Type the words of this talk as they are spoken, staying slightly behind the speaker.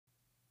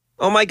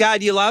Oh my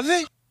God, you love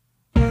it?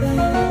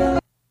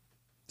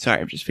 Sorry,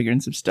 I'm just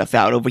figuring some stuff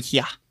out over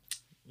here.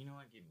 You know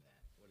what? Give me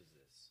that. What is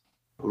this?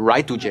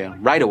 Right to jail,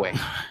 right away.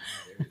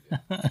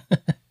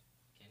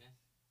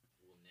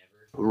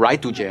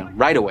 Right to jail,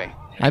 right away.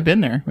 I've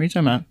been there. What are you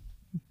talking about?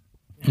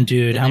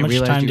 Dude, how I much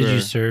realized time you did you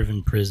were- serve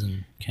in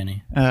prison,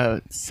 Kenny?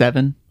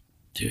 7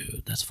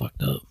 Dude, that's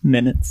fucked up.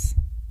 minutes.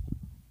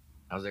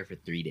 I was there for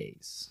 3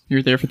 days. You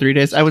were there for 3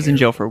 days? I was in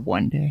jail for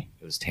 1 day.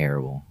 It was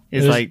terrible.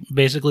 It's It was like,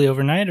 basically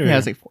overnight, or yeah, it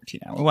was like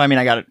 14 hours. Well, I mean,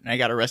 I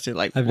got arrested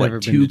like, I've never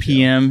what, been 2 to jail.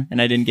 p.m.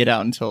 and I didn't get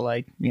out until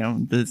like,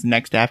 this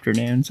next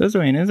afternoon. So,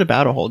 I mean, it was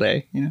about a whole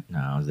day, No,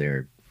 I was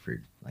there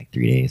for like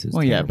 3 days. It was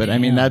Well, yeah, terrible. but I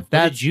mean, What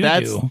that's did you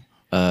do?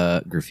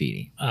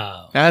 Graffiti.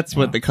 Oh, That's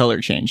what the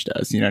color change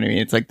does. You know what I mean?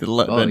 It's like the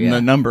yeah.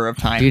 the number of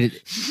times.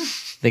 Dude,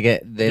 they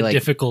the like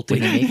difficulty.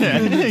 when they make Yeah,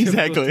 you,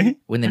 exactly.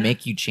 when they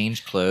make you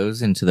change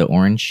clothes into the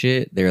orange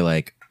shit. They're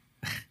like,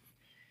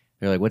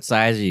 what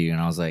size are you?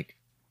 And I was like,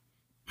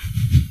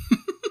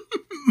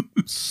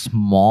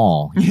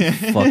 small, you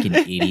fucking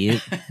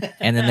idiot.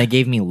 And then they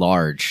gave me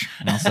large,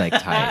 and I was like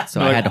tight,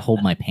 so I had to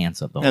hold my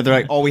pants up the whole Yeah, they're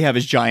like, all we have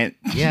is giant.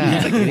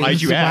 Yeah. It's like,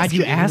 why'd you ask? Why'd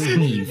you ask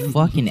me, you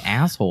fucking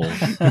asshole?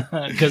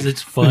 because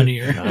it's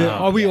funnier.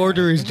 All we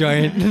order is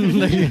giant.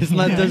 Like, it's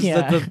not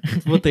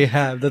that's what they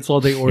have. That's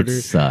all they order.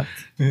 It sucked.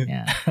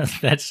 Yeah.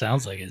 That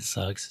sounds like it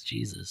sucks.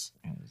 Jesus.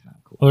 It was not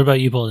cool. What about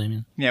you, Paul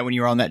Damien? Yeah, when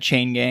you were on that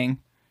chain gang.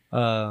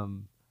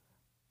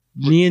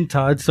 Me and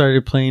Todd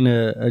started playing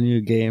a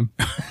new game.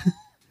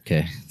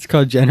 Okay. It's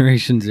called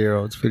Generation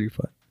Zero. It's pretty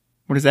fun.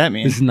 What does that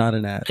mean? This is not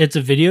an ad. It's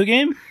a video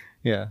game?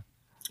 Yeah.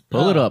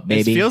 Pull it up, It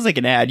baby. feels like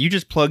an ad. You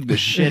just plugged the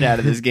shit out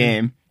of this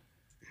game.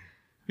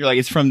 You're like,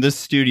 it's from this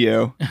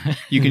studio.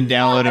 You can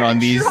download it on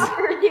these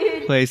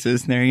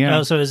places. There you go.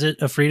 Oh, so is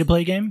it a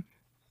free-to-play game?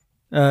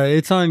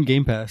 It's on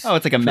Game Pass. Oh,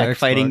 it's like a for mech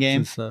fighting Xbox game?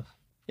 and stuff.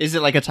 Is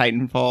it like a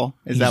Titanfall?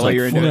 Is that He's what like,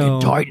 you're into? No.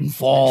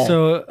 Titanfall.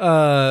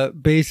 So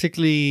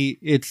basically,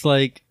 it's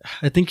like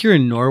I think you're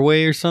in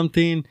Norway or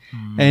something,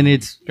 and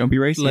it's Don't be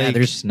racist. like- Yeah,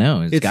 there's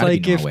snow. it's gotta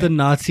like be if Norway. the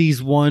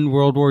Nazis won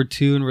World War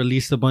II and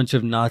released a bunch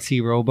of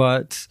Nazi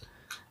robots,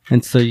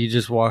 and so you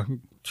just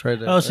try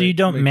to. Oh, so you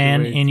don't make your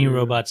man way any through.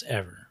 robots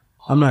ever?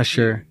 I'm not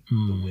sure.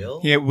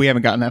 yeah, we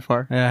haven't gotten that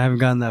far. I haven't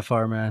gotten that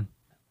far, man.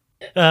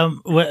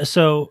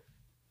 So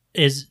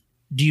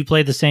do you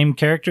play the same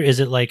character? Is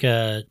it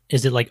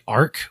like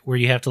Ark where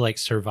you have to like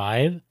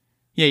survive?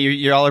 Yeah,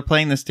 you all are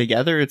playing this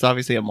together. It's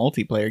obviously a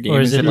multiplayer game.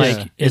 Or is it like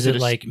like is it a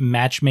s- like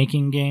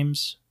matchmaking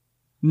games?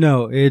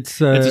 No,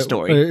 it's a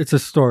story. It's a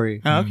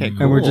story, Oh, okay,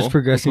 cool. and we're just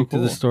progressing Cool, through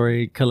the cool.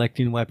 story,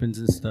 collecting weapons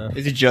and stuff.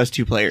 Is it just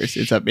 2 players?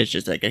 It's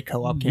just like a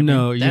co-op game.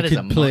 No, you That is a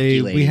could monkey play.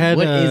 lady. We had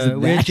What is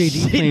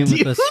JD that playing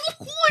shit, with us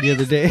the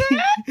other day.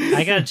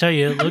 I gotta tell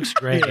you, it looks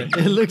great.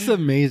 It looks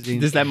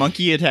amazing. Does that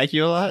monkey attack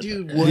you a lot?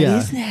 Dude, what Yeah.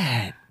 is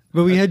that?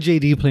 But we had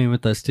JD playing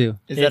with us too.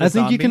 Is that a I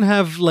think you zombie? can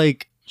have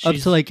like up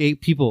She's- to like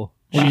 8 people.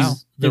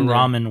 She's the In there.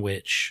 ramen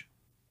witch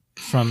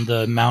from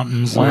the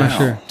mountains Wow. of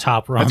Sure.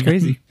 Top Ramen. That's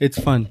crazy. It's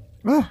fun.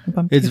 Oh,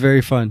 It's very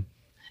fun.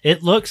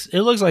 It looks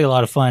like a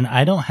lot of fun.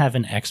 I don't have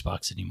an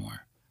Xbox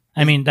anymore.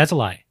 I mean, that's a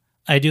lie.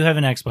 I do have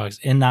an Xbox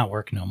and not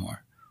work no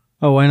more.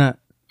 Oh, why not?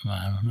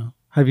 I don't know.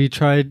 Have you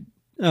tried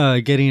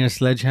getting a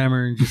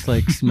sledgehammer and just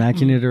like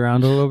smacking it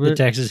around a little The bit?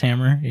 Texas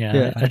Hammer? Yeah.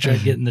 Yeah. I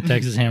tried getting the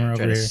Texas Hammer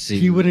over here.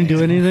 He wouldn't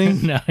do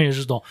anything. No, he was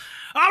just all,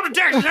 I'm the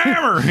Texas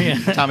Hammer!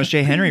 Yeah. Thomas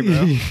J. Henry,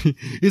 bro.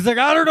 He's like,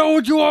 I don't know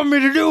what you want me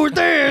to do with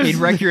this. He'd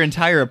wreck your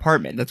entire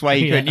apartment. That's why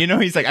he Yeah. couldn't.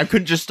 He's like, I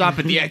couldn't just stop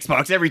at the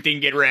Xbox. Everything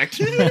get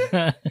wrecked.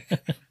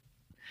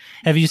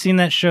 Have you seen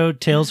that show,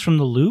 Tales from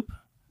the Loop?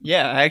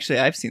 Yeah,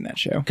 I've seen that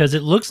show. Because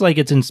it looks like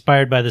it's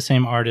inspired by the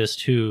same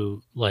artist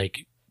who,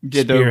 like,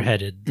 Did the-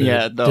 spearheaded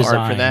the the design.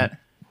 art for that.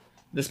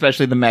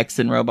 Especially the mechs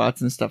and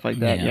robots and stuff like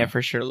that. Yeah. Yeah,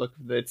 for sure. Look,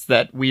 it's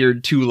that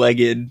weird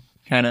 2-legged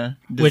kind of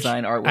Which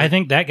design artwork. I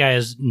think that guy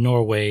is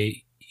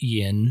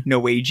Norwegian.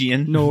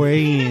 Norwegian. No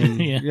way.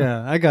 Yeah.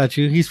 Yeah, I got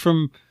you. He's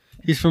from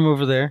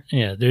over there.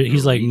 Yeah,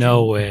 he's like,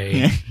 no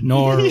way.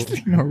 Nor He's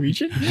like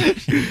Norwegian?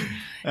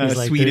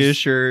 like,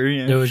 Swedish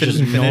or there was just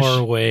Finnish.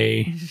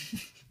 Norway.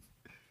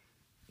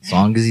 As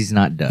long as he's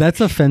not Dutch. That's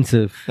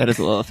offensive. That is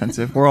a little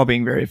offensive. We're all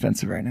being very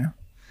offensive right now.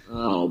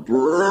 Oh,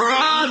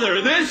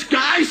 brother, this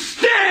guy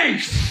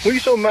stinks! What are you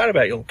so mad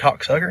about, you little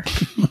cocksucker?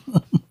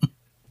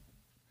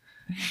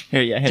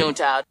 Here, yeah. Don't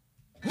out.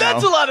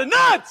 That's a lot of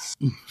nuts!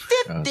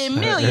 $50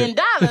 million.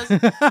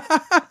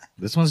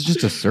 This one's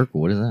just a circle.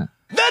 What is that?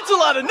 That's a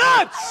lot of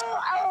nuts!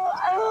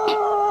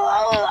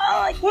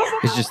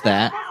 It's just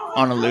that.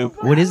 On a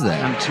loop. What is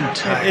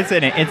that? It's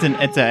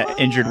an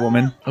injured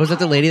woman. Oh, is that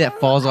the lady that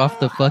falls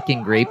off the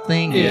fucking grape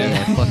thing?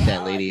 Yeah. Fuck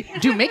that lady.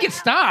 Dude, make it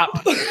stop.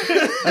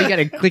 Oh, you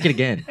gotta click it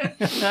again.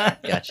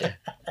 Gotcha.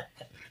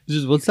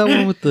 Just what's that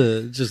one with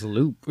the just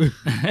loop?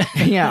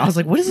 Yeah, I was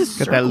like, what is this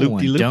Got circle that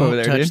one? loop-de-loop Don't over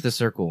there, touch dude. the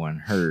circle one.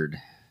 Heard.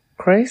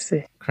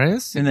 Crazy.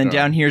 Chris? And then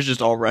down here is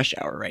just all rush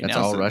hour right That's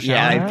now. all So, rush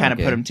yeah, hour? I kind of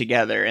Okay. put them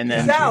together, and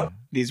then out.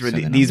 these were So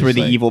the then these I'm were just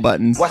the like- evil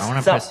buttons. I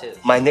wanna press it.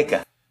 my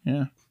nigga?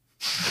 Yeah.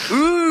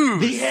 Ooh,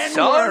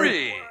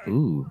 sorry.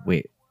 Ooh,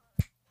 wait.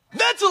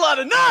 That's a lot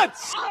of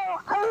nuts!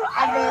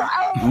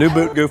 New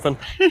boot goofing.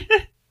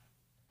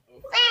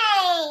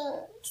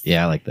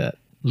 Yeah, I like that.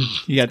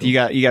 You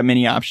got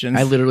many options.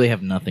 I literally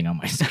have nothing on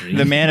my screen.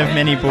 the man of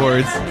many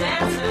boards.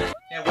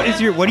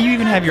 Yeah, what do you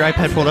even have your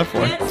iPad pulled up for?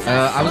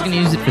 I was gonna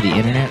use it for the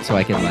internet so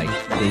I could like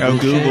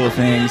Google shit.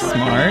 things.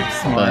 Smart.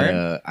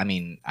 But I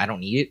mean, I don't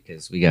need it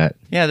because we got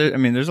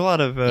there's a lot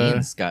of.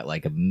 Ian's got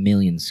like 1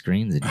 million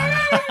screens in here.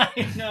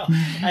 I know.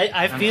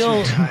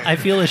 I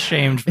feel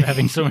ashamed for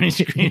having so many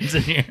screens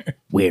in here.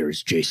 Where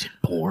is Jason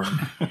Bourne?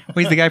 Well,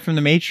 he's the guy from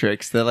The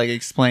Matrix that like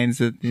explains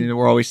that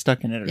we're always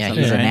stuck in it. Or Yeah,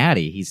 something, he's a right?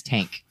 natty. He's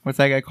Tank. What's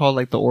that guy called?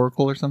 Like the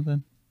Oracle or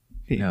something?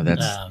 No,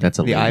 that's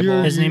a the lady.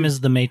 eyeball. His name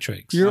is The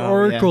Matrix. You're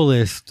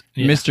Oracleist.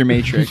 Yeah. Mr.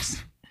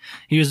 Matrix.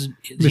 He was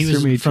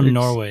Matrix. from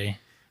Norway,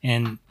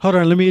 and Hold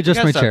on, let me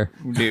adjust my chair.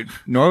 Dude,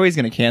 Norway's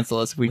gonna cancel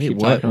us if we Wait, keep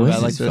what talking was about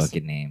it like his this.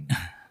 fucking name?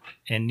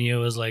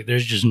 Neo was like,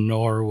 "There's just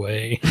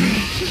Norway."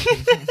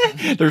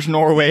 There's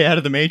Norway out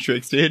of the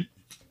Matrix, dude.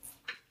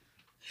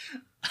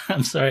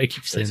 I'm sorry, I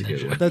keep saying that.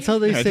 Joke. That's how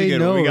they That's a say good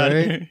no, one. We got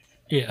right? it.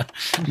 Yeah,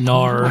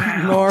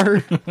 Nar.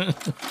 Nor.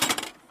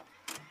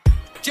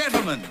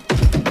 Gentlemen,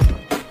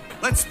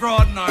 let's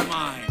broaden our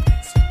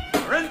minds.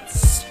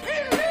 Prince.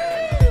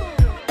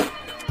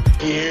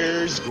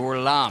 Here's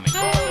Gorlami.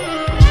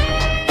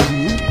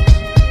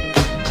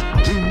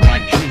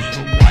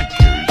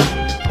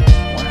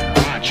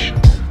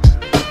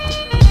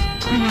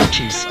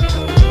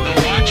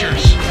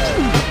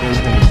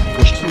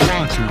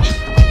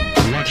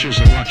 You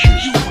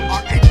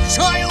are a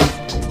child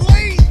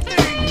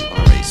plaything. You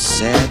are a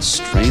sad,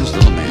 strange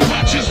little man.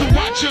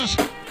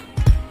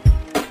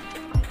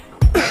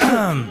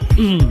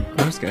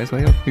 Those guys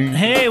way up here.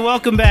 Hey,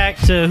 welcome back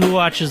to Who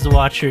Watches the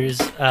Watchers.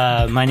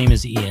 My name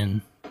is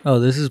Ian. Oh,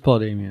 this is Paul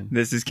Damien.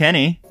 This is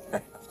Kenny.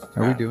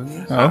 Are we doing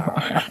this?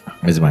 Oh,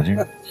 Is it my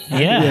turn?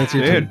 Yeah, it's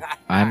your dude. turn.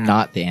 I'm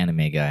not the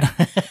anime guy.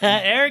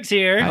 Eric's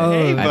here.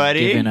 Hey, I've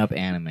buddy. given up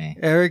anime.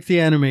 Eric, the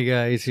anime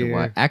guy, is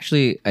here.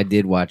 Actually, I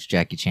did watch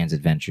Jackie Chan's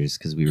Adventures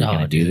because we were going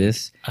to do dude.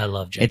 this. I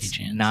love Jackie It's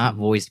Chan. not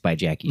voiced by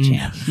Jackie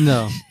Chan,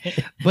 No.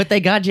 but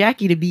they got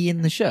Jackie to be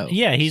in the show.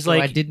 Yeah, he's so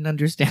like I didn't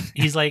understand.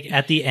 he's like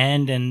at the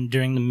end and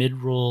during the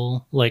mid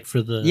roll, like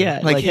for the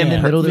Like him in the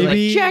yeah. middle. They're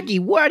Maybe- like, Jackie,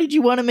 why did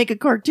you want to make a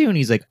cartoon?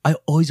 He's like, I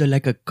always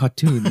like a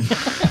cartoon.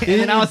 And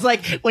then I was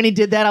like, when he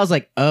did that, I was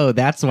like, oh,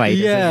 that's why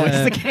he doesn't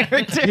voice the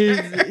character.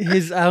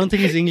 His I don't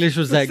think his English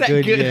was that, Was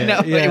good yet.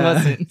 No, Yeah. it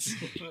wasn't.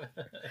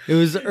 It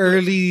was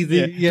early.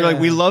 They're like,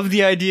 we love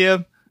the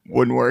idea.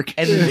 Wouldn't work.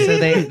 And then, so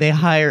they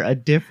hire a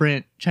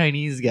different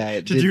Chinese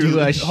guy to do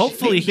a.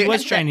 Hopefully he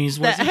was Chinese.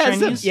 Was he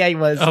Chinese? Yeah, he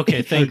was.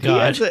 Okay, thank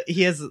God.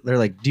 He has. They're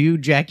like, do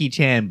Jackie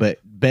Chan, but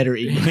better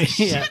English.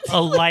 Yeah,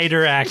 a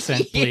lighter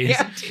accent, please,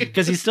 Yeah, dude.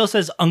 because he still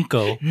says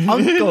 "uncle."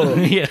 Uncle.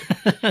 Yeah,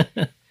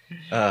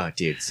 Oh,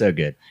 dude, so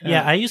good.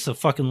 yeah. I used to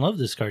fucking love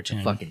this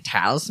cartoon. Fucking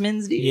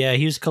talismans, dude. Yeah,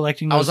 he was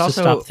collecting I those was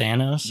to also- stop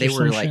Thanos. They or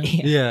were some like,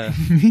 shit. Yeah.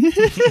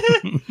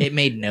 it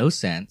made no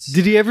sense.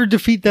 Did he ever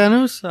defeat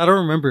Thanos? I don't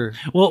remember.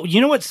 Well,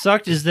 you know what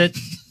sucked is that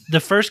the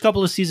first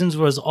couple of seasons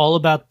was all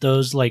about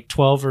those like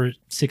 12 or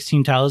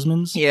 16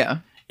 talismans, Yeah.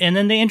 and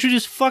then they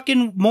introduced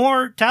fucking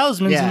more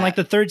talismans in Yeah. like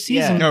the third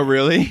season. No,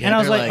 really? And I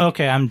was they're like, like-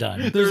 okay, I'm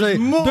done. There's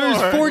more.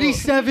 There's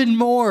 47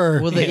 more.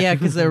 Well, yeah,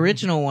 because the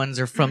original ones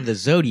are from the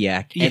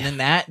Zodiac, Yeah. and then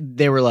that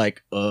they were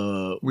like,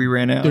 We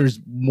ran out. there's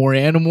more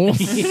animals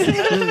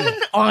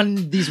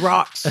on these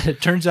rocks.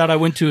 It turns out I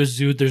went to a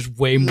zoo. There's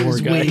way more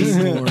There's guys.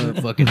 way more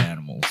fucking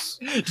animals.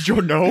 Did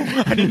you know?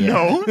 I didn't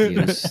know. It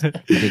was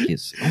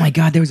ridiculous. Oh my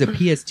god, there was a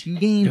PS2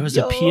 game. There was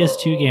a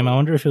PS2 game. I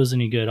wonder if it was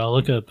any good. I'll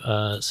look up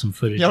some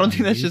footage. Y'all don't on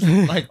think that's YouTube.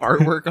 just like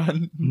artwork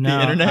on No,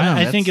 the internet? I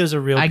That's- think it was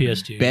a real I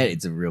PS2. bet game.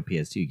 it's a real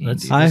PS2 game.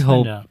 Let's, dude. I let's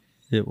hope- find out.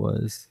 It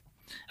was.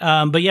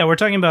 But yeah, we're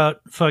talking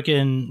about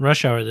fucking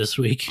Rush Hour this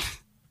week.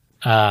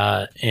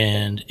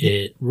 And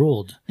it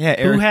ruled.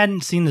 Yeah, Who Eric.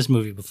 hadn't seen this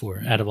movie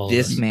before out of all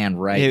This of us? man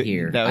right It-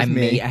 here. that was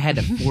me. I had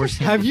to force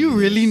him. Have to you do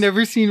really this.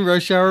 never seen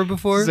Rush Hour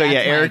before? So yeah,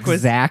 That's my Eric was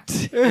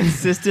exact.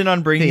 insistent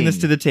on bringing this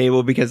thing. to the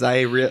table because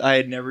I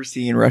had never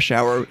seen Rush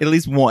Hour, at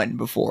least one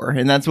before,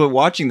 and that's what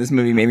watching this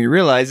movie made me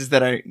realize is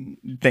that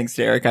thanks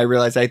to Eric, I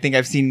realized I think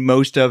I've seen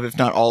most of, if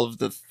not all of,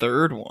 the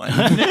third one.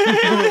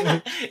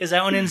 Is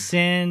that one in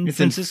San It's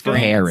in Francisco?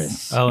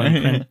 Paris. Oh,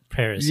 in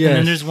Paris. Yes. And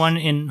then there's one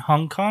in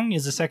Hong Kong.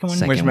 Is the second one?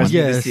 Second Which one. must be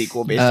the Yes.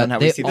 sequel based on how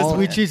we they see this all- one.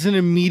 Which is an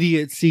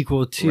immediate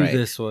sequel to Right.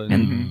 this one.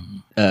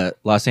 And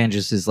Los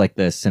Angeles is like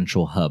the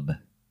central hub.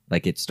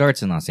 Like it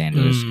starts in Los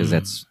Angeles because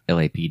that's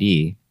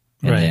LAPD.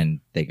 And Right. then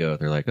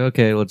they're like,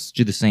 okay, let's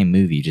do the same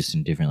movie just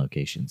in different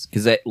locations.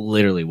 Because that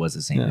literally was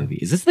the same Yeah. movie.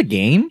 Is this the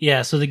game?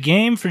 Yeah, so the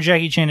game for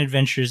Jackie Chan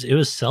Adventures, it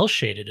was cell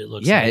shaded, it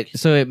looks Yeah, like.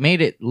 so it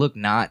made it look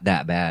not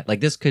that bad. Like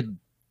this could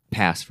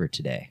pass for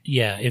today.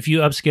 Yeah, if you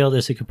upscale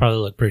this, it could probably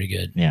look pretty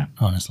good. Yeah.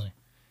 Honestly.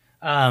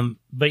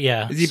 But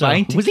yeah. Is he so-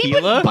 buying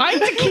tequila? buying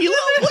tequila?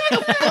 What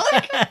the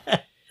fuck?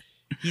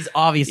 He's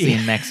obviously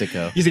in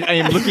Mexico. He's like, I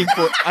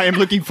am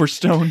looking for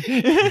stone.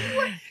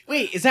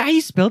 Wait, is that how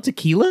you spell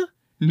tequila?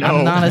 No,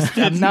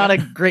 I'm not a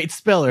great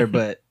speller,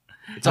 but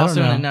it's I don't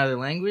also in know. another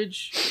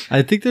language.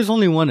 I think there's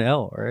only one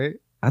L, right?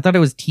 I thought it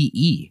was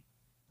TE.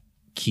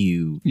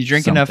 Q. You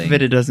drink enough of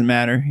it, it doesn't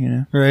matter, you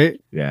know. Right?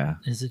 Yeah.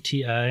 Is it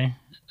TI?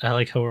 I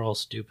like how we're all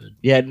stupid.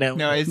 Yeah, no.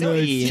 No, it's No,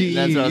 it's E. TE.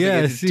 That's what I was Yeah,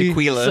 thinking. It's see.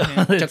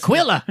 tequila.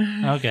 Tequila.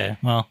 Okay,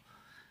 well.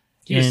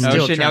 He's and- Oh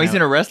still shit! Now trying he's to-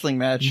 in a wrestling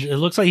match. It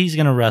looks like he's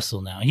gonna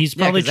wrestle now. He's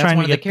probably that's trying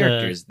one to of get the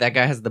characters. That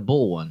guy has the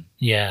bull one.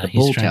 Yeah, the he's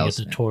bull trying to get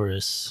the talisman.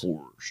 Taurus.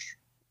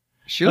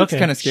 She looks Okay.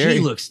 kind of scary. She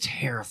looks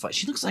terrified.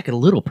 She looks like a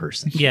little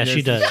person. Yeah,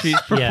 she does. She's Yeah.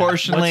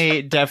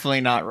 proportionally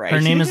definitely not right.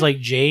 Her name is like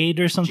Jade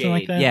or something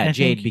like that. Yeah, I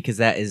Jade, think. because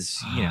that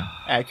is,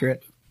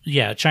 accurate.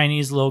 Yeah,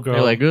 Chinese little girl.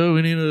 They're like, oh,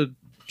 we need a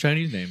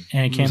Chinese name.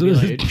 and it can't be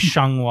like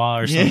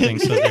Shanghua or something,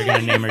 so they're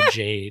gonna name her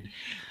Jade.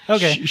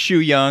 Okay. Shu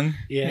Young.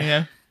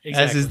 Yeah. As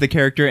Exactly. is the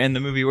character in the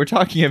movie we're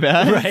talking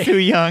about. Right. Su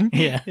Young.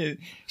 Yeah.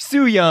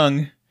 Su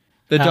Young,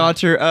 the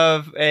daughter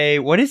of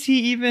what is he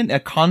even? A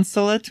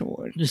consulate?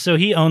 So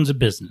he owns a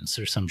business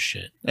or some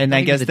shit. And I I thought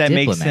he guess was a that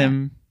makes diplomat.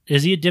 him.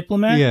 Is he a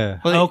diplomat? Yeah.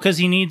 Oh, because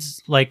he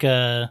needs like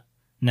a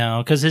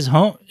no, because his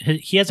home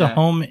he has a Yeah.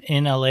 home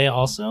in LA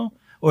also,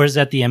 or is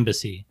that the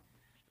embassy?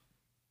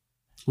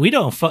 We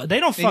don't. They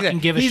don't fucking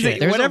give a He's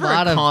shit. a- Whatever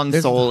a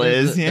console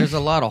is, yeah. There's a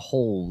lot of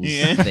holes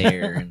Yeah.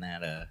 there in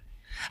that.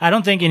 I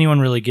don't think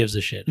anyone really gives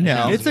a shit. I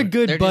No. think It's a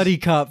good They're buddy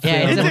just- cop film.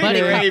 Yeah, it's a It's a buddy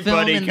great cop film,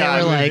 buddy and they cop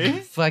were like, movie.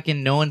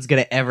 fucking, no one's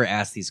gonna ever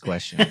ask these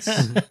questions.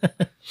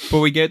 But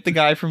we get the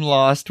guy from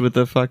Lost with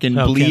the fucking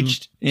Oh,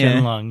 bleached.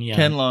 Ken Lung, yeah.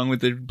 Ken Lung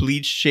with the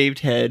bleached shaved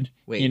head.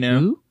 Wait, you know?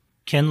 who?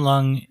 Ken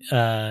Lung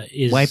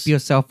is Wipe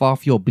yourself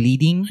off your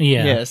bleeding?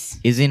 Yeah. Yes.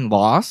 Is in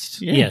Lost?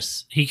 Yeah.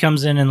 Yes, he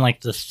comes in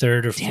like the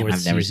third or Damn, fourth.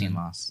 I've never season. seen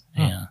Lost.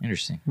 Yeah.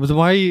 Interesting. But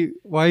why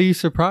are you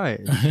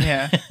surprised?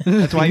 Yeah.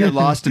 That's why you're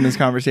lost in this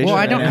conversation. Well,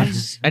 I right don't. now.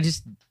 I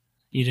just. didn't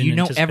You don't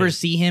anticipate. ever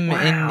see him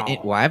in.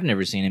 Well, I've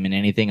never seen him in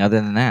anything other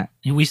than that.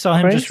 We saw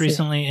him just Crazy.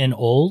 recently in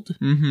Old.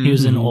 Mhm. He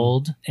was in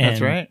Old. And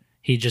That's right.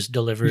 He just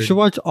delivered. You should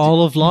watch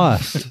all of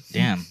Lost.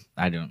 Damn,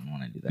 I don't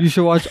want to do that. You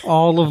should watch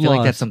all I of feel Lost.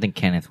 like that's something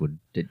Kenneth would.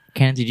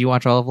 Kenneth, did you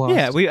watch all of Lost?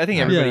 Yeah, I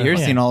think everybody Yeah. here's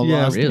Yeah. seen all of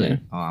Yeah. Lost. Really?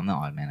 Oh, I'm the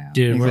odd man out.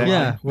 Dude, Exactly.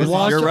 Yeah, This is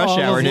watch your rush all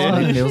of hour, dude.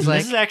 Lost. Feels like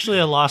This is actually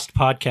a Lost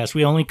podcast.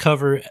 We only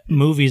cover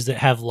movies that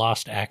have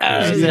lost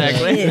actors.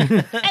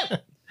 Exactly.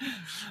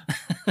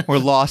 We're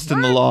lost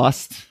in the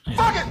lost.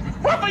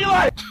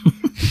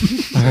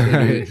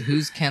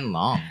 Who's Ken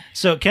Long?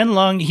 So Ken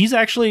Lung, he's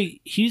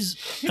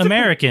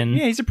American,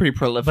 Yeah, he's a pretty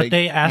prolific. but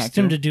they asked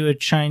him actor. to do a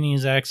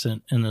Chinese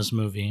accent in this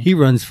movie. He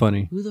runs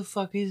funny. Who the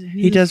fuck is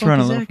He does run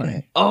a little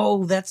funny.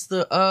 Oh, that's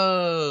the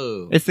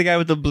oh. It's the guy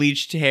with the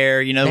bleached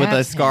hair, you know, with a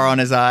That's scar him. on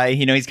his eye.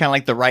 You know, he's kind of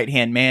like the right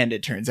hand man.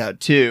 It turns out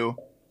too.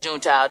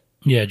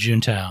 Yeah,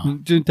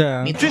 Juntao.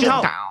 Junta.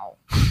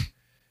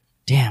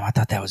 Damn, I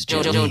thought that was Joe.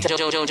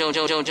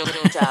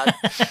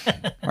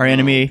 Our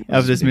enemy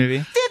of this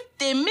movie,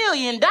 $50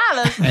 million.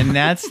 and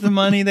that's the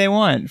money they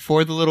want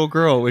for the little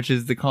girl, which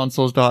is the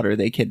consul's daughter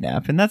they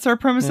kidnap, and that's our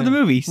premise of the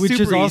movie. Which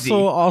Super is easy.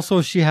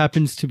 also she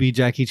happens to be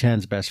Jackie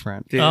Chan's best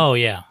friend. Dude. Oh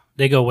yeah,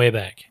 they go way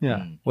back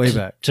Yeah, way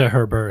back. to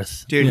her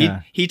birth. Dude,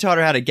 Yeah. he taught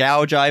her how to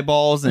gouge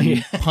eyeballs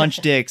and punch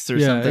dicks or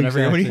Yeah, something. I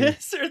forget what he exactly.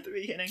 asked her at the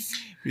beginning.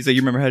 He's like,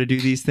 "You remember how to do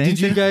these things?"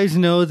 Did you guys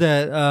know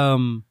that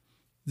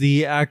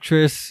the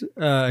actress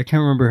I can't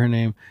remember her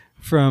name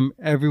from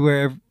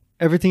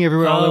Everything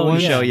Everywhere All at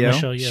Once? Michelle Yeoh.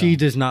 Michelle Yeoh. She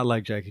does not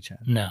like Jackie Chan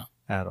No.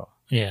 at all.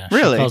 Yeah.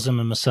 Really? She calls him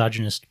a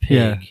misogynist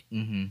pig. Yeah.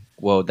 Mm-hmm.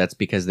 Well, that's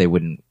because he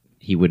wouldn't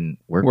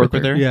work Work with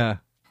with her. her? Yeah,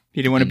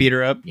 He didn't want to beat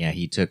her up. Yeah,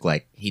 he took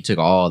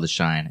all the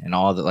shine and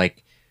all the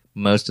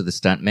most of the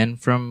stuntmen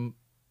from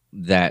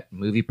that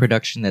movie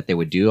production that they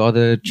would do all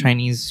the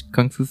Chinese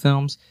kung fu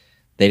films.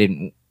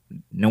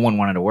 No one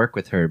wanted to work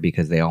with her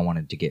because they all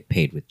wanted to get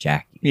paid with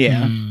Jackie.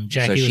 Yeah.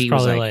 Jackie So was she was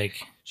probably like- like,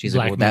 She's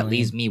like, well, that blackmailing.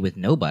 leaves me with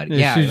nobody. Yeah,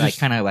 Yeah, she like just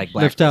kind of like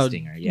left out-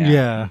 blacklisting her. Yeah.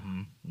 yeah.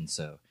 Mhm. And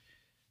so,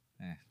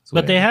 it's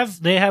But whatever.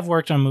 they have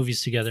worked on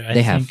movies together. I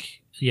They have.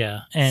 think.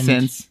 Yeah. And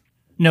Since.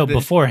 no,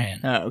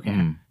 beforehand. Oh, okay.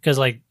 Mhm. Because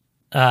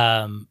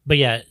but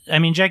yeah, I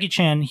mean, Jackie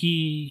Chan, Do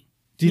you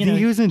You think know-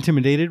 he was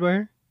intimidated by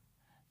her?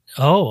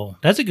 oh,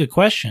 that's a good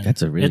question.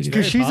 That's a really It's good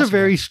Because she's a possible.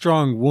 very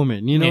strong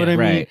woman. You know Yeah, what I mean?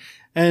 right.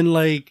 And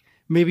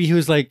maybe he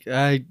was like,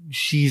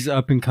 she's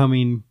up and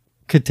coming,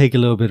 could take a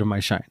little bit of my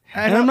shine.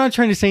 And I'm not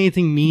trying to say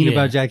anything mean Yeah.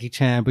 about Jackie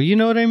Chan, but you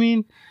know what I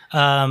mean?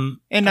 And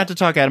not to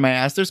talk out of my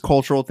ass, there's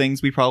cultural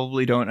things we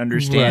probably don't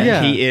understand. Right.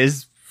 Yeah. He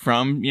is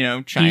from,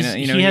 China.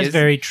 he has is-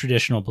 very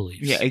traditional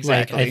beliefs. Yeah,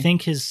 exactly. Like, I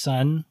think his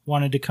son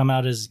wanted to come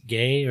out as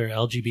gay or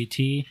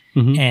LGBT,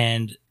 Mhm.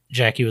 and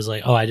Jackie was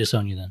like, "Oh, I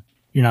disown you. Then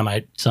you're not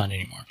my son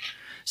anymore."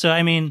 So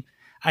I mean,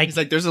 He's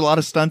like, there's a lot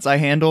of stunts I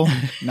handle.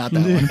 Not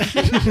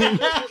that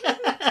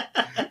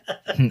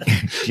one.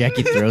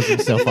 Jackie throws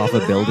himself off a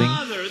building.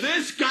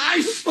 This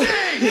guy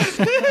stinks!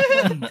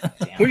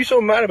 What are you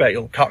so mad about, you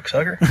little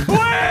cocksucker?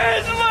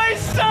 Where's my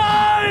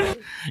son?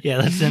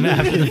 yeah, that's him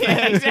after the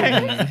fact.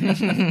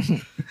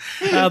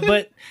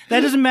 But that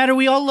doesn't matter.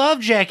 We all love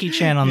Jackie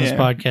Chan on this Yeah.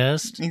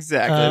 podcast,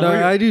 Exactly. No,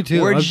 We're- I do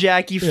too. We're I'm-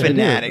 Jackie yeah, I do.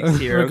 fanatics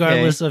here,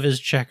 regardless of his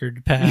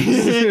checkered past.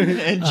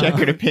 okay? And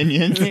checkered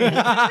opinions.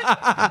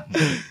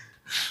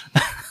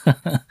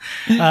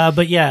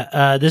 But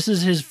yeah, this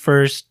is his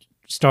first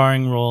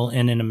starring role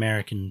in an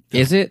American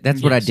film. Is it?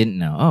 That's what I Yes. didn't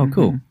know. Oh,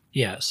 cool.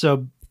 Yeah.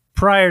 So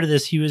prior to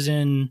this, he was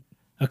in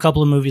a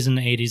couple of movies in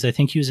the 80s. I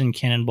think he was in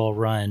Cannonball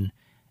Run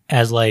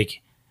as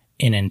like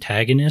an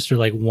antagonist or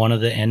like one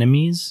of the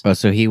enemies. Oh,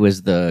 so he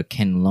was the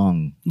Ken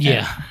Long.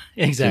 Yeah,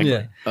 exactly.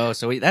 Yeah. Oh,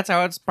 so that's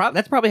how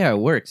that's probably how it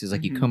works. Is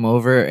like you come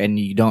over and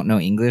you don't know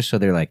English, so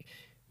they're like,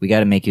 we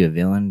got to make you a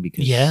villain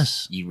because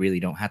Yes. you really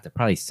don't have to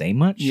probably say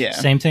much. Yeah.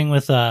 Same thing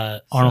with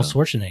Arnold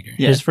Schwarzenegger.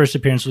 Yeah. His first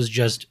appearance was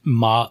just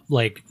Mob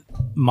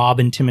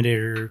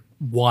Intimidator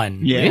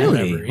 1. Yeah. or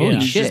Really? whatever. Holy Yeah.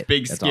 He's shit. just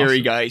big, That's scary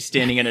awesome. guy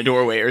standing in a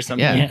doorway or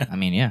something. Yeah. Yeah. I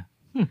mean, yeah.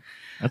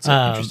 That's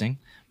interesting.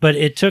 But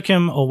it took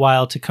him a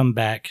while to come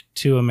back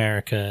to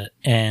America.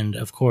 And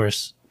of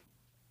course,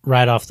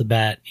 right off the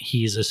bat,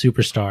 he's a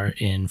superstar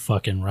in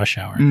fucking Rush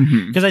Hour.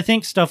 Mhm. Because I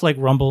think stuff like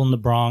Rumble in the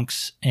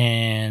Bronx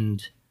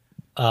and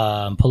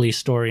Police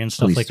Story and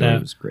stuff Police like Story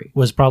that was great.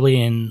 was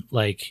probably in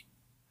like,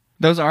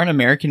 Those aren't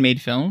American-made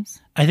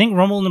films? I think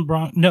Rumble in the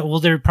Bronx. No, well,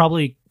 they're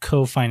probably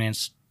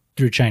co-financed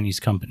through Chinese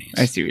companies.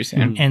 I see what you're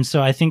saying. And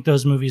so I think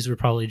those movies were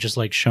probably just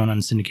like shown on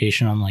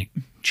syndication on like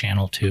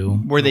Channel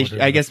 2. Were they? or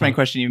whatever I guess the my fuck.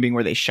 question even being,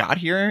 were they shot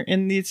here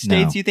in the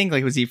states? No. You think,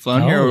 like, was he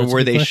flown Oh, here, or that's a were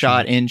good they question.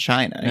 shot in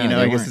China? No, you know,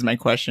 they I guess weren't. is my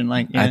question.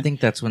 Like, yeah. I think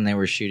that's when they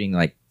were shooting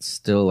like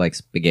still like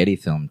spaghetti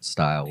film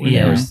style, where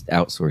Yeah. they were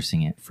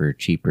outsourcing it for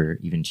cheaper,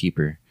 even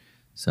cheaper.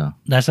 So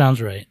That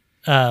sounds right.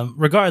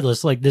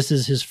 Regardless, like this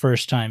is his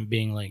first time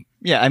being like,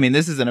 yeah. I mean,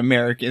 this is an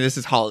American. This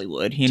is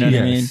Hollywood. You know what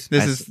I mean? Yes.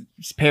 This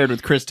is paired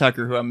with Chris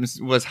Tucker, who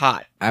was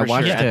hot. I for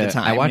watched sure at the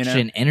time. I watched you know?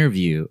 an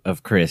interview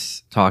of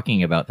Chris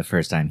talking about the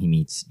first time he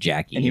meets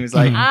Jackie, and he was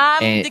like,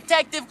 I'm And-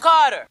 Detective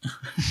Carter.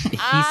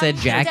 he said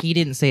Jackie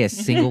didn't say a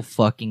single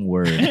fucking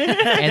word,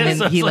 and then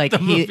Sounds he like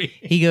like the he movie.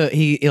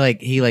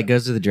 he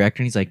goes to the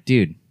director and he's like,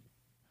 dude,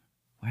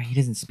 why he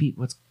doesn't speak?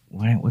 What's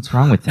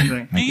wrong with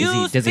him?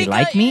 Like, does he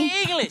like me?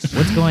 English?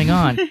 What's going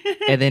on?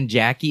 And then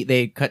Jackie,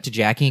 they cut to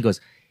Jackie and he goes,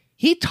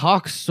 he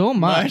talks so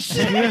much.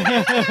 He's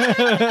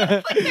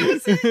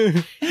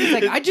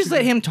like, I just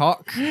let him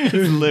talk. it's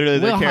literally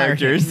the We'll hire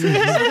characters. so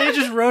they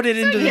just wrote it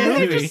into the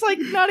movie. Just like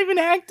not even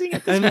acting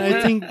at this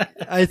And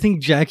I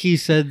think Jackie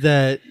said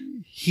that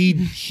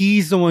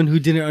he's the one who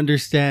didn't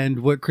understand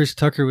what Chris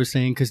Tucker was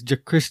saying because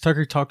Chris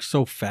Tucker talks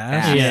so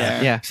fast.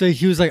 Yeah. So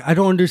he was like, I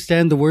don't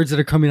understand the words that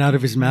are coming out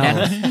of his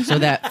mouth. So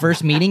that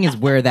first meeting is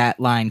where that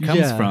line comes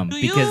Yeah. from, Do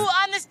you because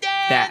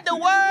understand the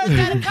words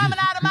that are coming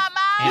out of my mouth?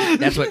 and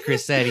that's what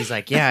Chris said. He's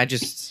like, yeah, I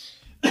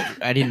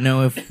didn't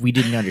know if we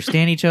didn't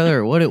understand each other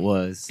or what it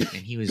was. And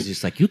he was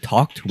just like, you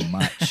talk too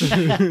much. I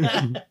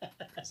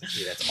was like,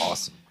 dude, that's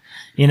awesome.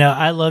 You know,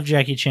 I love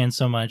Jackie Chan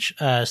so much.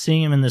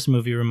 Seeing him in this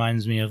movie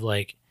reminds me of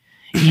like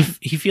he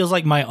feels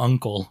like my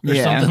uncle or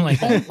Yeah. something like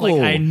that. Like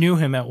I knew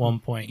him at one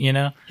point, you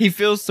know? He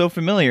feels so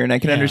familiar, and I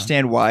can Yeah.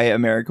 understand why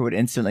America would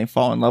instantly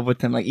fall in love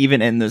with him, like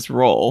even in this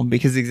role,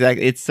 because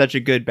exactly it's such a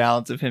good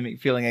balance of him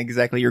feeling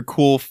exactly your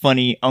cool,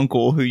 funny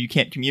uncle who you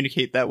can't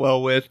communicate that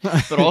well with,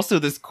 but also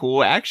this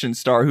cool action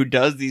star who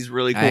does these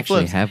really I cool actually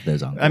flips. have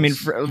those uncles. I mean,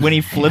 when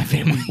he flips,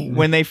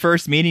 when they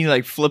first meet, he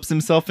like flips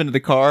himself into the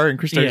car, and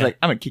Chris Tucker's Yeah. like,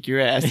 "I'm gonna kick your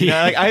ass." You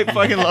know, like, I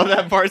fucking love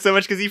that part so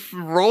much because he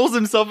rolls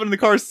himself into the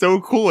car so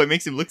cool. It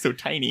makes him look so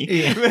tiny.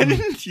 Yeah.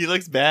 He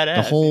looks badass.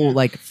 the whole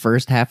like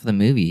first half of the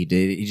movie,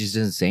 he just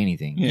doesn't say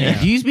anything. Yeah.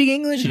 Do you speak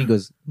English? And he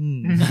goes,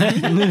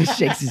 He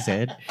shakes his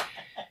head.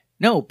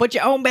 No, put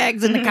your own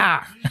bags in the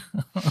car.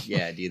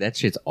 Yeah, dude, that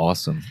shit's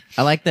awesome.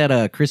 I like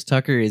that Chris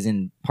Tucker is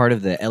in part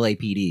of the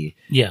LAPD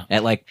Yeah.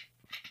 at like.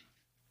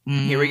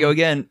 Here we go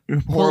again.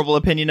 Horrible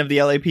opinion of the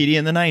LAPD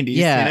in the 90s.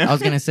 Yeah, you know? I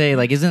was gonna say,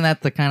 like, isn't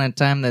that the kind of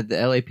time that the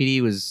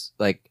LAPD was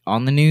like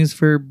on the news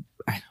for?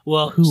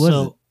 Well, Who was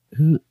so it?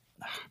 Who?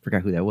 I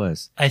forgot who that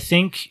was. I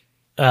think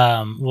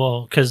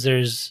because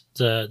there's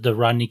the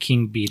Rodney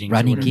King beating.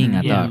 Rodney King,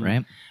 I thought,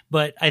 right?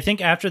 But I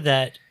think after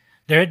that,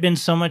 there had been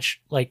so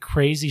much like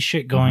crazy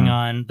shit going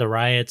on, the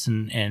riots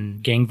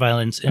and gang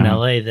violence in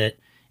LA, that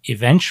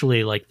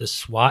eventually like the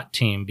SWAT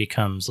team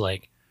becomes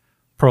like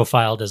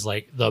profiled as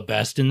like the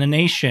best in the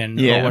nation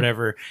or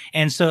whatever.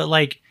 And so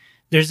like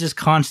there's this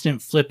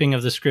constant flipping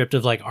of the script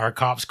of like, are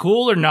cops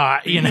cool or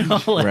not? You know?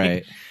 Like,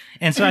 Right.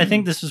 And so I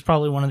think this was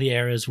probably one of the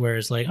eras where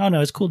it's like, oh no,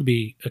 it's cool to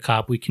be a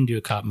cop. We can do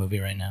a cop movie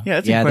right now. Yeah,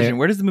 that's Yeah, a question. they're-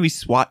 Where does the movie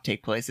SWAT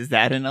take place? Is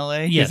that in LA?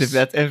 'Cause Yes.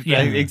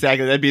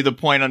 exactly, that'd be the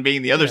point on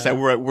being the other side.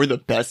 We're the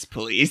best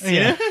police. you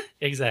know?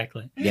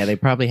 Exactly. Yeah, they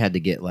probably had to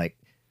get like.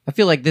 I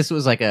feel like this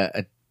was like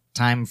a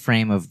time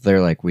frame of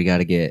they're like, we got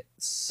to get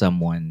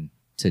someone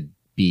to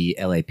be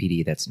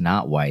LAPD that's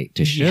not white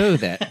to show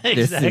that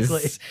this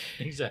Exactly. is,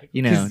 Exactly.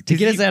 you know, to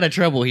get us out of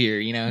trouble here,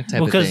 you know,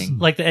 type of Because thing.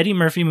 like the Eddie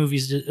Murphy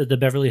movies, the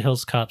Beverly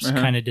Hills Cops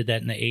kind of did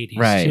that in the 80s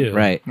Right, too.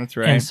 right. That's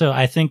right. And so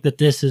I think that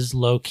this is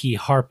low key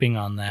harping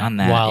on that,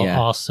 while yeah.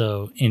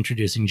 also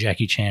introducing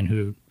Jackie Chan,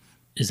 who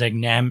is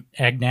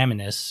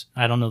agnanimous.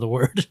 I don't know the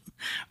word,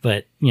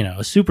 but you know,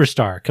 a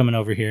superstar coming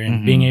over here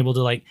and being able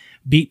to like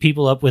beat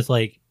people up with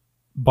like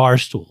bar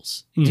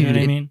stools. You know what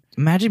I mean?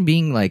 Imagine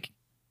being like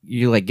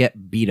you like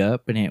get beat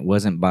up and it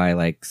wasn't by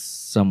like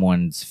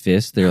someone's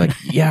fist. They're like,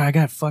 yeah, I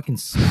got fucking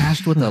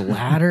smashed with a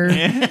ladder.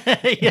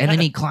 And then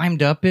he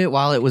climbed up it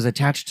while it was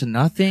attached to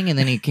nothing. And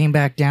then he came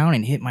back down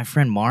and hit my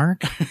friend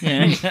Mark. With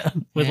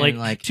And,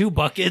 like 2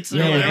 buckets. Or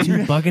Yeah, whatever.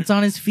 2 buckets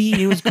on his feet.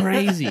 It was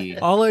crazy.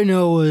 All I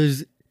know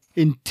was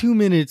in 2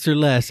 minutes or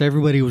less,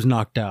 everybody was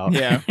knocked out.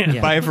 Yeah.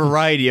 By a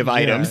variety of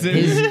items.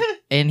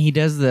 And he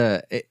does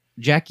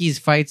Jackie's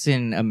fights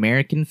in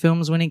American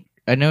films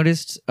I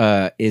noticed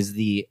is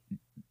the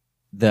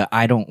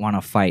I don't want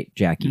to fight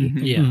Jackie.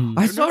 Yeah.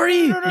 I'm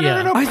sorry.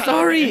 I'm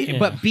sorry. Yeah.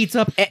 But beats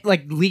up,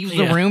 leaves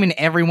the room and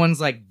everyone's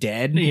like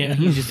dead. Yeah.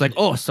 He's just like,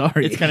 oh,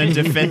 sorry. It's kind of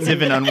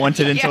defensive and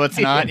unwanted until it's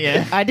not.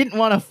 Yeah. I didn't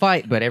want to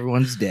fight, but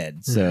everyone's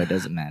dead, so it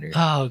doesn't matter.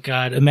 Oh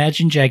God!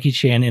 Imagine Jackie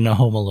Chan in a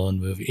Home Alone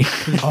movie.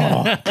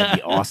 Oh, that'd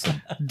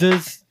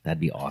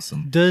be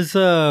awesome. Does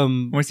I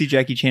want to see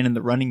Jackie Chan in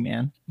The Running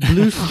Man.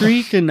 Blue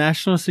Streak and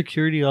National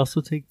Security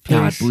also take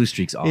God, place Blue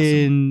Streak's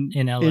awesome.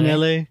 in LA. In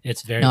LA?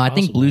 It's very. No, I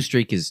think possible. Blue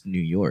Streak is New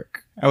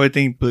York. I would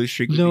think Blue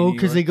Streak would be No, New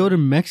because York. they go to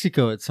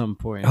Mexico at some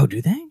point. Oh,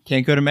 do they?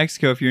 Can't go to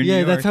Mexico if you're in New Yeah,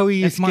 York. that's how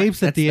he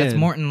escapes at the end. That's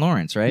Morton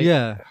Lawrence, right?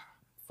 Yeah.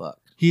 Fuck.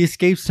 He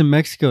escapes to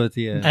Mexico at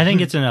the end. I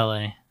think it's in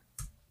LA.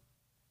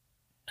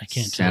 I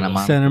can't Santa tell.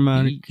 Monica. Santa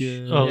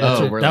Monica. Oh, Yeah.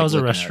 that's Oh, a- we're, that like, was a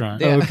looking at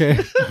restaurant. it. Yeah. Okay.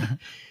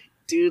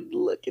 Dude,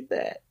 look at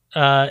that.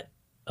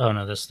 Oh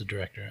no, that's the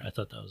director. I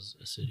thought that was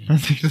a city.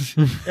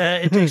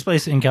 It takes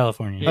place in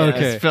California. Yeah,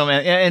 Okay. it's film,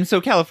 and so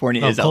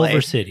California is Culver LA.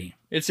 City.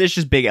 It's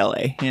just big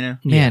LA, you know.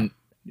 Man,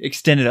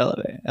 Extended LA.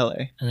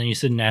 And then you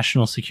said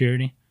national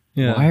security.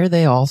 Yeah. why are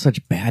they all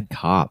such bad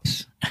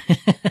cops?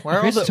 Why are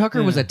all Chris the,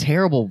 Tucker was a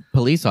terrible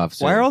police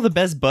officer. why are all the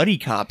best buddy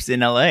cops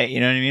in LA?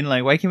 You know what I mean?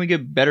 Like, why can't we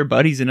get better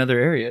buddies in other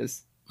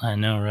areas? I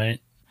know, right?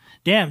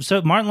 Damn.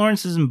 So Martin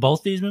Lawrence is in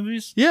both these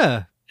movies.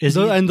 Yeah. Is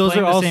he And those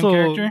playing are the same also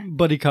character?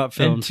 buddy cop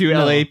films. And 2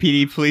 No.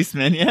 LAPD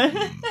policemen. Yeah.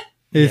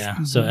 It's-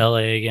 Yeah. So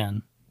LA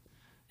again.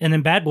 And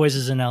then Bad Boys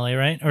is in LA,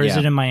 right? Or is Yeah.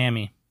 it in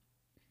Miami?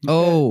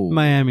 Oh,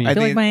 Miami. I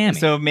feel like Miami.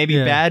 So maybe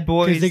Yeah. Bad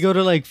Boys. Because they go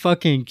to like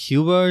fucking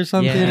Cuba or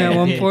something Yeah, at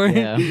one yeah, point.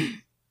 yeah.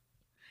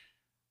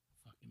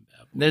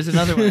 There's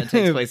another one that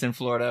takes place in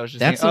Florida. I was just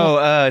That's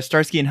thinking,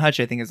 Starsky and Hutch,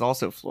 I think, is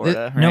also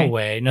Florida. No right?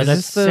 way. No, Is that's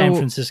this the- San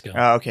Francisco.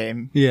 Oh, okay.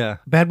 Yeah.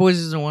 Bad Boys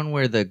is the one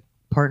where the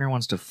partner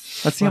wants to.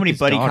 Let's see how many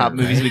buddy cop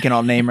movies we can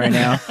all name right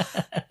now.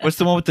 What's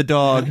the one with the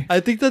dog? I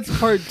think that's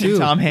part 2.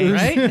 Tom Hanks.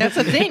 Right? That's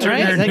the thing,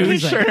 right? Turner It's like, and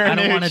he's like, Hooch. I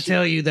don't want to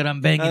tell you that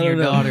I'm banging I don't your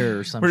know. daughter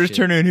or something. We're just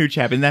Turner and Hooch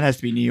happen. That has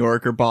to be New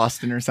York or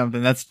Boston or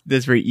something. That's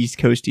very East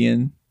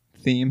Coastian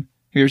theme.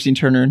 Have you ever seen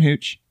Turner and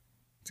Hooch?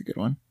 It's a good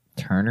one.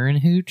 Turner and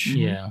Hooch.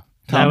 Yeah.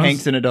 Tom That was-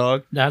 Hanks and a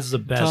dog. That's the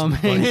best. Tom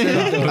buddy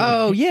Hanks. cop.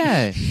 Oh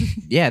yeah,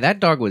 yeah. That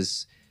dog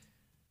was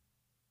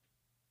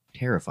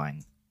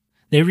terrifying.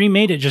 They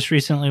remade it just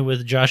recently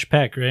with Josh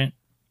Peck, right?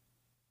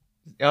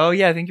 Oh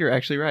yeah, I think you're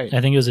actually right. I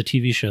think it was a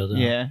TV show though.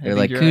 Yeah, I They're think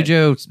like you're right.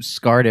 Cujo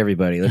scarred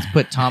everybody. Let's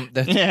put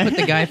Yeah. put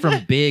the guy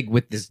from Big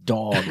with this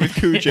dog. with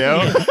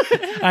Cujo.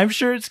 I'm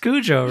sure it's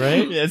Cujo,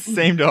 right? Yeah, it's the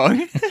same dog.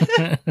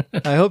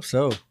 I hope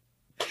so.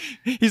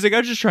 He's like,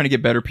 I'm just trying to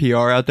get better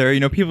PR out there.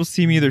 You know, people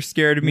see me, they're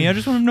scared of me. I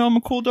just want to know I'm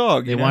a cool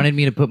dog. They you know? wanted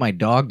me to put my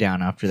dog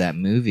down after that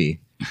movie.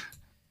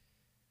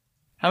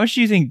 How much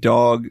do you think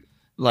dog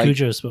like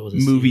Cujo spelled with a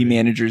C, movie right?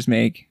 managers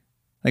make?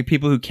 Like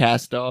people who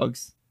cast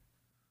dogs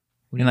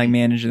and like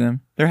manage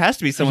them. There has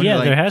to be someone Yeah, who,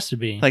 like, there has to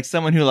be. like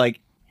someone who like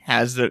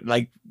has the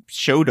like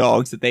show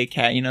dogs that they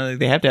cat. You know,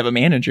 they have to have a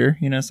manager.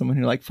 You know, someone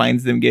who like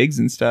finds them gigs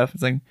and stuff.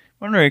 It's like, I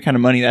wonder what kind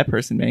of money that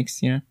person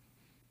makes. You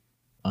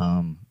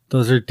know,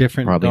 Those are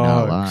different Probably dogs.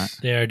 not a lot.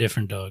 They are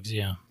different dogs,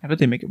 yeah. I bet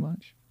they make it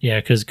much. Yeah,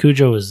 because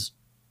Cujo is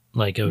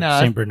like a No,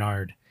 Saint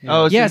Bernard.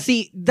 Oh, Yeah, so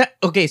see that.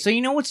 Okay, so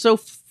you know what's so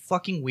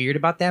fucking weird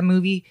about that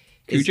movie?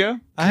 Is Cujo.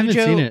 I haven't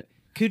Cujo- seen it.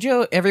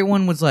 Cujo,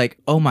 everyone was like,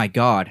 "Oh my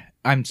god,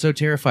 I'm so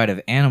terrified of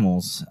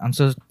animals. I'm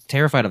so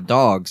terrified of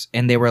dogs,"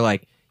 and they were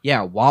like,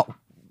 "Yeah,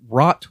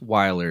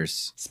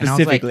 Rottweilers." And I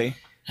was like- Specifically,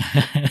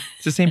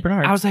 it's a Saint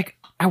Bernard. I was like,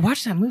 I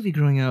watched that movie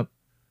growing up,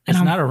 and It's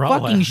I'm not a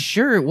Rottweiler. fucking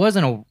sure it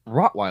wasn't a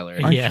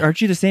Rottweiler. Aren't,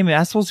 aren't you the same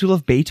assholes who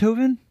love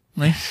Beethoven?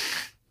 Like,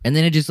 And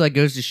then it just like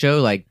goes to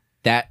show like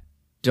that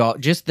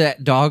dog, just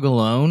that dog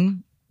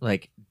alone,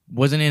 like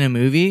wasn't in a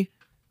movie,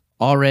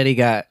 already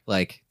got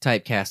like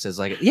typecast as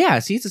like, yeah,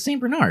 see, it's a Saint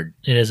Bernard.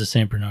 It is a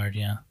Saint Bernard,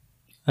 yeah.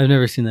 I've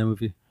never seen that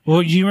movie.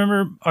 Well, do you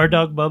remember our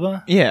dog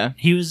Bubba? yeah,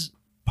 He was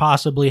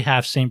possibly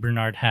half Saint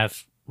Bernard,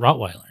 half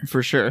Rottweiler.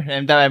 for sure.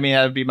 And that, I mean,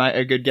 that would be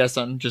a good guess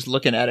on just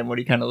looking at him, what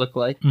he kind of looked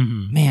like.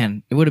 Mm-hmm.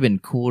 Man, it would have been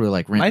cool to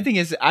like rent. My thing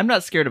is, I'm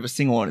not scared of a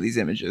single one of these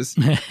images.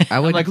 I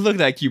I'm would like, look at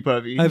that cute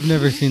puppy. I've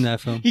never seen that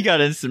film. He got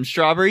in some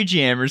strawberry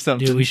jam or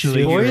something. Dude, we should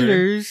do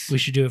Spoilers. We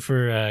should do it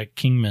for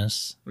King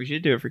Miss. We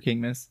should do it for King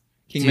Miss.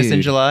 King Miss in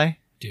Dude. July.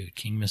 Dude,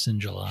 King Miss in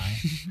July.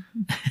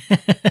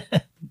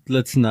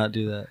 Let's not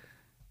do that.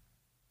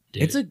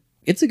 Dude.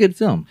 it's a good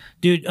film.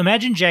 Dude,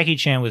 imagine Jackie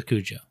Chan with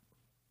Cujo.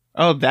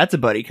 Oh, that's a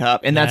buddy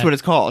cop, and that's That- what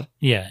it's called.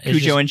 Yeah. it's Cujo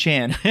just- and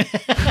Chan.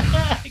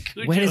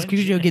 Cujo When does and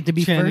Cujo Chan. get to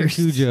be Chan and first?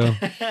 Cujo.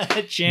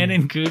 Chan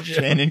and Cujo.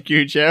 Chan and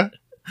Cujo.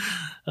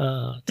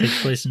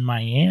 Takes place in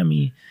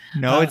Miami.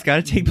 No, it's got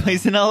to take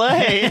place in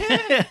L.A.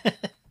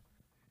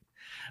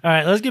 All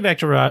right, let's get back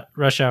to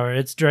Rush Hour.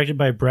 It's directed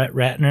by Brett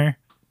Ratner,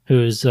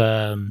 who is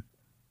a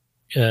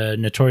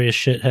notorious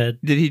shithead.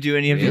 Did he do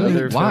any of the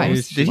other Why?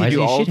 films? Did Why he is do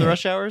he a all of the shithead?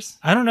 Rush Hours?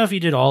 I don't know if he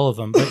did all of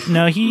them, but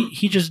no,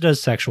 he just does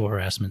sexual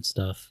harassment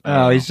stuff.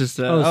 Oh, he's just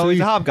so he's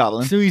he- a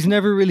hobgoblin. So he's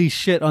never really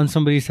shit on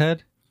somebody's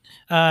head?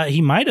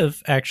 He might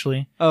have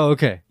actually. Oh,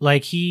 okay.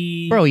 Like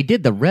he, Bro, he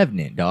did The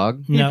Revenant,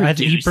 dog. no, I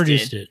think he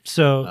produced produced it.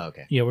 So Oh,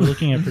 okay. yeah, we're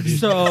looking at producing.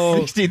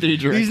 So 63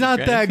 directing he's not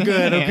that credits.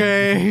 good,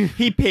 okay?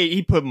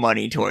 He put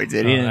money towards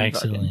it. He didn't I fucking-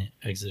 accidentally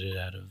exited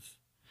out of.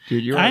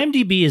 Dude, you're right.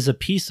 IMDb is a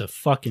piece of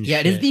fucking Yeah,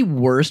 shit. it is the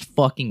worst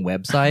fucking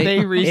website.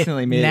 They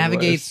recently it made it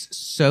navigates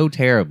so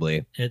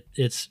terribly.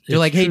 It's They're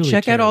like, hey, truly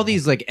check out all terrible.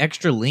 these like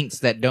extra links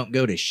that don't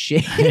go to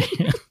shit.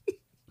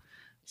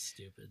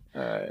 Stupid.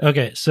 Alright.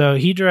 Okay, so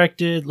he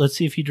directed. Let's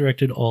see if he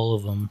directed all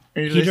of them.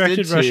 He He listed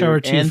directed Rush 2 Hour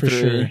 2 and for 3.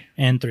 sure,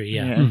 and 3.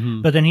 Yeah. Yeah.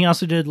 Mhm. But then he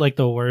also did like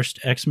the worst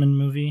X-Men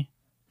movie,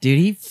 Dude,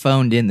 he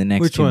phoned in the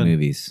next Which 2 one?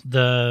 movies.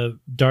 the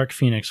Dark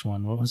Phoenix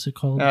one. What was it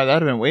called? That'd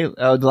have been way.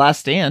 The Last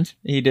Stand.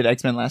 He did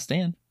X-Men Last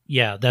Stand.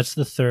 Yeah, that's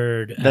the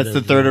third. out That's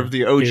the third of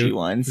the OG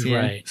ones. Yeah.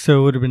 Right. So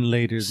it would have been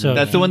later. Than So-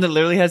 That's the one that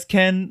literally has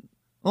Ken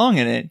Long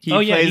in it.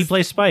 He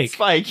plays Spike.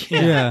 Spike.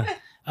 yeah.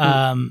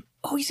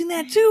 Oh, he's in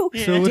that too.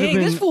 So it would've Dang,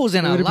 this been- fool's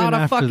in it a would've lot been of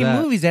after fucking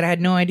that. movies that I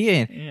had no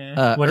idea.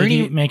 Yeah. What did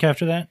Ernie, he make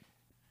after that?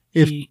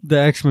 If He- the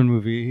X-Men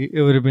movie,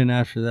 it would have been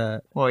after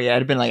that. Well, yeah,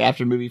 it'd have been like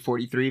after movie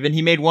 43. Even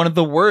he made one of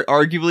the worst,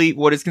 arguably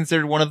what is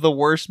considered one of the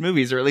worst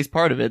movies, or at least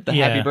part of it, the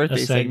Yeah, Happy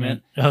Birthday a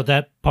segment. Oh,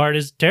 that part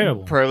is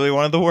terrible. Probably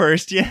one of the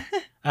worst. Yeah.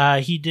 He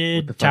What the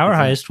did fuck Tower is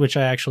that? Heist, which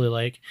I actually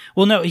like.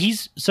 Well, no,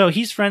 he's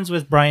friends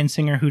with Bryan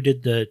Singer, who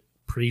did the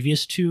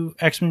previous 2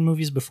 X-Men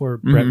movies before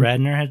Brett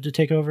Ratner had to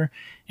take over.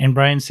 And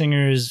Bryan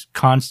Singer is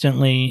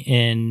constantly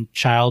in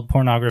child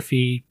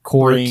pornography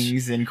courts.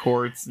 Rings and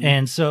courts.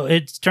 And so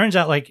it turns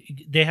out like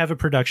they have a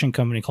production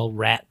company called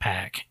Rat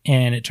Pack,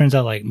 and it turns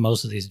out like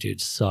most of these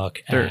dudes suck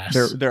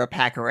ass. they're a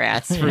pack of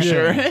rats for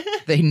Yeah. sure.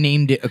 they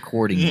named it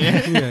accordingly.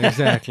 Yeah,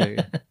 exactly.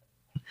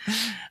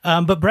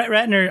 But Brett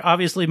Ratner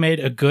obviously made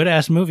a good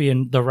ass movie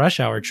in the Rush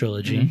Hour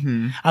trilogy.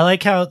 I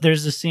like how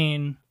there's a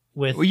scene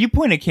with Well, you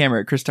point a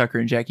camera at Chris Tucker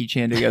and Jackie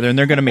Chan together, and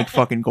they're gonna make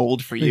fucking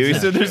gold for you.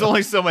 So there's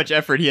only so much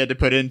effort he had to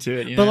put into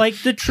it. You but know? like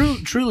the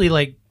truly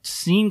like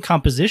scene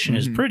composition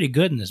is pretty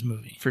good in this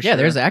movie. for Yeah, sure.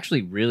 there's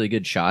actually really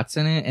good shots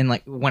in it. And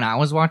like when I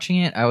was watching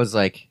it, I was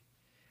like,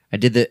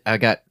 I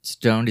got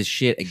stoned as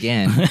shit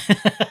again.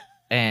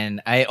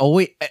 And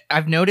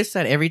I've noticed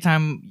that every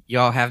time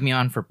y'all have me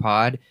on for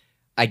pod,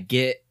 I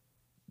get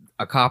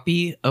a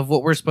copy of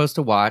what we're supposed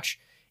to watch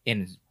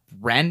in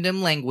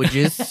random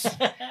languages.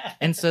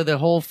 And so the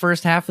whole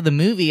first half of the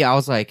movie, I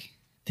was like,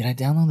 did I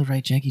download the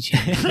right Jackie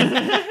Chan?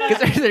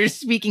 Because they're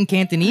speaking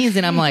Cantonese,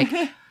 and I'm like,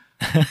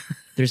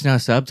 there's no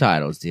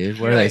subtitles, dude.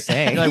 What are they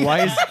saying? You're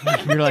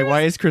like,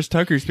 why is Chris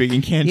Tucker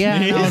speaking Cantonese? Yeah,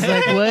 and I was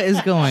like, what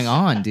is going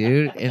on,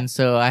 dude? And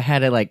so I had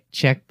to like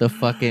check the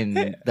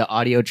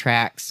audio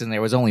tracks, and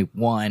there was only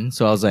one.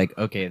 So I was like,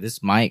 okay,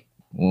 this might,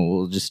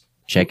 we'll just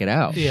check it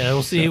out. Yeah,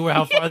 we'll see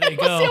how far they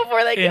go see how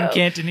far they in go.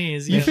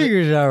 Cantonese. You Yeah.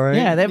 figured it out, right?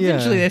 Yeah,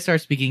 eventually they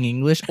start speaking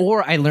English,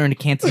 or I learned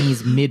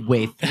Cantonese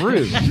midway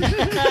through.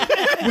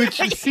 Which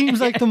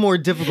seems like the more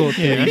difficult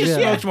thing. You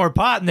smoked more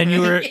pot, and then you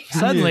were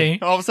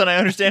suddenly. All of a sudden, I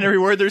understand every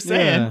word they're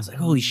saying. Yeah. I was like,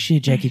 holy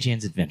shit, Jackie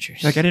Chan's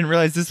Adventures. Like, I didn't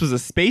realize this was a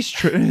space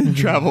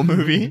travel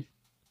movie.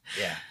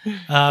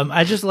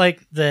 I just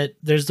like that.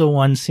 There's the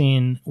one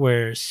scene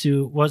where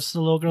Sue, what's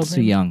the little girl's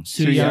Sue name? Young.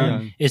 Sue Sue Young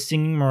Young. is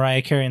singing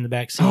Mariah Carey in the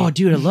back seat. Oh,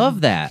 dude, I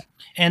love that.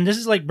 And this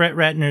is like Brett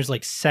Ratner's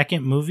like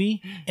second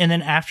movie, and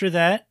then after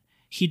that,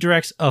 he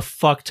directs a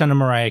fuck ton of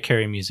Mariah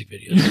Carey music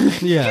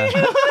videos. Yeah.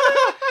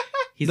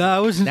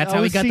 That's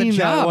how he got the seeing that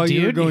job, while dude.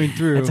 you were going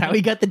through. That's how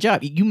he got the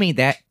job. You made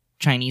that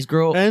Chinese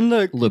girl. And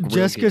look, Look real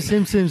Jessica good.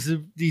 Simpson's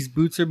these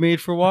boots are made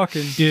for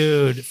walking.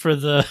 Dude, for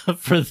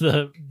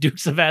the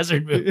Dukes of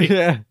Hazzard movie.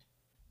 Yeah.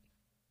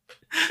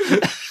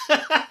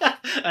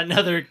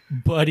 Another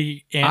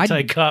buddy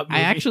anti-cop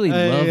movie. I actually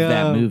I, love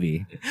that uh,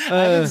 movie. I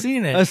haven't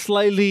seen it. A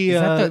slightly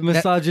Is that the-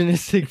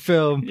 misogynistic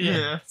film.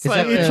 Yeah. Is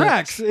that It the-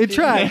 tracks. It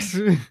tracks.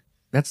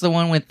 That's the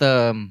one with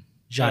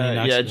Johnny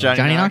Knoxville. yeah,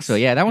 Johnny Knoxville.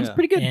 Yeah, that one's Yeah.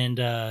 pretty good.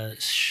 And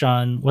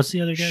Sean, what's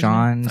the other guy?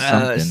 Sean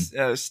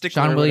something.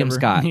 Stickler Sean or William whatever.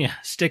 Scott. Yeah,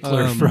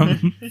 Stickler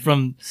Um,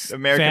 from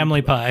American-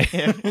 Family Pie.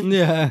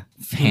 Yeah.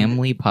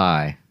 Family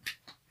Pie.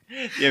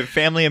 Yeah,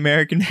 Family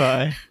American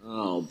Pie.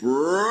 Oh,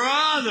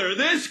 brother,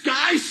 this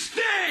guy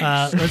stinks!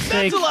 Let's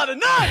take That's a lot of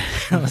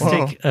nuts! let's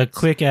take a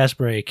quick ass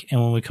break, and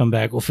when we come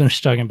back, we'll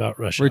finish talking about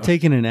Russia. We're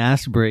taking an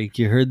ass break.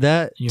 You heard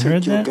that? You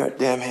heard Take your that?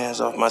 goddamn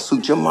hands off my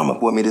suit. Your mama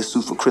bought me this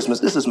suit for Christmas.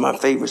 This is my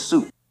favorite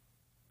suit.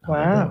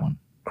 That one.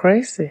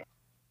 Crazy.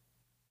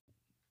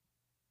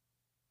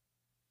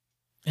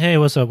 Hey,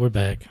 what's up? We're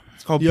back.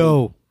 It's called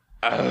Yo.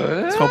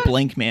 It's called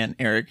Blank Man,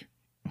 Eric.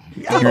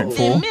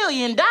 $50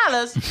 million?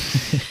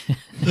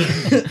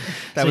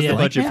 That was the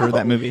budget for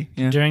that movie.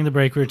 Yeah. During the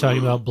break, we were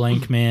talking about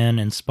Blank Man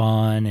and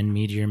Spawn and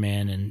Meteor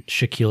Man and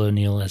Shaquille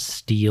O'Neal as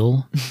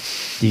Steel.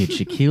 Dude,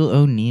 Shaquille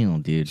O'Neal,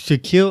 dude.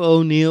 Shaquille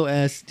O'Neal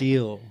as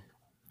Steel.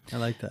 I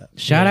like that.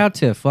 Shout out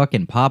to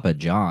fucking Papa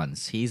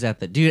John's. He's at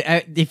the dude.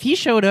 If he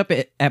showed up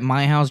at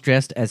my house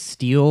dressed as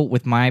Steel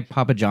with my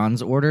Papa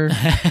John's order,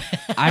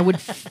 I would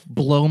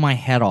blow my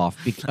head off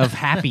of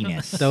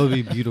happiness. That would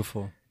be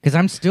beautiful. Because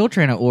I'm still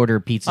trying to order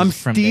pizzas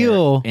from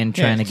Steel there and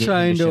trying to get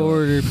trying to show up.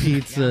 order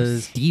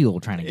pizzas. Steel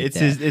trying to get It's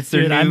that. it's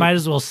their Dude, I new- might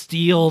as well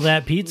steal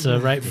that pizza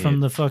right from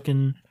the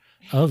fucking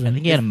oven. I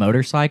think he had a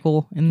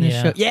motorcycle in this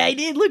Yeah. show. Yeah, he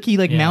did. Look, he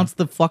mounts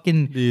the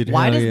fucking. Dude,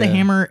 why hell does the yeah.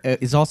 hammer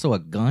is also a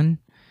gun?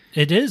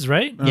 It is,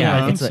 right? Yeah, I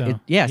think it's so.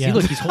 yeah. See,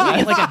 look, he's holding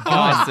it like a gun.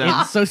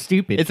 Awesome. It's so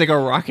stupid. It's like a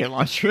rocket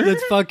launcher.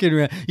 That's fucking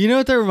rad. You know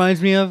what that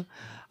reminds me of?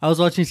 I was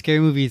watching Scary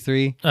Movie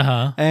 3.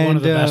 One And,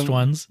 of the best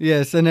ones.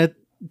 Yes, and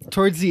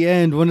towards the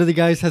end, one of the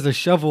guys has a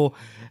shovel,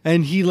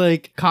 and he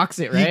like cocks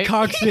it, He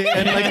cocks it,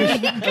 and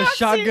like a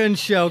shotgun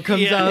shell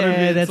comes out of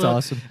it. that's So-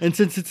 awesome. And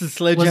since it's a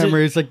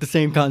sledgehammer, it's like the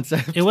same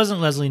concept. It wasn't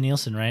Leslie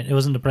Nielsen, right? It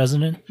wasn't the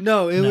president?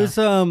 No, it was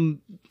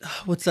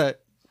what's that?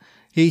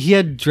 He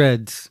had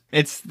dreads.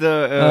 It's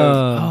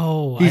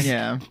the he's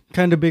yeah.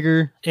 kind of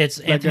bigger. It's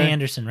that Anthony guy.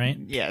 Anderson, right?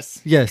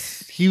 Yes.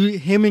 Yes,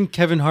 him and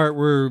Kevin Hart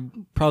were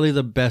probably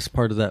the best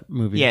part of that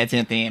movie. Yeah, it's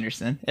Anthony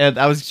Anderson.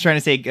 I was trying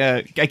to say,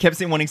 I kept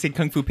wanting to say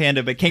Kung Fu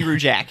Panda, but Kangaroo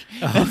Jack.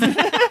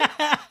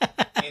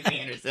 Anthony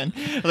Anderson.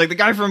 I was like the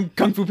guy from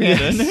Kung Fu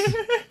Panda.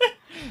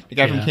 The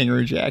guy from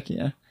Kangaroo Jack,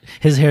 yeah.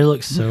 His hair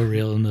looks so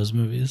real in those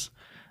movies.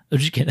 I'm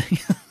just kidding.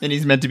 And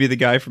he's meant to be the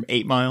guy from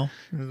 8 Mile.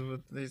 This is what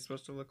he's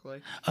supposed to look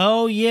like.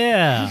 Oh,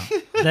 yeah.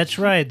 That's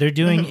right. They're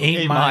doing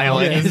 8 Mile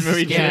in this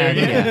movie, Scary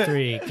too. Movie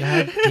 3.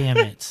 God damn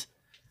it.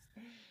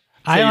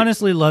 I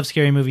honestly love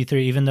Scary Movie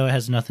 3, even though it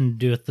has nothing to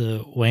do with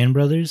the Wayans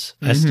brothers.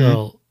 This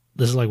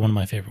is like one of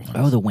my favorite ones.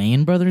 Oh, the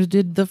Wayans brothers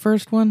did the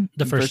first one?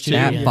 The first two,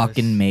 That yes.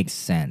 fucking makes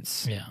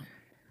sense. Yeah.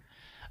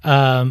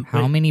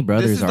 How many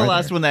brothers This is are the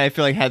last there? one that I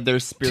feel like had their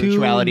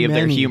spirituality of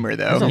their many. humor,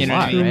 though. There's a You know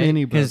what I lot, mean? Too right?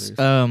 many Because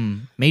brothers.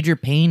 Major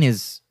Payne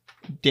is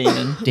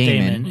Damon.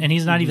 Damon. And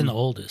he's not even the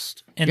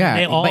oldest. And Yeah,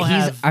 they all but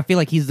have... I feel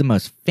like he's the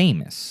most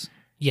famous.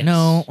 Yes.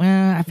 No,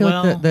 I feel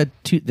Well, like the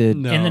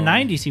No. In the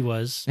 90s, he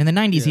was. in the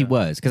 90s he Yeah.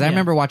 was, because I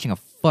remember watching a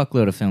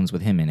fuckload of films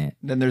with him in it.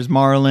 Then there's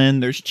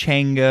Marlon. There's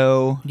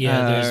Chango.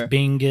 Yeah, there's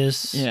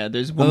Bingus. Yeah,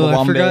 there's Oh,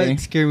 I forgot Wumawambe.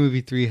 Scary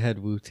Movie 3 had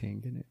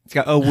Wu-Tang in it. It's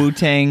got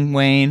Wu-Tang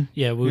Wayne.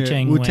 Yeah,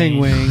 Wu-Tang Wu-Tang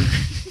Wang, Wang.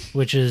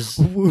 which is...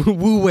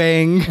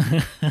 Wu-Wang.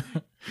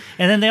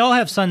 And then they all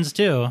have sons,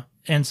 too.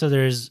 And so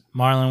there's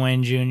Marlon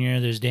Wayne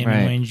Jr., there's Damon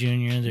Right. Wayne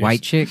Jr., there's...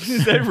 White chicks.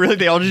 Is that really?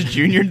 They all just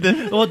juniored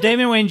them? Well,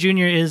 Damon Wayne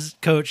Jr. is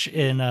coach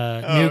in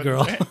New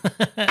Girl.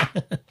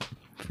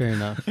 Fair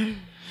enough.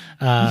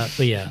 But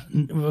yeah.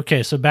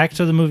 Okay, so back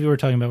to the movie we're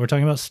talking about. We're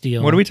talking about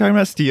Steel. What are we talking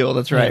about? Steel.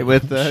 That's right. Yeah.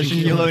 With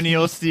Shaquille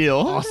O'Neal Steel.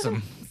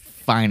 Awesome.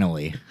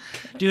 Finally.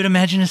 Dude,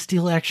 imagine a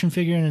Steel action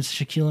figure and it's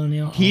Shaquille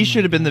O'Neal. He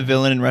should have been the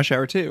villain in Rush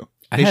Hour 2.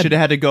 They had- should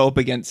have had to go up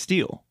against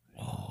Steel.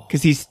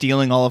 Because he's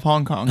stealing all of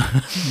Hong Kong.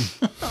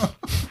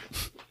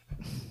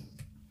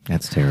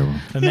 That's terrible.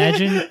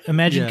 Imagine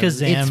Yeah,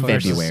 Kazam it's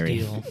versus February.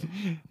 Steel.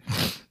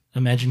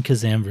 Imagine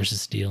Kazam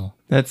versus Steel.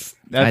 That's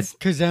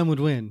Kazam would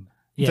win.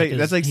 Yeah,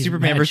 that's like he's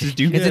Superman magic. versus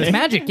Doomsday. It's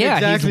magic. Yeah,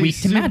 Exactly.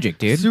 he's weak to magic,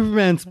 dude.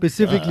 Superman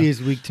specifically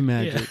is weak to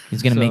magic.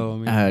 He's gonna So,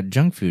 make I mean-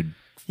 junk food.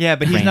 Yeah,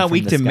 but he's rain not from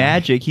weak the to sky.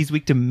 magic. He's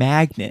weak to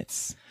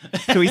magnets.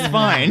 So he's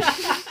fine.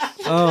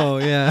 Oh,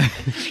 yeah.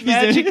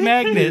 Magic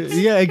magnets.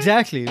 Yeah,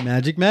 exactly.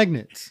 Magic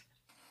magnets.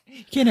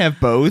 You can't have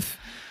both.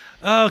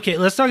 Okay,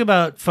 let's talk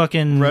about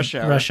fucking Rush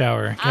Hour.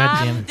 God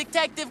damn I'm it.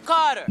 Detective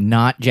Carter.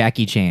 Not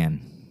Jackie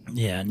Chan.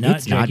 Yeah,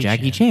 It's not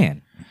Jackie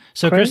Chan.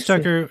 So Chris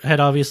Tucker had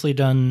obviously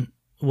done,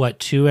 what,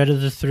 2 out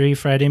of the 3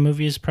 Friday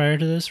movies prior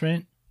to this,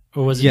 right?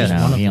 Or was it Yeah. just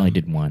No, one of he them? only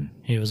did one.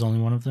 He was only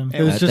one of them?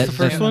 It was just the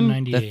first one?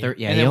 98. The third,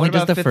 yeah, And he then only what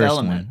does about the Fifth first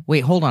Element? one. Wait,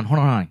 hold on.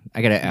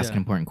 I gotta ask Yeah. an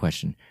important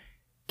question.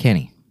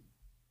 Kenny,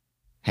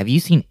 have you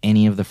seen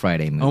any of the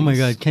Friday movies? Oh my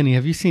God, Kenny,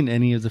 have you seen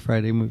any of the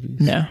Friday movies?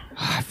 No.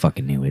 I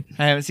fucking knew it.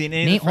 I haven't seen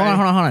any. Name, hold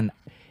on.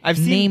 I've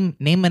seen.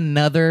 Name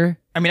another.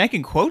 I mean, I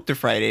can quote the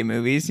Friday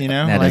movies, you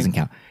know? That like doesn't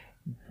count.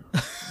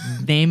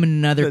 Name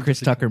another Chris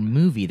Tucker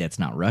movie that's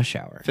not Rush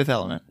Hour. Fifth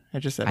Element. I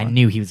just said I one.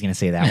 knew he was gonna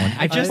say that one.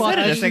 I just said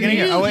it a second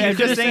ago. Oh, wait, I'm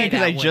just saying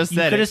because I just You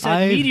said could have it.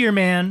 said Meteor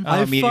Man.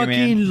 I Meteor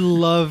fucking Man.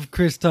 love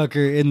Chris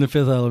Tucker in The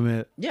Fifth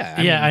Element.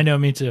 Yeah, Yeah, I know,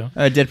 me too.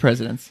 Dead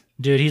Presidents.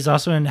 Dude, he's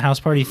also in House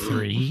Party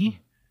 3.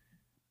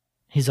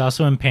 He's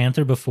also in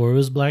Panther before it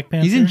was Black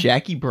Panther. He's in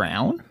Jackie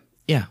Brown?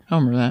 Yeah. I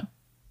don't remember that.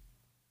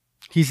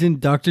 He's in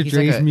Dr. He's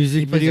Dre's like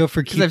music he plays video a-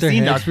 for 'cause Keep I've Their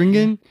seen Heads Dr.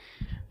 Ringing.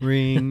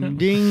 Ring,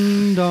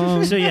 ding,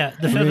 dong. So yeah,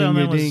 The Fifth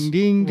Element was, Ding,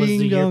 ding, was the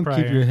ding, year dong.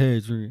 prior. Keep your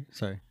heads ringing.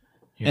 Sorry.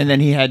 And then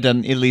he had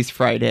done At Least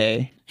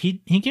Friday. He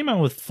came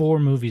out with 4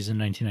 movies in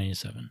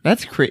 1997.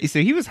 That's crazy.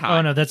 So he was hot.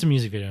 Oh no, that's a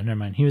music video. Never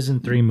mind. He was in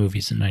 3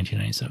 movies in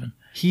 1997.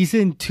 He's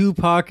in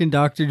Tupac and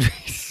Dr.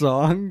 Dre's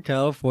song,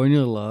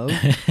 California Love.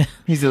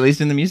 He's at least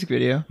in the music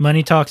video.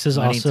 Money Talks is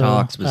Money also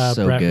Talks was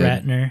so Brett good.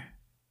 Ratner.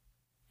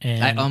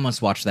 And I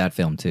almost watched that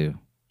film too.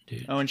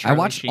 dude. Oh, and I Charlie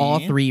watched all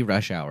Sheen. 3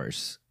 Rush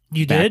Hours.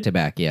 You back did? to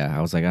back. Yeah,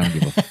 I was like, I don't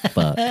give a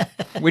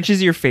fuck. Which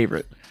is your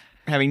favorite?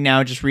 Having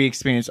now just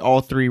re-experienced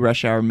all 3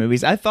 Rush Hour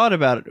movies, I thought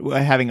about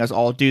having us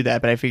all do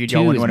that, but I figured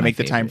y'all 2 wouldn't is want to my make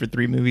the time for favorite.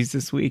 3 movies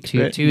this week. Two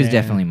but- is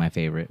definitely my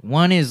favorite.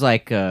 1 is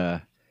like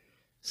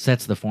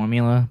sets the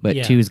formula, but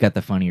Yeah. 2's got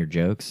the funnier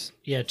jokes.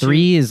 Yeah, 2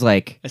 3 is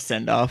like a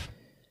send-off.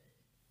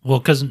 Well,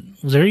 because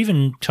they're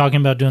even talking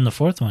about doing the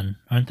 4th one,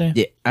 aren't they?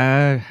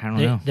 yeah, I don't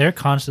know. They're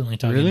constantly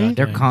talking Really? about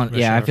They're doing Rush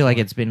yeah, I Hour feel like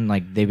 4. it's been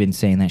like they've been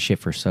saying that shit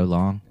for so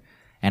long,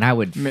 and I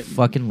would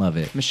fucking love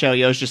it. Michelle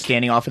Yeoh's just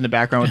standing off in the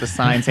background with a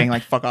sign saying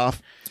like "fuck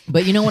off."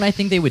 But you know what I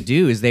think they would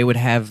do is they would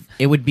have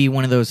it would be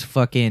one of those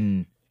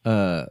fucking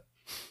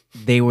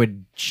they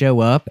would show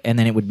up and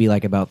then it would be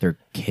like about their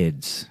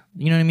kids.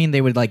 You know what I mean?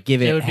 They would like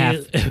give it, would half.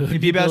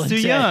 It'd be about Bill and Stu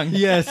Ted. Young.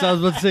 Yes, I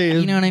was about to say.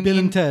 You know what I Bill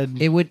mean? and Ted.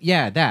 It would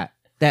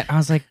that I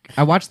was like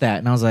I watched that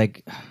and I was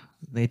like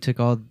they took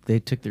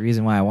the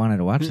reason why I wanted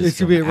to watch this. It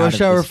should be at film out Rush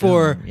of Hour this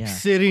 4, film. Yeah.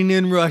 sitting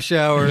in Rush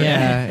Hour.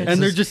 Yeah, it's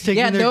and they're just- just taking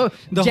yeah, their, no,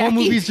 the whole Jackie-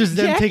 movie's just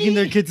them Jackie- taking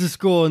their kids to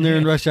school and they're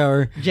in Rush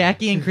Hour.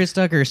 Jackie and Chris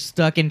Tucker are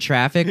stuck in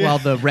traffic while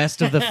the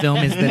rest of the film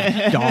is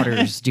the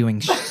daughters doing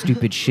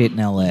stupid shit in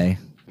L.A.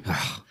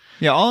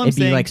 Yeah, all I'm It'd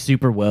be saying, like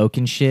super woke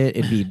and shit.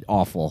 It'd be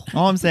awful.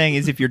 all I'm saying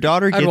is, if your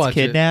daughter I'd gets watch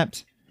it.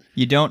 kidnapped,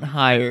 you don't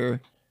hire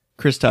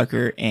Chris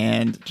Tucker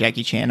and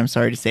Jackie Chan. I'm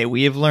sorry to say,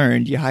 we have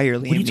learned you hire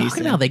Liam What are you Neeson.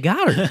 talking about? They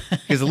got her.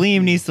 Because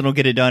Liam Neeson will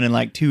get it done in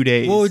like 2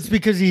 days. Well, it's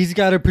because he's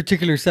got a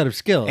particular set of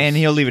skills. and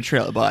he'll leave a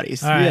trail of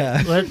bodies. All right,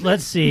 Yeah.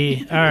 let's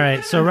see. All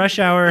right, so Rush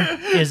Hour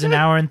is an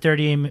hour and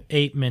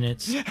 38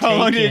 minutes. How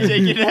long did it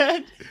take you,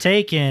 Dad?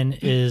 Taken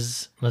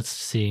is, let's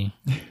see,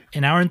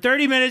 an hour and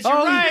 30 minutes. You're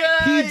right.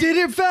 He did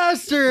it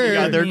faster. You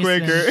got there Neeson.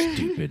 quicker.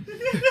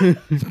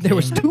 Stupid. There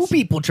was 2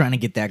 people trying to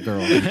get that girl.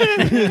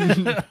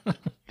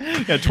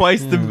 Yeah,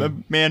 twice the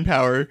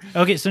manpower.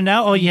 Okay, so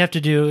now all you have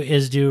to do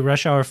is do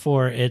Rush Hour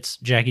 4. It's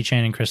Jackie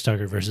Chan and Chris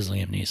Tucker versus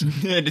Liam Neeson.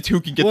 And it's who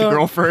can get Well- the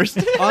girl first.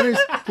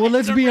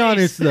 Let's be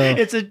honest, though.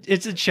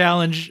 It's a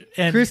challenge.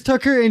 And Chris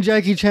Tucker and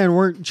Jackie Chan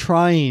weren't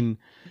trying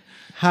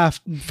half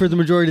for the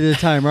majority of the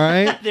time, all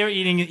right? they're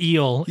eating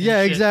eel. and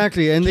Yeah, shit.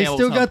 exactly. And they Camel's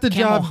still hump. got the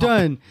Camel job hump.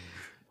 done.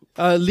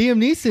 Liam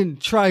Neeson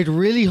tried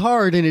really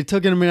hard and it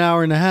took him an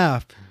hour and a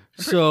half.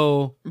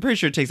 So, I'm pretty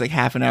sure it takes like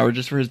half an hour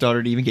just for his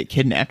daughter to even get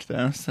kidnapped,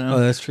 though. So oh,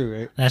 that's true,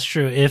 right? That's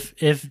true.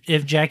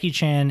 If Jackie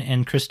Chan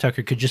and Chris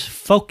Tucker could just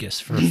focus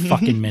for a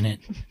fucking minute,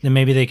 then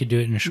maybe they could do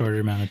it in a shorter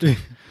amount of time.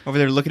 over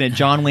there looking at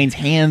John Wayne's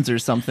hands or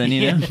something,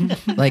 you know?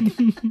 Like,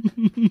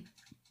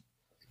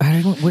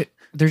 I don't. What?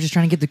 They're just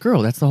trying to get the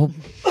girl. That's the whole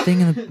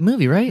thing in the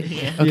movie, right?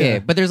 Okay, Yeah.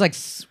 but there's like,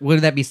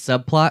 would that be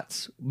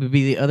subplots? Would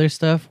be the other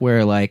stuff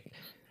where like,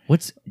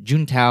 what's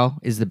Juntao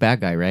is the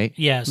bad guy, right?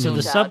 Yeah. So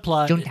the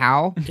subplot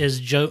Juntao,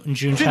 is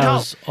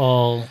Juntao's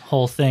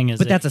whole thing is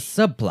but that- that's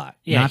a subplot,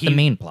 Yeah, not the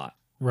main plot.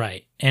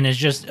 right, and it's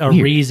just a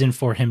Weird. reason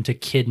for him to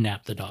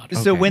kidnap the daughter.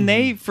 So Okay. when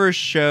they first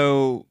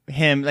show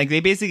him, like they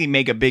basically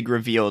make a big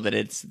reveal that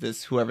it's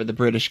this whoever the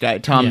British guy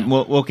Tom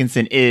Yeah.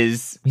 Wilkinson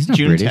is. He's not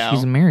Juntao. British.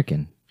 He's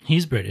American.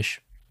 He's British.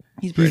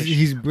 He's British.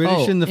 He's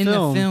British in the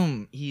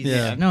film. he's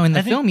Yeah. no, in the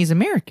I think- film he's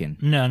American.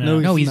 No, No,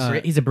 no. he's No,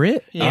 not. he's a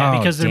Brit. Yeah, Oh,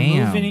 because they're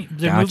damn.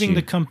 they're Got moving you.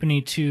 the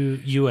company to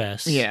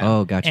U.S. Yeah.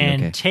 Oh, got you.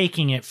 and Okay.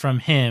 taking it from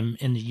him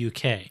in the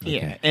U.K.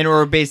 Yeah, and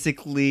or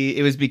basically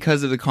it was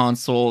because of the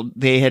console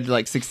they had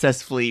like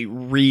successfully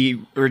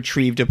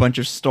retrieved a bunch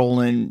of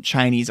stolen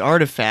Chinese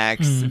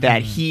artifacts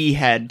that he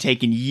had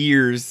taken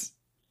years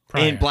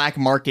Prior. in black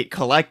market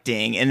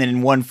collecting, and then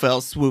in one fell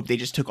swoop they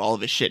just took all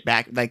of his shit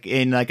back. Like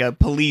in like a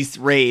police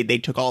raid, they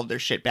took all of their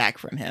shit back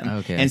from him.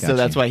 Okay, and so got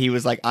that's you. why he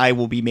was like, "I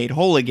will be made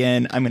whole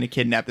again. I'm going to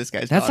kidnap this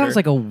guy's That daughter." sounds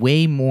like a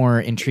way more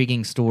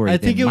intriguing story. I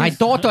think than it my was-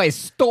 daughter is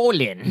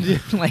stolen.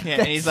 Like Yeah,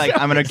 and he's like,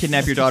 "I'm going to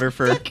kidnap your daughter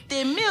for."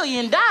 $50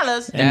 million.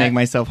 And make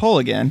myself whole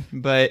again.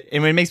 But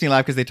and it makes me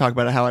laugh because they talk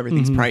about how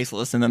everything's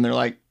priceless, and then they're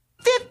like,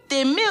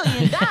 $50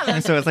 million.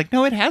 and so it's like,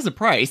 no, it has a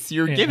price.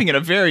 You're giving it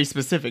a very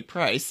specific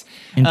price.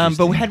 But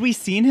Interesting. had we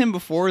seen him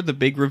before the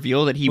big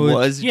reveal that he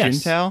was Yes.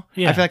 Juntao?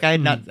 Yeah. I feel like I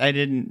had not. I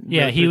didn't.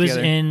 Yeah, really he put it was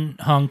together. in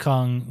Hong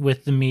Kong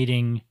with the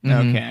meeting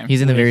Okay.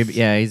 He's in the very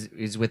With-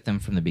 he's with them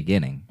from the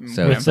beginning.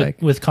 So with it's like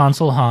with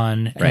Consul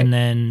Han, Right. and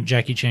then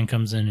Jackie Chan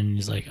comes in and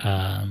he's like,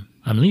 "I'm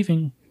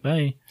leaving.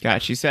 Bye."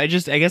 Got you. So I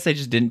guess I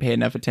just didn't pay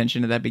enough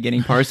attention to that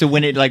beginning part. So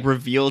when it like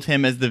revealed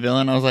him as the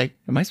villain, I was like,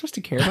 am I supposed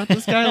to care about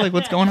this guy? Like,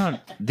 what's going on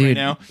dude, right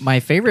now?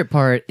 my favorite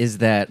part is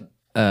that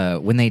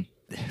when they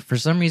for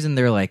some reason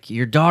they're like,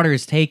 your daughter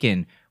is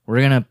taken.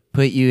 We're gonna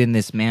put you in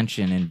this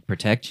mansion and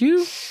protect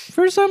you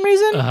for some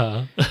reason.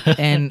 Uh-huh.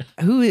 And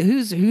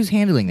who's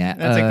handling that?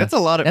 That's a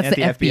lot of that's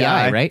the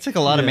FBI, right? It's like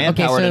a lot of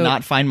manpower to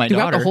not find my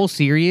throughout daughter. the whole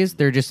series,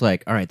 they're just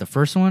like, all right, the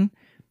first one,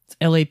 it's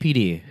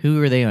LAPD.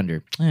 Who are they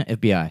under?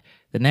 FBI.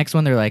 The next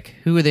one, they're like,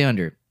 who are they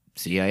under?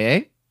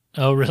 CIA.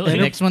 Oh, The really?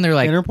 next one, they're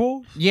like,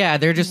 Interpol? yeah,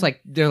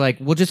 they're like,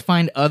 we'll just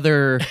find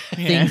other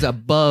things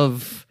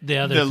above The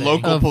other The thing.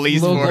 local of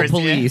police local force, yeah.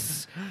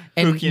 police.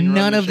 And Who can run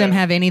none the of them show.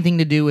 have anything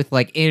to do with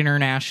like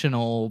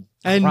international.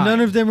 And crime. none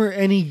of them are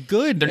any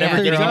good. They're at never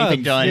their getting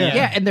anything jobs. done,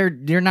 Yeah, and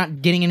they're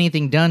not getting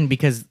anything done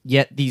because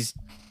yet the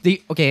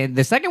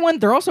second one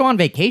they're also on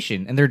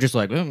vacation and they're just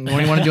like, what do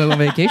you want to do on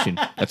vacation?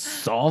 Let's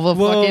solve a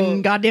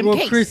fucking goddamn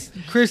case.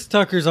 Chris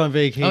Tucker's on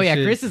vacation. Oh yeah,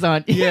 Chris is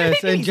on.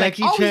 Yes, and He's like,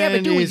 Jackie all we ever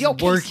Chan do is your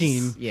cases.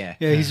 working. Yeah,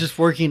 he's just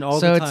working all the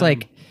so time. it's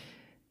like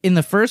in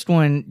the first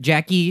one,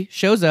 Jackie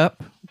shows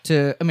up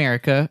to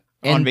America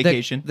and On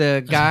vacation.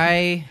 The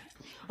guy,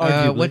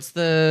 Arguably. what's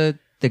the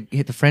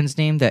friend's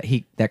name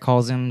that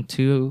calls him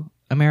to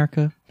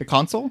America? The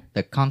consul?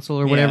 The consul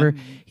or whatever.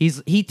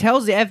 He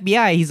tells the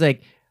FBI, he's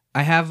like,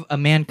 I have a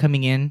man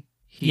coming in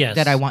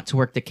that I want to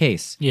work the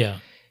case. Yeah.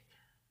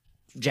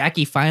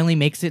 Jackie finally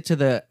makes it to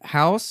the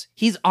house.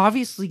 He's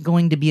obviously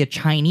going to be a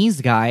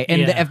Chinese guy,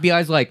 and the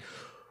FBI's like,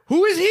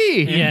 "Who is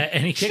he? Yeah,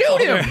 and he kicks shoot all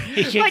him!" their-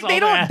 he kicks Like all they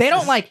their don't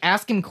asses. like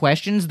ask him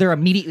questions. They're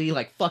immediately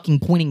like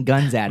fucking pointing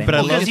guns at him. But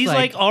I Because love- he's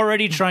like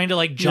already trying to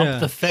like jump Yeah.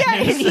 the fence. yeah,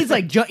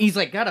 and he's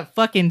like got a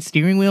fucking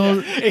steering wheel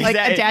like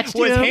attached to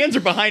Well, his him. hands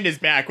are behind his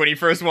back when he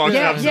first walks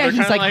Yeah, up. so yeah, they're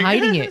he's kinda like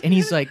hiding it, and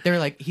he's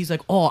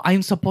like, oh,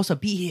 I'm supposed to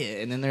be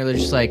here, and then they're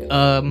just like,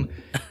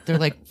 they're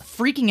like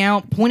freaking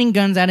out, pointing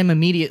guns at him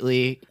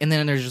immediately, and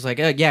then they're just like,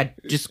 yeah,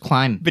 just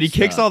climb. But he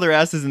kicks all their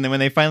asses, and then when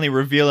they finally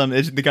reveal him,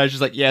 the guy's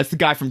just like, yeah, it's the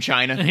guy from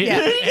China.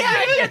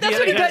 Yeah, that's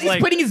what he does. He's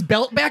putting his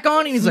belt back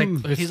on, and he's like,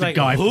 He's like,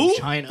 guy who?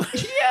 from China.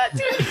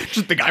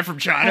 Just the guy from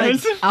China.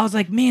 Like, I was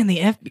like, man,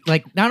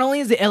 not only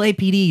is the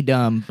LAPD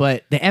dumb,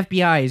 but the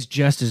FBI is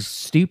just as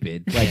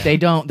stupid. Like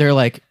they're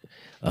like,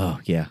 oh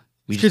yeah,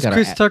 we just because gotta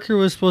Chris Tucker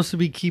was supposed to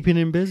be keeping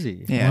him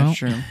busy. Yeah, Well-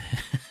 true.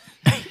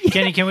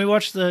 Kenny, can we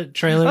watch the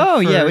trailer? Oh,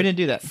 for- yeah, we didn't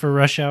do that. for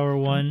Rush Hour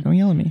 1. Don't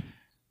yell at me.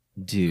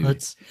 dude.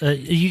 Let's.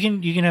 You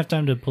can have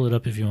time to pull it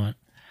up if you want.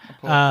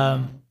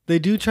 They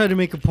do try to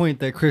make a point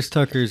that Chris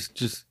Tucker's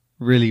just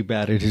really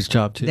bad at his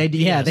job too.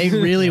 They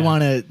really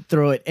want to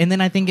throw it. And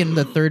then I think in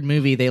the third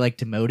movie they like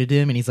demoted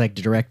him, and he's like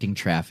directing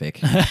traffic.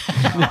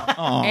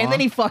 And then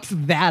he fucks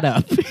that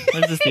up.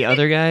 What is this, the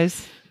other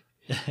guys?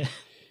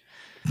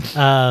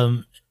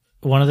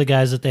 One of the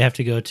guys that they have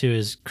to go to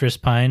is Chris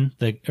Penn,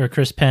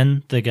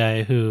 the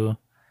guy who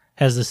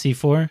has the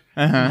C4.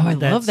 Uh-huh. Oh, I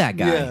love that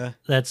guy. Yeah.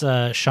 That's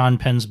Sean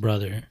Penn's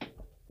brother.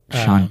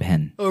 Sean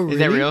Penn. Oh, really? Is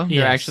that real? They're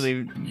Yes.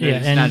 actually, Yeah,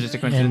 it's and, not just a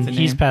coincidence. and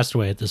he's passed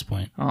away at this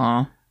point.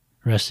 Aw.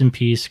 Rest in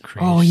peace,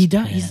 Chris. Oh, he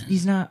does. Penn.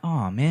 He's not.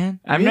 Oh man.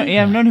 I've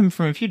known him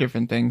from a few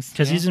different things.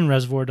 Because he's in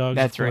Reservoir Dogs.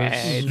 That's of course.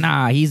 right.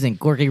 Nah, he's in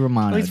Corky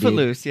Romano. Oh, he's dude.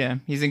 Footloose, yeah.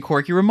 He's in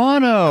Corky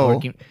Romano.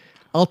 Corky-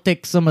 I'll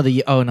take some of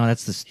the. Oh no,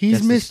 that's the.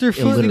 He's that's the Mr.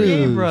 Footloose.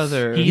 illiterate- Gay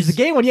brother. He's a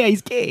gay one. Yeah,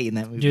 he's gay in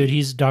that movie. Dude,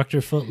 he's Dr.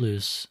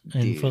 Footloose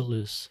in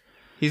Footloose.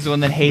 He's the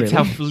one that hates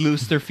Really? how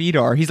loose their feet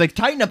are. He's like,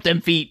 tighten up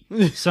them feet.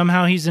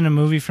 Somehow he's in a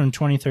movie from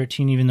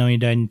 2013, even though he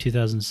died in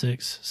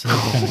 2006. So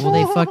that's kind of,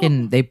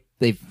 Well,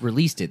 they've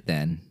released it.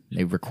 Then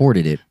they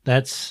recorded it.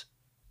 that's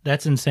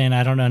insane.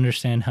 I don't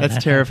understand how That's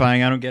that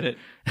terrifying. I don't get it.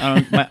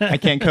 I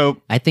can't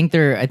cope. I think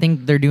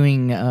they're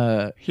doing.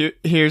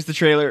 Here's the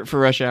trailer for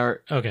Rush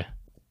Hour. happened. Okay.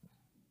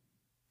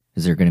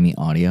 Is there going to be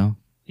audio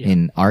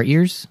in our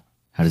ears?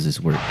 How does this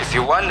work? If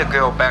you want the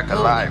girl back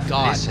alive,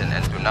 God. listen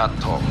and do not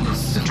talk.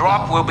 The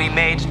drop will be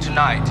made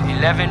tonight,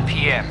 11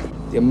 p.m.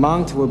 The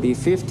amount will be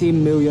 $50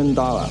 million.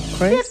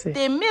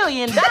 $50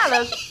 million? And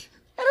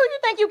who you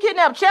think you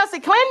kidnapped, Chelsea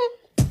Clinton?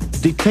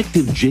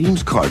 Detective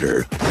James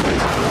Carter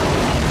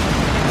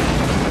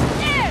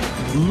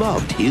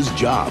loved his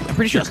job. I'm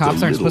pretty sure just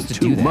cops a aren't little supposed to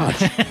too do that.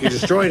 much. You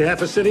destroyed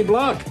half a city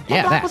block.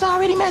 Yeah, Block that. was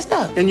already messed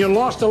up. And you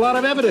lost a lot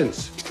of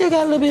evidence. Still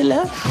got a little bit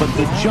left. But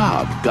the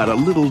job got a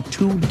little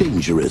too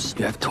dangerous.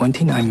 You have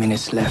 29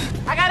 minutes left.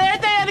 I got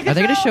everything under control. Are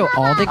they going to show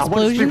all the I want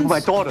to speak explosions? with my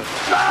daughter.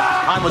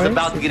 Han was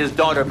about to get his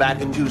daughter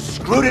back, and you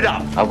screwed it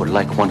up. I would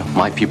like one of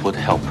my people to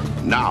help.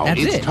 Now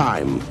That's it's it.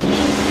 time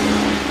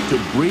to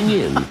bring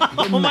in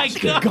Oh my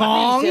God.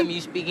 Please tell me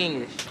you speak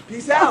English.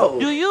 Peace out.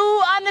 Do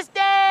you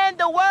understand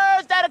the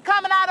words that are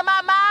coming out of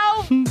my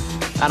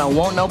mouth? I don't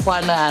want no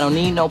partner. I don't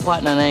need no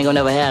partner. And I ain't gonna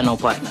never have no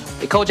partner.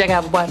 Did Kojak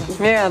have a partner?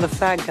 Yeah, the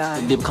fat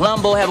guy. Did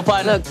Columbo have a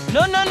partner?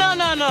 No.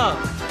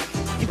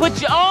 You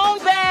put your own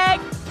bag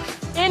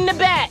in the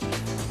back.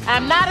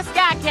 I'm not a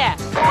sky cat.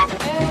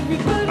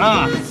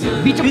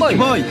 Beach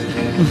Boy.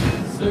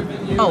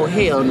 Oh,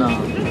 hell no.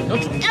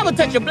 Don't you ever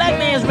touch a black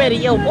man's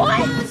radio, boy.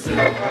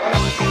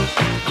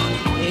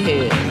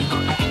 Yeah.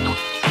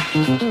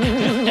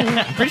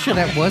 I'm pretty sure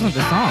that wasn't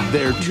the song.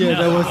 their two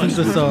Yeah, that wasn't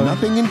the with song.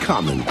 nothing in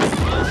common Do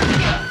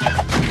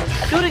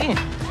it again.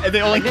 And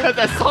they only cut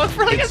that song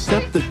for like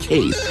except the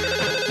case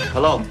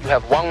Hello, you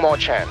have one more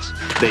chance.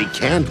 they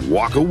can't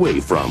walk away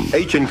from.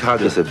 Agent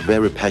Carter is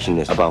very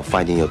passionate about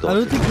finding your I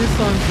daughter. don't think this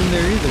song's in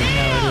there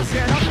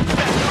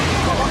either.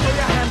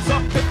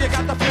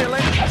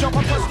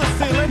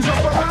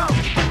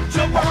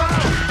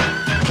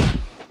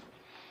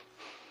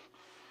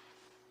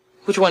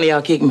 Which one of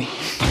y'all kicked me?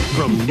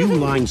 From New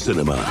Line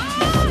Cinema.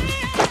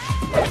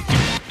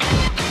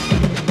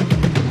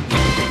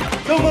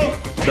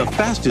 The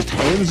fastest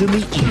hands in the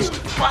East.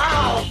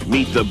 Wow.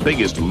 Meet the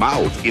biggest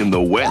mouth in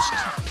the West.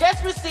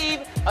 Just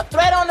received A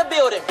threat on the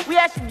building. We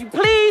ask you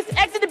please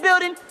exit the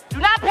building. Do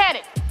not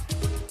panic.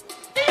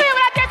 Did you hear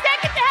what I just said?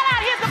 Get the hell out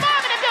of here. There's a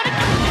bomb in the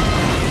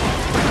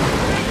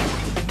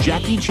building.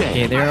 Jackie Chan.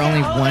 Okay, they're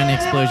only one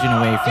explosion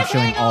away from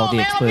showing all the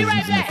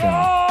explosions in the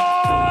film.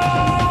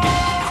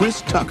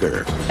 Chris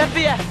Tucker.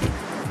 FBI,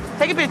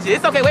 take a picture.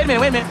 It's okay. Wait a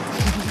minute.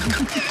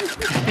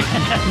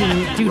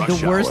 Dude,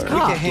 the worst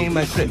cop. hang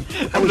my shit.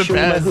 I was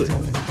showing my hood.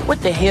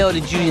 What the hell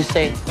did you just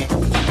say?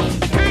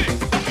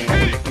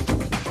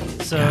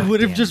 So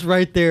What if just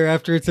right there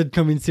after it said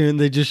coming soon,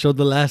 they just showed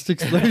the last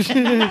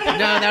explosion? No,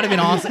 that would have been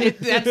awesome.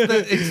 That's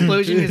the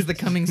explosion is the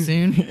coming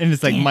soon. And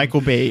it's like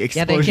Michael Bay, they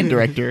explosion can-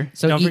 director.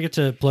 So don't forget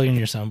to plug in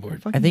your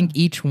soundboard. I think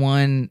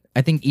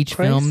each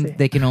film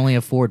they can only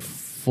afford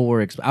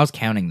 4. I was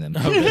counting them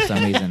for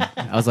some reason.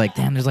 I was like,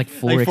 damn, there's like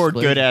 4. Like 4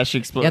 explosions. good ass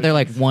explosions. Yeah, they're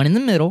like 1 in the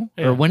middle,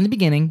 Yeah. or 1 in the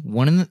beginning,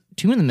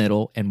 2 in the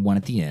middle, and 1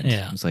 at the end.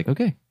 Yeah. I was like,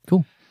 okay,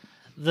 cool.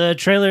 The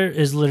trailer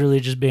is literally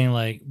just being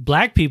like,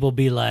 black people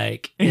be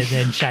like, and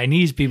then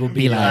Chinese people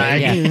be like.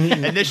 Yeah.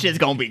 And this shit's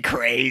gonna be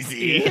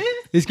crazy.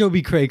 It's gonna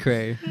be cray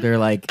cray. They're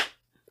like,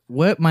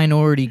 what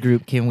minority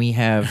group can we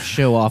have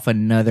show off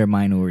another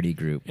minority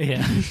group?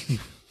 Yeah.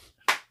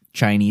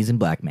 Chinese and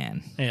black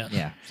man. Yeah.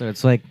 Yeah. So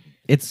it's like,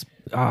 it's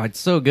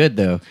so good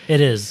though.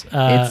 It is.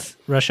 It's-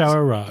 Rush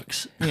Hour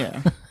rocks.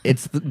 Yeah.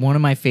 It's one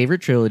of my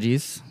favorite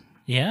trilogies,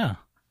 Yeah.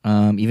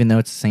 even though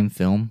it's the same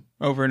film.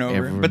 Over and over.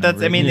 Over and But that's,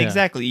 over I mean, again.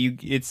 exactly.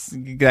 It's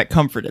that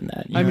comfort in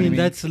that. You I know what mean,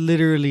 that's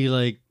literally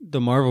like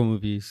the Marvel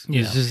movies.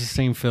 Yeah. It's just the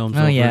same films.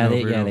 Oh over yeah, and they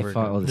over and over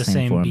follow again. the, The same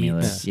same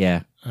formula. beats.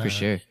 Yeah, for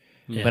sure.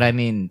 yeah. But I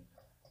mean,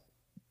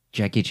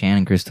 Jackie Chan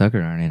and Chris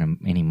Tucker aren't in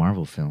any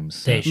Marvel films.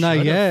 So They Not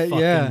should yet, have fucking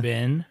yeah.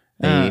 been.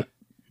 they,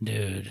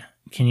 Dude,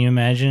 can you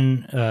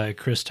imagine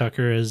Chris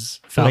Tucker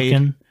as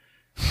Falcon?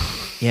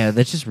 yeah,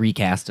 let's just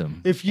recast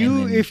him. If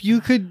you And then- if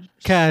you could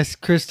cast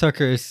Chris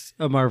Tucker as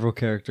a Marvel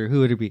character, who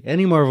would it be?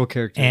 Any Marvel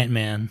character?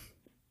 Ant-Man.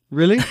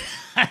 Really?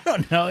 I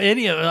don't know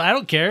any of it. I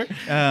don't care.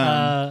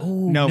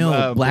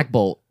 no, Black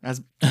Bolt. you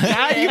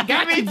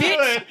got me to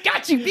it.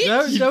 Got you,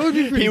 bitch. That would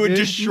be pretty He would good.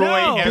 destroy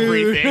No,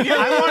 everything.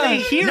 I want to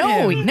hear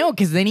him. No,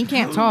 because then he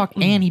can't talk,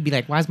 and he'd be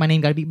like, "Why's my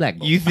name got to be Black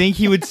Bolt?" You think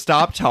he would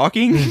stop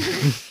talking?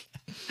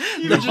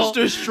 He would just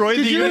destroy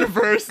the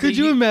universe. Could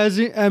you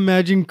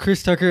imagine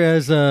Chris Tucker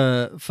as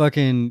a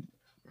fucking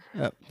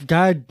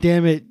God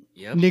damn it,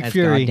 Nick As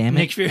Fury? goddamn it.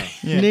 Nick Fury.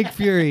 Nick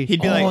Fury.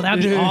 He'd be Oh, like,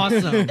 that'd be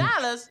awesome.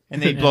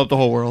 and they'd blow up the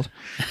whole world.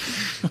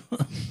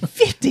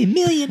 $50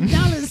 million.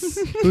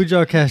 Who'd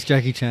y'all cast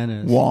Jackie Chan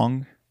as?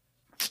 Wong.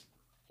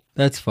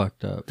 That's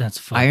fucked up. That's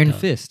fucked Iron up.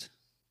 Fist.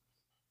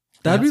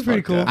 That'd be That's pretty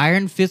fucked cool. up.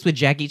 Iron Fist with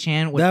Jackie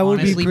Chan would That would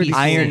be honestly pretty be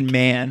cool. Iron sick.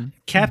 Man.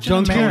 Captain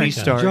Drunken America.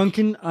 Stark.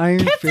 Drunken Iron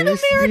Fist.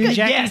 dude?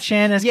 Jackie Yes.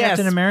 Chan as Yes,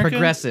 Captain America.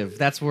 progressive.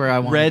 That's where I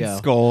want to Red go.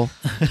 Skull.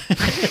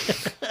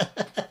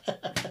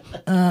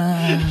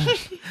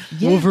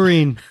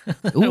 Wolverine.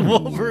 Ooh,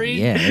 Wolverine.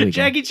 Yeah, there we go.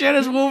 Jackie Chan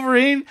as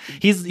Wolverine.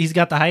 He's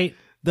got the height.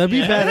 That'd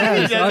be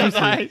badass, That's honestly.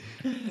 right.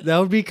 That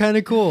would be kind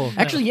of cool.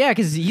 Actually, yeah,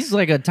 because he's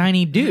like a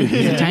tiny dude.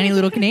 He's a tiny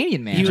little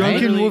Canadian man. He right?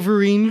 Drunken literally-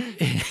 Wolverine.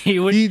 He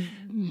would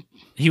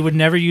he would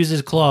never use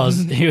his claws.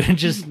 He would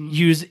just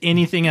use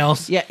anything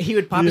else. Yeah, he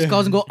would pop his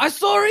claws and go, "I'm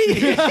sorry,"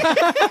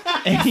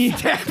 and he's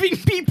stabbing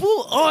people.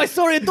 Oh, I'm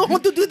sorry, I don't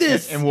want to do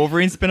this. And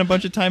Wolverine spent a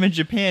bunch of time in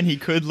Japan. He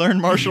could learn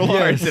martial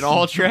arts. It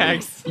all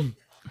tracks.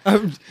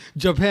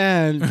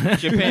 Japan.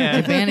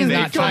 Japan is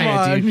not Come China,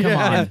 on, dude. Come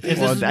yeah. on. If this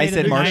Well, was I made in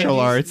said the martial 90s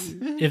arts.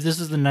 If this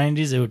was the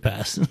 90s, it would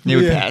pass. It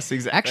would Yeah. pass,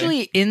 exactly.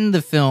 Actually, in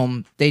the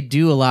film, they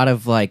do a lot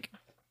of like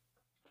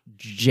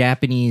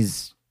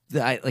Japanese.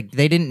 Like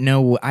they didn't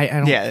know. I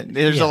don't. yeah,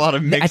 there's a lot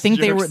of mixed I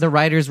think jokes. the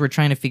writers were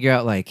trying to figure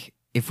out like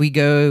if we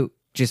go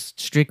just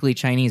strictly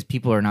Chinese,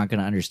 people are not going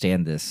to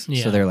understand this.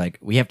 Yeah. So they're like,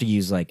 we have to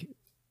use like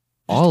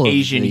all of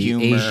Asian the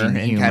humor Asian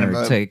and kind of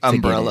humor a to get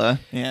umbrella.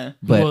 it. Yeah.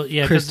 But well,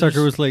 yeah, Chris 'cause Tucker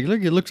there's- was like,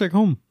 look, it looks like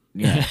home.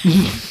 yeah,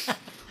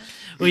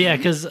 Well, yeah,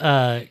 because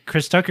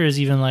Chris Tucker is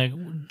even like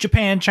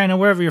Japan, China,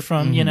 wherever you're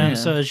from, you know. Yeah.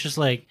 So it's just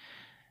like,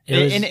 it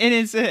was, And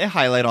it's a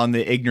highlight on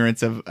the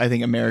ignorance of, I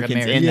think, Americans in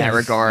Americans, that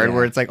regard, yeah.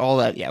 where it's like all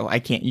that, yeah, well, I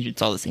can't,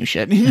 it's all the same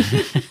shit.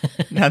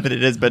 Not that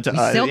it is, but to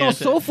us. sell yeah, no to-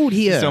 soul food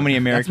here. So many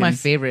Americans.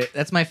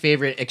 That's my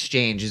favorite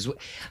exchange. Is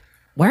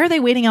why are they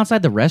waiting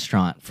outside the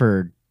restaurant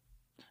for?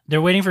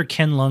 they're waiting for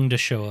Ken Lung to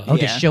show up. Oh,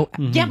 to Yeah. show.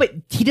 Yeah, but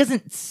he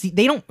doesn't see.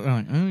 They don't.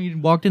 You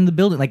walked in the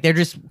building like they're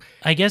just.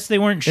 I guess they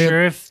weren't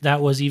sure if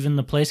that was even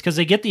the place because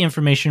they get the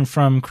information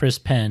from Chris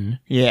Penn,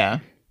 Yeah.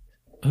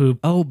 who,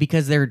 Oh,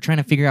 because they're trying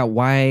to figure out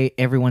why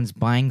everyone's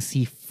buying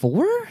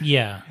C4.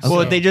 yeah.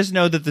 Well, so- they just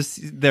know that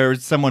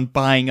there's someone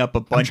buying up a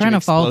bunch trying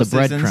of to follow the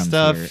explosives and breadcrumbs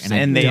stuff, here, and I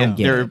and don't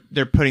get it.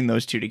 they're putting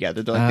those two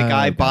together. They're like the Oh,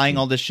 guy gotcha. buying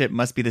all this shit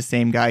must be the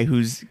same guy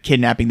who's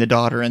kidnapping the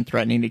daughter and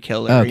threatening to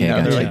kill her. Okay, you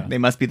know? They're gotcha. like they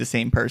must be the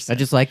same person. I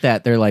just like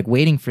that. They're like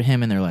waiting for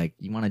him, and they're like,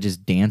 "You want to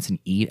just dance and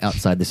eat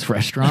outside this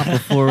restaurant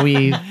before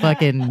we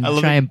fucking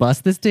love try it. and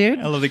bust this dude?"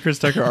 I love that Chris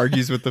Tucker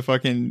argues with the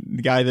fucking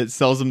guy that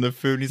sells him the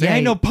food. And he's like, Yeah,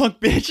 "I know, punk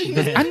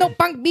bitch." I know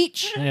Punk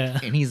Beach. Yeah.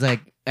 And he's like,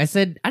 I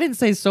didn't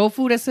say soul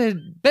food. I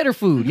said better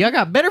food. Y'all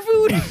got better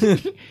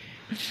food?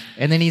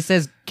 And then he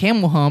says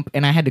camel hump,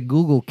 and I had to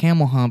Google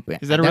camel hump.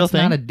 Is that a real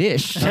thing? That's not a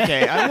dish.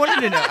 Okay, I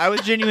wanted to know. I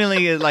was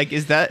genuinely like,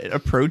 is that a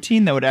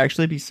protein that would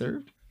actually be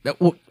served?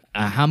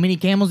 How many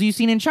camels have you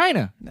seen in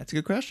China? That's a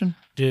good question.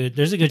 Dude,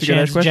 there's a good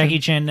chance Jackie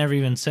Chan never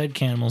even said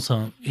camel's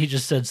hump. He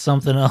just said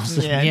something else.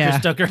 Yeah.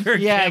 Chris Tucker heard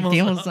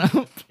camel's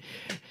hump.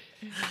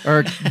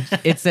 Or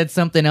it said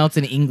something else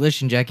in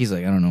English, and Jackie's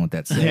like, I don't know what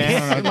that says.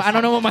 Yeah, I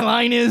don't know what my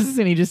line is.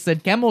 And he just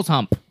said camel's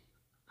hump.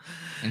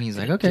 And he's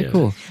like, okay,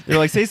 cool. They're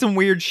like, say some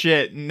weird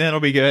shit, and that'll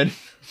be good.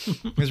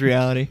 It's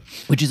reality.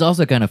 Which is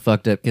also kind of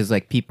fucked up, because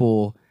like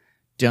people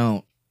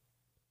don't,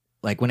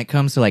 like when it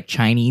comes to like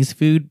Chinese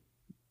food,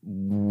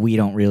 we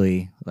don't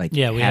really like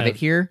have it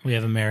here. We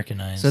have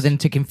Americanized. So then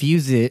to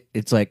confuse it,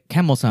 it's like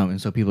camel's hump.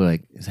 And so people are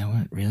like, is that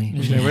what really?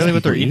 Is that really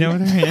what they're eating over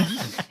there? Yeah.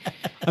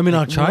 I mean,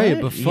 I'll try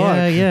it, but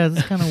fuck. Yeah,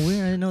 it's kind of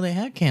weird. I didn't know they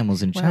had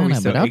camels in China,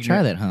 but I'll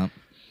try that hump.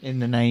 In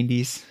the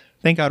 90s.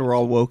 Thank God we're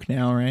all woke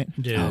now, right?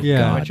 Dude,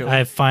 yeah.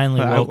 I finally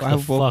woke the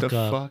fuck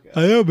up.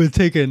 I am going to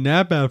take a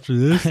nap after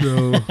this,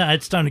 though.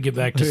 It's time to get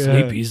back to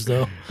sleepies,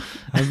 though.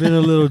 I've been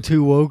a little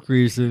too woke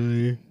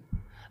recently.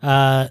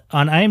 On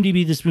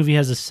IMDb, this movie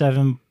has a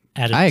 7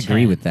 out of 10. I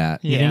agree with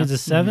that. You think it's a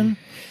 7?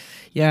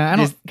 Yeah, I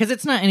don't, because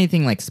it's not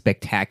anything like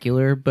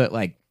spectacular, but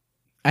like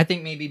I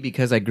think maybe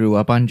because I grew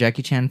up on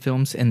Jackie Chan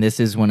films, and this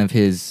is one of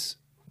his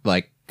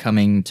like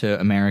coming to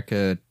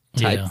America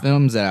type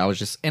films that I was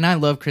just, and I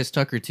love Chris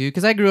Tucker too,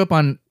 because I grew up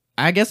on,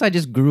 I guess I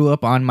just grew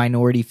up on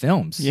minority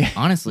films. Yeah.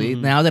 Honestly,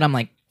 now that I'm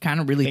like kind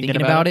of really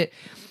thinking about it,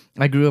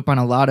 I grew up on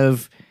a lot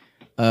of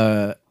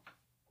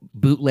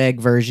bootleg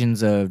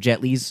versions of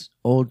Jet Li's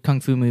old kung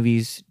fu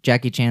movies,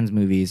 Jackie Chan's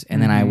movies,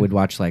 and then I would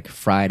watch like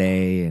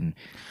Friday and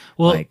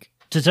like.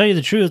 To tell you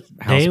the truth,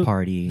 House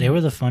Party. They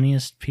were the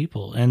funniest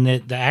people, and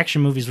the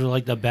action movies were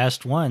like the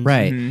best ones,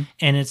 right?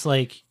 And it's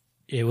like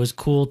it was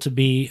cool to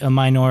be a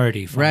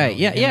minority, right?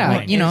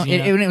 Yeah. You know,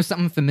 it was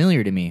something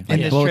familiar to me. And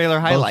like this trailer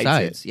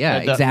highlights it. Yeah,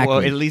 exactly.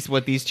 Well, at least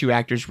what these two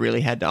actors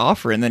really had to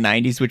offer in the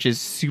 90s, which is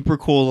super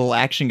cool little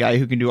action guy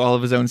who can do all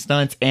of his own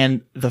stunts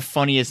and the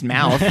funniest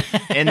mouth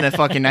in the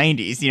fucking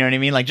 90s. You know what I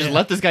mean? Like, just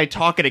let this guy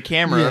talk at a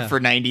camera for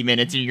 90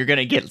 minutes, and you're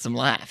gonna get some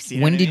laughs. You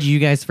know when did you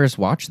guys first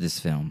watch this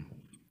film?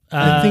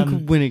 I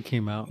think when it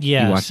came out.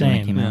 Yeah, you watched same. It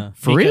when it came Yeah. out.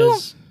 For real?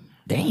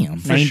 Damn.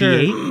 For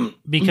sure.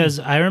 Because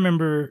I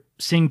remember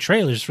seeing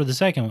trailers for the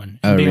second one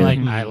and being like,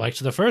 I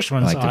liked the first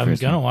one, so I'm going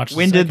to watch the second one.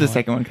 When did the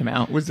second one come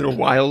out? Was it a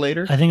while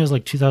later? I think it was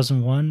like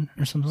 2001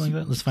 or something like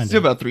that. Let's find out. Still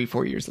about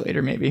 3-4 years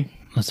later, maybe.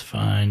 Let's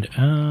find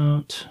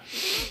out.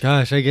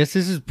 Gosh, I guess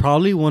this is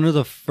probably one of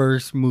the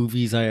first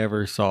movies I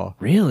ever saw.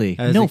 Really?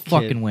 No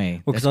fucking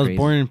way. Well, because I was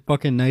born in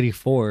fucking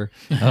 94.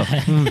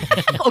 Oh.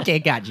 Okay,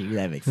 got you.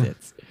 That makes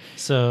sense.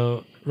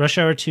 So, Rush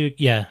Hour 2,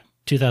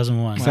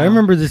 2001. So I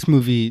remember this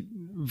movie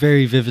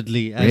very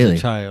vividly as a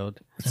child.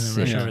 And then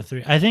Rush Hour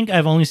 3. I think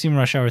I've only seen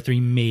Rush Hour 3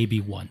 maybe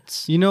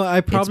once. You know,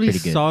 I probably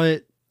saw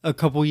it a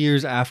couple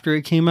years after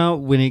it came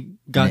out when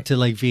it got to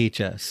like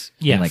VHS.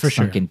 Yeah, and, like, for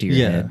sunk sure. into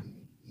your head.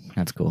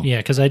 That's cool. Yeah,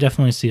 because I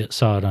definitely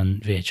saw it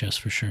on VHS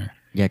for sure.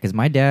 Yeah, because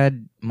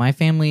my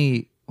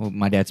family, well,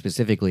 my dad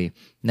specifically,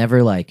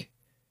 never like,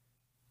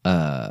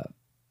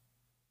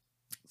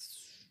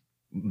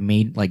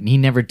 made like he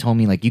never told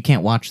me like you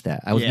can't watch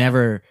that. I was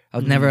never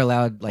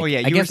allowed. Like,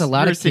 I guess a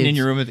lot of sitting kids in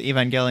your room with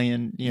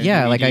Evangelion. You know,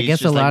 yeah, like I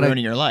guess a lot of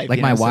ruining your life. Like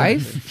my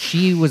wife,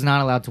 she was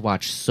not allowed to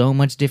watch so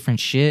much different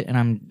shit, and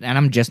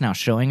I'm just now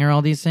showing her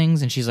all these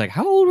things, and she's like,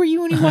 "How old were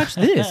you when you watched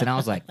this?" And I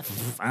was like,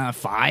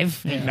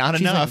 5. Not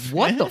She's enough. Like,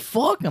 what the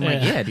fuck? I'm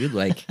like, yeah, dude.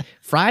 Like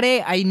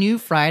Friday, I knew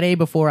Friday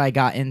before I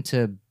got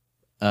into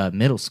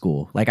middle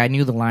school. Like I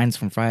knew the lines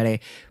from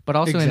Friday, but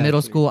also in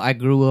middle school, I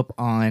grew up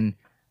on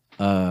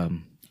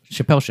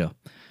Chappelle Show.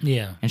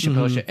 Yeah. And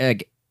Chappelle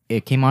Show,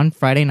 it came on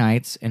Friday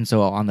nights, and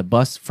so on the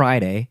bus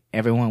Friday,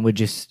 everyone would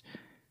just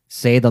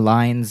say the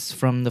lines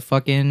from the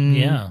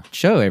fucking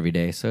show every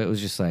day. So it was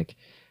just like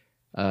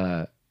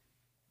that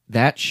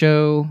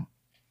show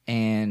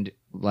and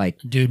like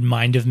dude,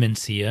 Mind of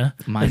Mencia.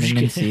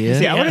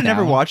 See, I would have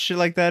never watched it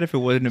like that if it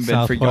wouldn't have been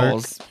South for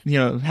Park.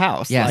 y'all's,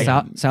 house. Yeah,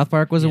 Like, South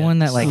Park was the one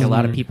that like a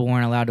lot of people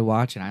weren't allowed to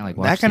watch, and I like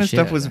watched that kind the of shit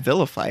stuff out was that.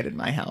 vilified in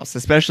my house,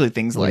 especially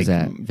things What like is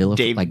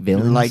that? Like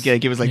villains? Like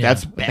it was like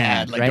that's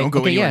bad. Like right? don't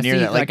go Okay, anywhere near see,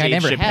 that. Like I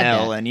Dave never had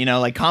Chappelle that.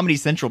 and like Comedy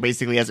Central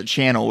basically as a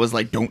channel was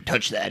like don't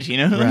touch that.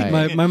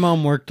 Right. My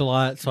mom worked a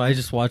lot, so I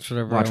just watched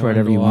whatever. Watch I wanted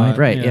whatever to you want. watch.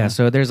 Right. Yeah.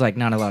 So there's like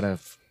not a lot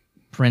of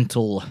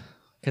parental,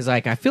 because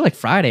like I feel like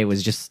Friday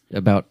was just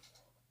about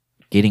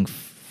getting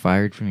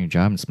fired from your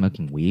job and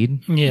smoking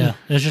weed. Yeah,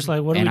 it's just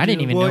like what. And I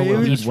didn't even know what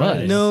weed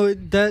was. No,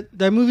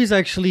 that movie's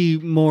actually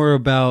more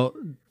about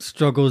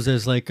struggles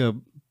as like a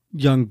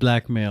young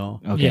black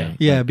male. Okay.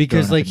 Yeah, Like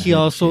because growing like up in he the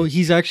hood also shit.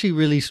 he's actually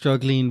really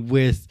struggling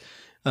with.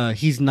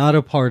 He's not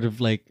a part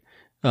of like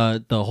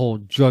the whole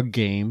drug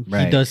game. He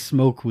Right. does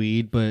smoke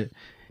weed, but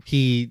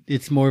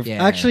it's more of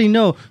Yeah. actually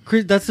no.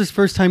 Chris, that's his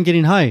first time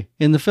getting high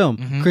in the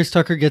film. Chris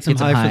Tucker gets him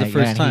Gets high for the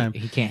first and time.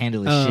 He can't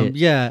handle his shit.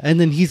 Yeah, and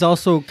then he's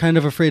also kind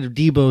of afraid of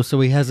Debo, so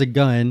he has a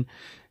gun,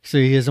 so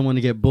he doesn't want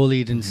to get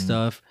bullied and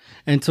stuff.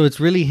 And so it's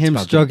really him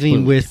about struggling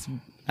getting with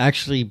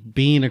actually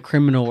being a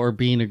criminal or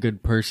being a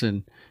good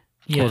person.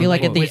 Yeah, I feel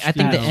like like, which I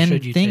think the path end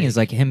should you thing take? is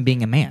like him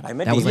being a man. I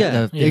meant That was like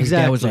Yeah, the guy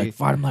exactly. was like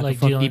fight him like, Like a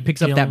fuck. He dealing-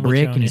 picks up that dealing with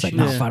brick your and he's own like,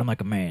 no, issues. fight him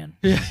like a man.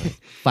 Yeah.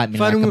 Fight me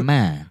Fight like him a with-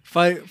 man.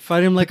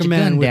 Fight him like Put a your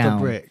man gun with down.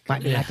 a brick.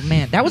 Fight me like a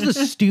man. That was the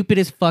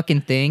stupidest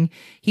fucking thing.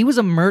 He was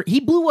a he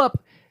blew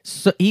up.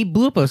 He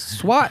blew up a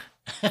SWAT.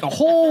 A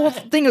whole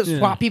thing of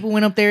SWAT people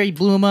went up there. He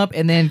blew him up,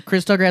 and then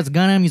Chris Tucker has a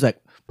gun on him. He's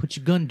like, "Put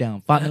your gun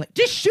down. Fight me like,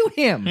 just shoot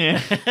him."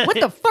 What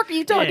the fuck are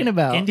you talking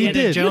about? Indiana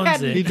did. Jones.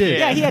 He did.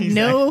 Yeah, he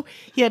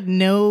had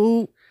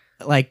no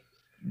like.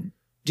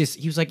 Just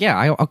he was like,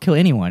 "Yeah, I'll kill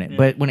anyone."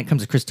 But when it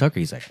comes to Chris Tucker,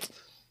 he's like,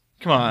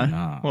 Come on.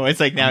 No. Well, it's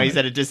like now he's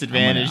at a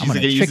disadvantage. I'm He's gonna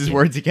going to use trick his you.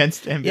 words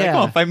against him. Yeah. Like, Yeah.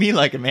 come on, fight me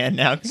like a man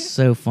now.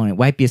 "So funny.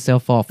 Wipe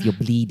yourself off. You're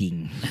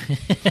bleeding."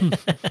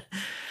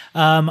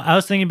 I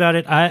was thinking about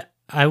it.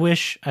 I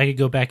wish I could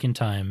go back in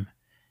time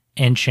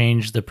and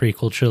change the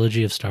prequel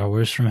trilogy of Star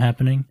Wars from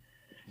happening.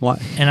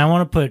 What? And I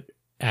want to put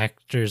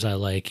actors I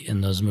like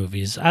in those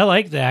movies. I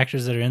like the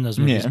actors that are in those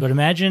movies, Yeah. but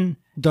imagine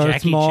Darth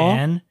Jackie Maul?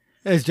 Chan.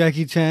 As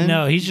Jackie Chan?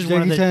 No, he's just Jackie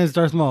one of the. Chan as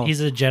Darth Maul. He's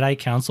a Jedi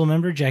Council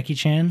member, Jackie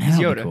Chan. That'd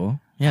be Yoda. cool.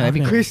 Yeah, that'd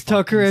be cool. Chris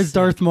Tucker as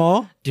Darth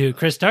Maul. Dude,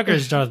 Chris Tucker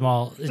is Darth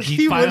Maul.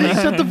 He wouldn't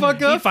shut the fuck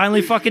He up.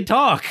 finally fucking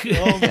talk.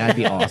 That'd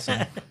be awesome.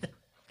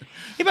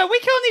 Yeah, but we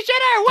killing these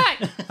Jedi or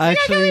what?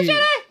 Actually,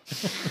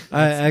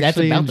 I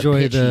actually about the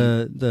enjoy pitch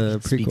the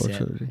speaks prequel at.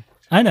 trilogy.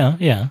 I know,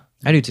 yeah.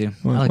 I do too.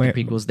 I like wait.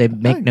 the prequels. They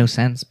make no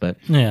sense, but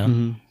Yeah.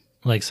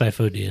 Like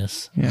Sifo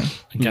Dyas. Yeah.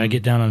 Gotta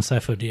get down on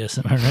Sifo Dyas,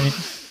 am I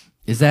right?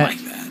 is that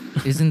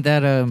isn't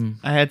that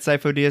I had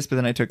Sifo-Dyas, but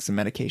then I took some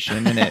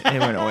medication and it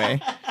went away.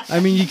 I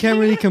mean, you can't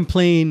really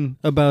complain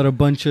about a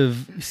bunch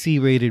of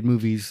C-rated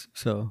movies.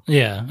 So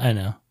Yeah, I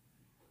know.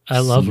 I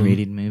love them.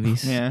 C-rated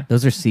movies? Yeah.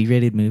 Those are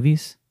C-rated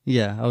movies?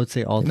 yeah, I would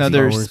say all. No, Star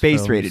they're Wars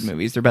space-rated films.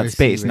 movies. They're about They're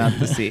space, C-rated. not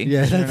the sea.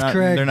 Yeah, They're that's not-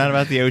 correct. They're not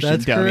about the ocean,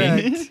 That's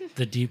dummy. correct.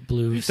 The Deep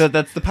Blue. So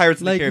that's the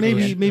Pirates of the Like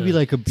Caribbean. maybe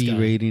like a B Sky.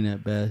 rating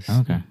at best.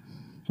 Okay.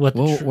 what?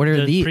 Well, what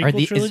are the prequel are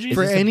the trilogy? is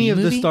For this a any B of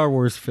the movie? Star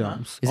Wars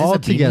films, Is this all a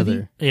B together.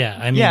 movie? Yeah,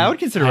 I mean, Yeah, I would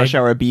consider Rush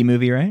Hour a B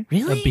movie, right?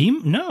 Really? a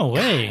beam. No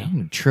way.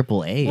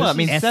 Triple A. Well, I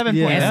mean, S-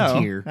 7.0. S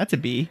tier. That's a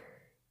B.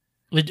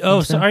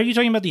 Oh, so are you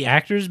talking about the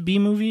actors B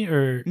movie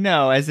or?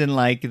 No, as in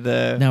like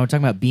the... No, we're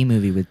talking about B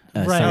movie with.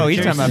 Right. Oh,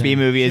 you're Jerry talking about B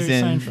movie as Jerry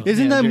in... Seinfeld.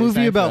 Isn't Yeah, that Jerry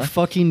movie about Seinfeld.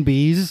 fucking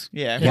bees?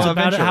 Yeah, It's well,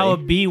 about how a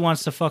eventually. bee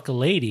wants to fuck a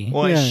lady.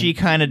 Well, and Yeah. she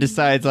kind of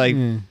decides like,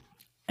 Am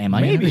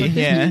I maybe, gonna-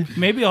 yeah.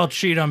 Maybe I'll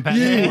cheat on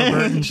Patrick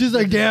Warburton. She's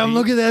like, damn,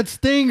 look at that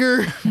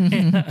stinger.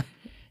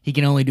 He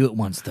can only do it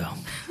once though.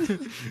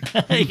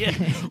 Yeah.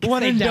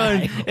 One and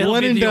done. It'll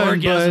One be and the done,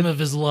 orgasm bud. of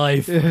his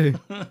life.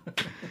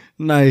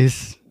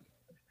 Nice.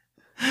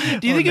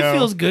 Do you think no. it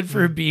feels good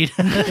for a bee?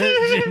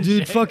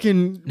 Dude,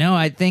 fucking... No,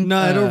 I think.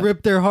 No, it'll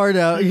rip their heart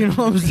out. You know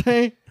what I'm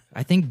saying?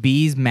 I think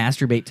bees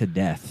masturbate to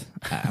death.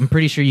 I'm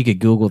pretty sure you could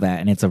Google that,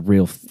 and it's a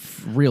real That's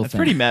thing.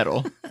 pretty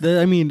metal.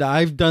 I mean,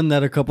 I've done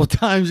that a couple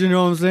times. You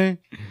know what I'm saying?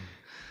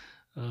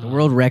 The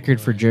world record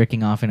for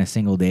jerking off in a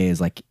single day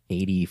is like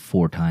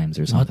 84 times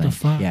or something. the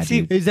fuck? Yeah,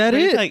 See, dude. Is that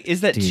it? Like,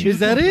 is that Dude. two Is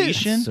that it?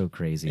 completion? So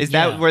crazy. Is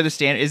that Yeah. where the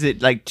stand? Is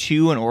it like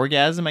 2 an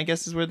orgasm? I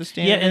guess is where the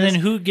stand. Yeah, and is? then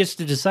who gets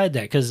to decide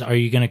that? Because are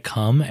you going to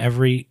come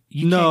every?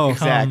 You No, can't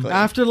come. exactly.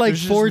 After like There's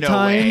just 4 no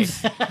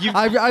times, way.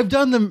 I've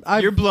done them.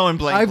 You're blowing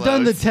blank. I've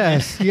done the loads.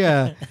 test.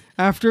 Yeah.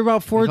 After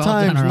about 4 We've all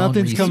done times, our own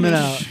nothing's coming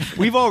out. research.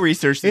 We've all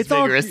researched this It's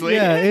all vigorously.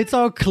 yeah. It's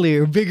all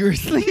clear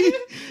vigorously.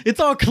 It's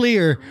all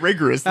clear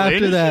rigorously.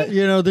 after that.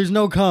 You know, there's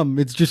no cum.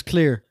 It's just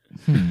clear.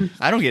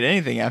 I don't get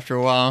anything after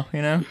a while.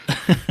 You know,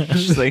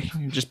 it's just like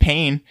just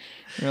pain.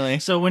 Really.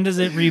 So when does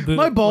it reboot?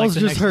 My balls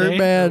the just next hurt day,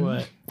 bad. or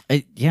what?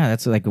 Yeah,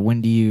 that's like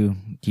when do you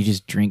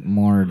just drink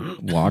more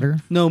water?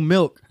 No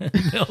milk. Milk.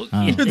 Oh.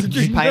 Yeah. You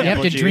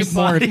have to drink juice.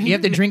 more. You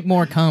have to drink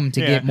more cum to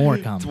Yeah. get more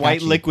cum. It's white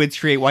Got you. liquids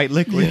create white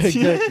liquids.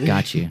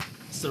 Got you.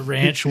 It's the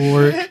ranch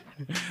wort.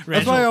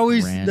 That's why I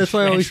always. Ranch. That's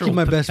why I always Ranch keep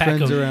my will best pack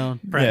friends 'em. around.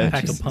 Yeah.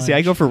 Pack a punch. See,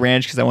 I go for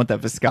ranch because I want that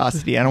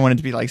viscosity. I don't want it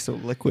to be like so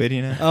liquid.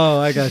 You know. Oh,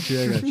 I got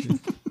you. I got you.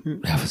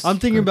 I'm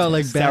thinking about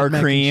like Sour bad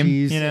mac cream, and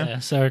cheese. you know? Yeah,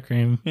 sour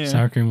cream. Yeah.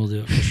 Sour cream will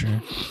do it for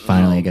sure.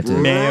 Finally, I got to.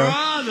 Mayo.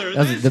 That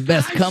was the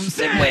best cum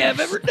segue I've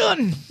ever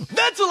done.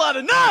 That's a lot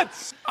of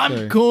nuts!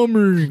 Sorry.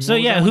 Comer. So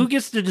yeah, who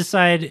gets to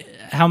decide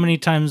how many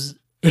times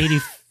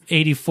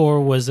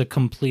 84 was a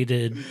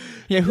completed?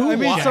 Yeah. Who? I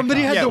mean, wa-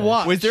 somebody had Yeah, to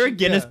watch. Was there a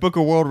Guinness Yeah. Book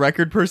of World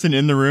Record person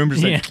in the room?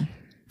 Just like, Yeah.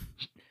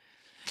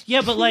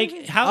 Yeah, but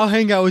like how I'll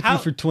hang out with how, you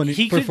for 20.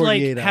 He for could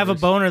like 48 have a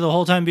hours. boner the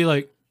whole time, and be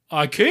like,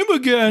 "I came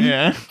again.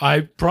 Yeah.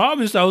 I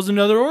promised I was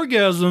another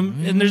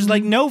orgasm," and there's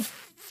like no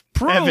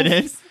proof.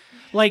 evidence.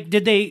 Like,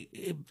 did they?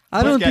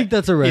 I don't He's think got-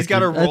 that's a record. He's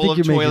got a I think roll of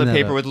you're making toilet that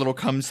paper up. with little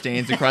cum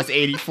stains across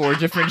 84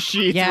 different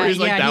sheets. Yeah, where he's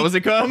like, yeah, that he- was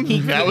a cum.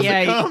 That was a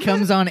He cum.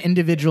 comes on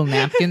individual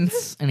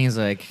napkins, and he's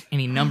like, and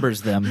he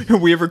numbers them.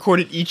 We have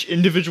recorded each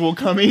individual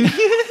coming.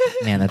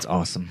 Man, that's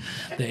awesome.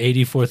 The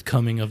 84th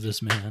coming of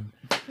this man.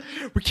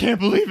 We can't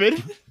believe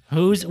it.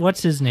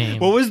 What's his name?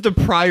 What was the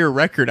prior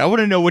record? I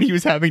want to know what he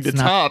was having to It's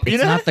top. not, You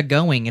it's know? not the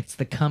going, it's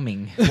the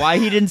coming. Why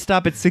he didn't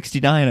stop at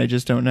 69, I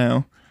just don't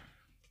know.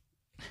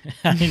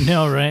 I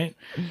know, right?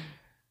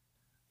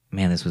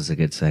 Man, this was a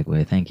good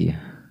segue. Thank you.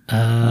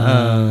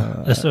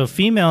 So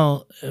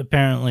female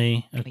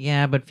apparently.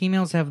 Yeah, but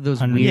females have those.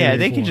 Hundred- Weird Yeah,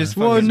 they can just.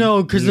 Well, fucking-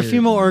 no, because the weird.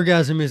 female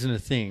orgasm isn't a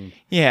thing.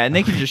 Yeah, and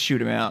they can just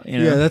shoot him out. You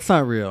know? Yeah, that's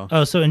not real.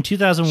 Oh, so in She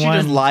 2001,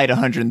 just lied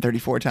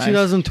 134 times.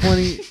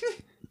 2020.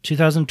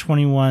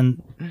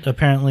 2021,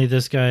 apparently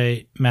this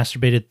guy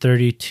masturbated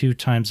 32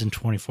 times in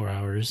 24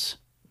 hours,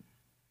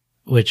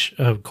 which,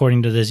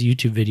 according to this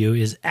YouTube video,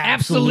 is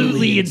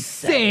absolutely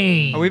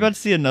insane. Are we about to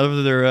see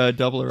another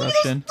double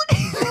eruption?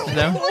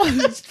 No?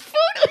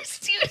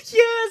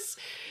 Yes.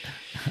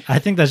 I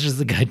think that's just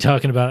the guy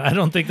talking about it. I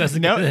don't think that's the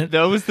No, guy.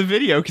 that was the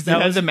video because it That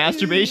had was- the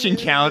masturbation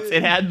counts.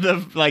 It had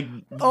the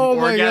Oh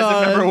my orgasm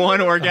God. number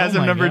 1, Oh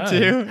orgasm my number God.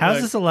 2.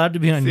 How's this allowed to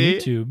be on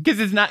YouTube? Because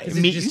it's not It's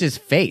me. just his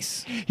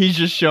face. He's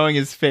just showing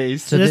his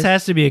face. So this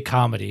has to be a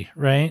comedy,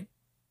 right?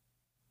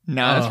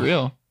 No, that's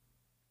real.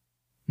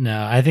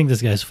 No, I think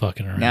this guy's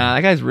fucking around. Nah,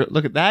 that guy's real.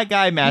 Look at that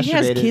guy masturbated. He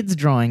has kids'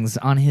 drawings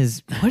on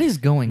his. What is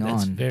going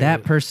That's on? very-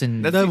 That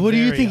person. That's What do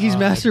you very think he's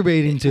odd.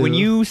 masturbating to? When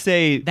you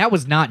say That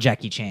was not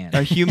Jackie Chan.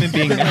 a human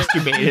being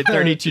masturbated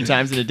 32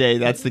 times in a day,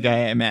 that's the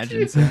guy I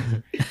imagine. So.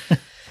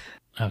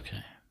 Okay.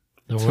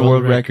 The It's world,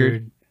 world record,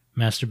 record.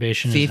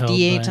 masturbation is held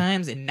 58 by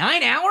times in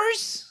 9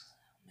 hours?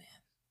 Man,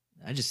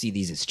 I just see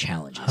these as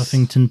challenges.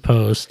 Huffington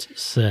Post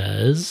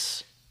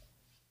says.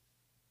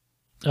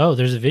 Oh,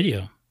 there's a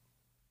video.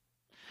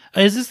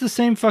 Is this the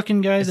same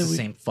fucking guy It's that the we?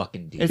 same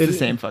fucking dude. It's the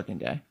same fucking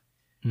guy.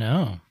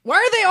 No. Why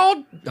are they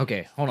all...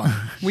 Okay, hold on.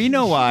 We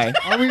know why.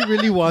 Are we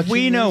really watching?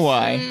 We know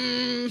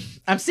this?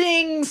 why. I'm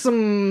seeing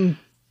some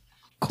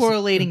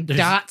correlating There's-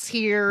 dots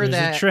here There's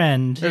that... a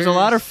trend. There's a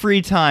lot of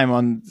free time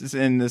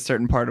in this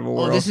certain part of a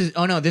world.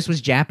 this was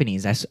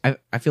Japanese.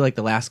 I feel like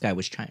the last guy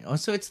was China. Oh,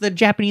 so it's the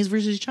Japanese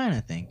versus China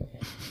thing.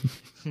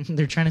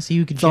 They're trying to see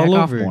who can It's jack all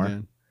off over more.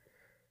 again.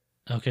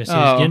 Okay, so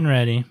Oh. he's getting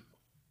ready.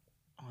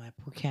 Oh, that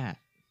poor cat.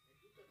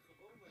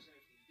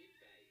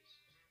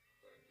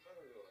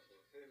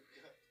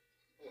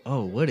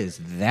 Oh, what is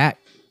that?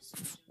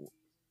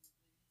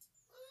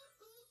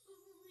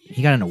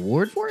 He got an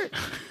award for it?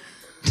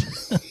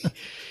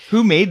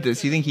 Who made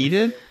this? You think he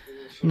did?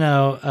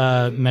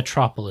 No,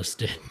 Metropolis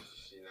did.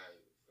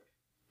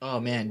 Oh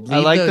man, I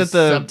like those that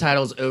the-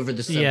 subtitles over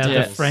the subtitles.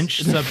 Yeah, the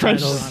French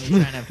subtitles.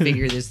 I'm trying to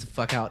figure this the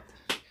fuck out.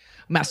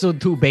 Maso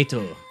tu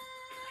Beto.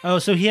 Oh,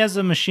 so he has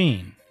a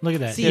machine. Look at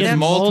that. See, He has that's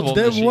multiple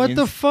Then what the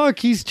machines. fuck?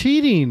 He's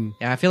cheating.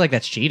 Yeah, I feel like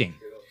that's cheating.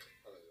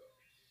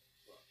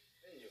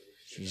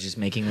 She's just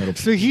making little.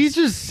 So he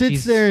just sits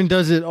He's- there and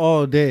does it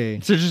all day.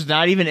 So just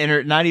not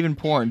even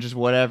porn, just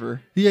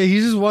whatever. Yeah,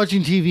 he's just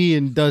watching TV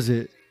and does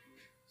it.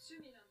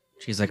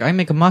 She's like, I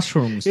make a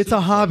mushrooms. It's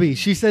a hobby.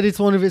 She said it's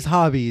one of his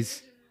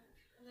hobbies.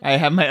 I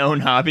have my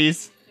own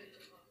hobbies.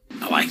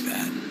 I like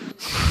that.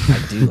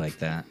 I do like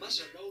that.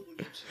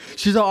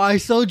 She's all, I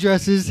sew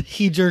dresses.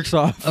 He jerks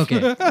off.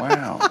 Okay.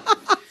 Wow.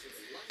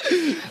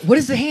 What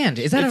is the hand?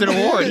 Is that It's an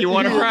award. You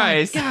won a Oh my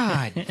prize.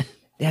 God,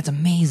 that's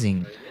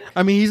amazing,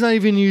 I mean, he's not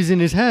even using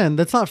his hand.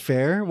 That's not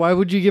fair. Why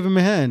would you give him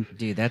a hand?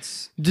 dude.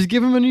 That's Just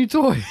give him a new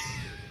toy.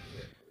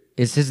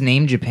 is his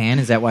name Japan?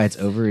 Is that why it's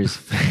over his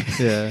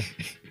Yeah.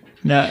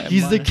 No,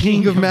 He's the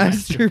king of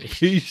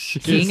masturbation.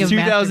 king of 2008.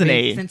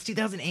 masturbation? Since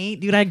 2008,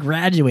 dude. I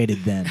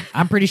graduated then.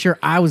 I'm pretty sure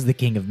I was the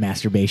king of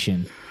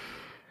masturbation.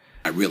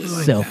 I really like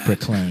that.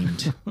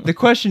 Self-proclaimed. The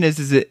question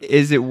is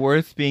it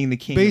worth being the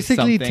king?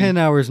 Basically, of something? 10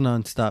 hours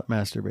nonstop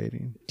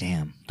masturbating.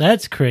 Damn.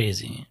 That's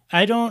crazy.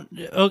 I don't.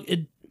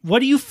 What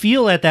do you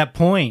feel at that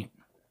point?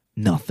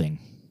 Nothing.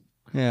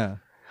 Yeah.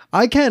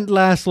 I can't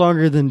last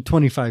longer than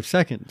 25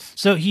 seconds.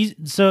 So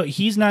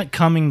he's not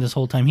coming this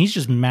whole time. He's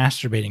just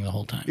masturbating the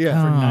whole time. Yeah.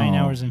 For 9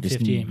 hours and Just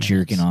 58 minutes.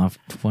 jerking off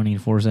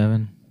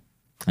 24/7.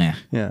 Yeah,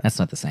 Yeah. that's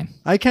not the same.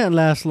 I can't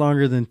last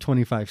longer than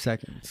 25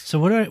 seconds. So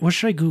what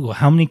should I Google?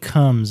 How many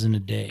comes in a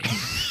day?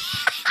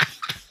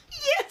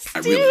 I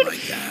really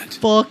like that.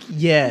 Fuck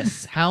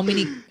yes. How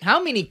many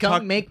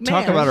come make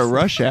Talk about a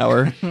rush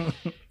hour.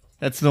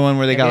 That's the one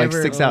where they Have got you like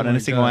ever- 6 out oh in my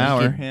a single God.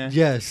 hour. You could- Yeah.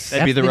 Yes.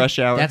 That'd be the rush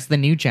hour. That's the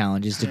new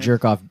challenge is to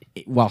jerk off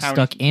while How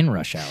stuck in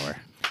rush hour.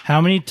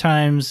 How many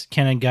times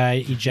can a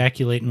guy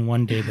ejaculate in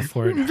one day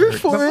before it hurts?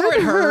 Before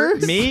it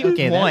hurts. Me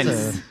Okay, that's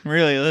once.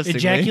 Realistically.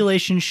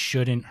 Ejaculation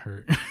shouldn't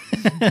hurt.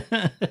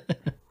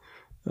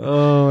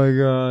 Oh my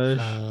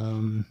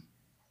gosh.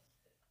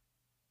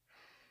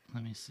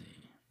 Let me see.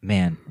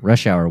 Man,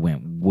 rush hour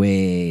went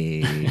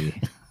way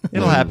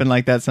It'll happen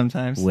like that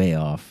sometimes. way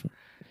off.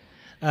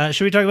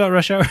 Should we talk about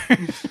Rush Hour?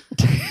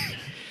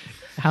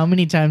 How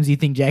many times do you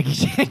think Jackie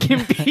Chan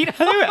can beat up?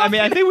 I mean,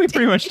 I think we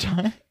pretty much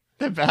talked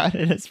about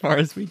it as far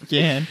as we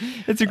can.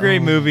 It's a great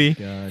movie.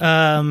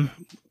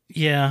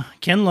 Yeah,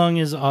 Ken Leung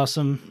is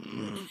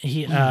awesome.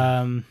 He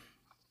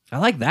I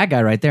like that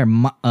guy right there,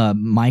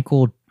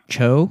 Michael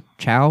Chow,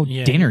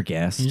 Yeah, dinner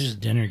guest. he's just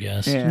dinner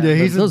guest. Yeah,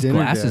 he's Those a dinner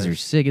glasses guy. are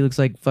sick. He looks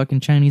like fucking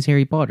Chinese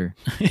Harry Potter.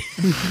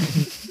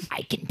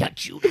 I can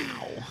touch you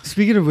now.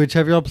 Speaking of which,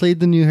 have y'all played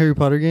the new Harry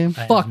Potter game?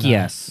 Fuck not.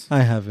 yes.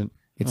 I haven't.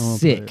 It's I wanna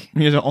play sick.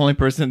 You're the only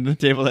person at the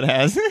table that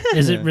has.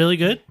 Is it really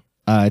good?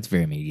 It's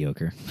very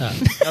mediocre.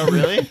 Oh,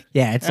 really?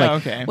 Yeah, it's Oh, like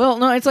okay. well,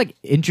 no, it's like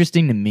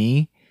interesting to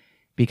me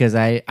because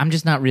I'm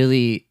just not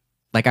really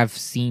like I've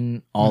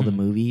seen all the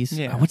movies.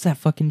 Yeah. What's that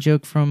fucking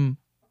joke from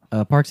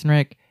Parks and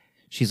Rec?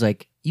 She's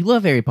like, "You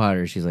love Harry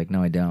Potter." She's like,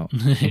 "No, I don't."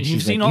 And You've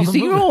she's seen like, all "You've the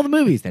seen movies." all the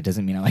movies." That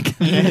doesn't mean I like.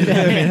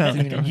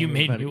 Them. You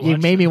made me watch You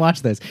made me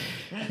watch this,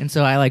 and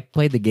so I like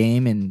played the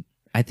game, and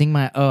I think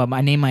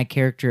I named my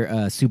character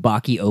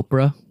Tsubaki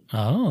Oprah.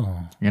 Oh.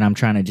 And I'm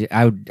trying to.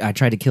 I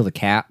tried to kill the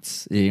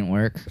cats. It didn't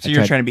work. So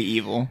you're trying to be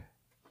evil.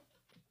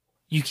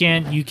 You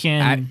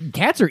can.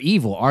 Cats are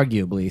evil,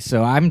 arguably.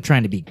 So I'm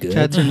trying to be good.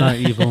 Cats are not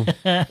evil.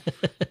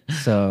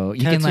 So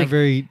you Cats can like are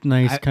very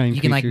nice, kind.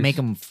 You can like creatures. make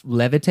them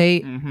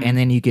levitate, and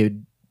then you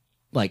could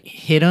like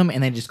hit them,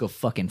 and then just go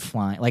fucking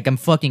flying. Like I'm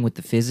fucking with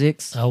the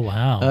physics. Oh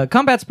wow.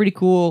 Combat's pretty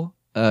cool.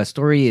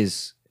 Story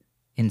is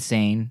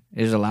insane.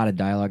 There's a lot of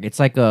dialogue. It's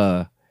like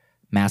a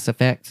Mass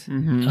Effect.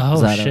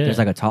 Oh shit. There's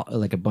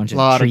like a bunch of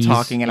Lot of trees,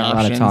 talking and a lot of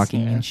options,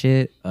 talking yeah. and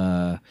shit.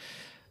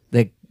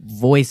 The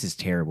voice is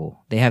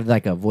terrible. They have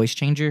like a voice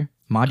changer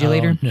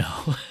modulator. Oh,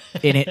 no.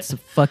 And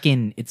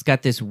it's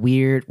got this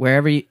weird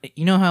wherever you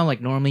know how like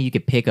normally you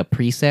could pick a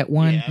preset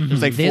one. Yeah,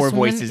 there's like This 4 one,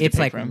 voices to it's pick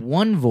like from.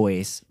 one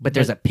voice, but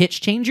there's a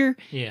pitch changer,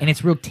 Yeah. and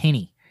it's real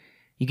tinny.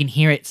 You can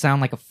hear it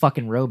sound like a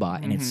fucking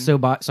robot, and it's so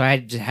so I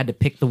just had to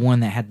pick the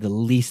one that had the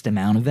least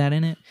amount of that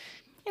in it.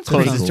 It's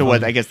pretty Closest to cool.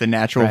 what I guess the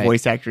natural Right.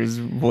 voice actor's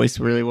voice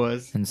really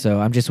was. And so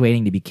I'm just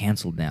waiting to be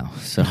canceled now.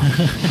 So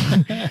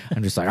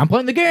I'm just like, I'm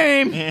playing the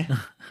game.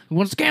 Who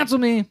wants to cancel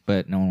me?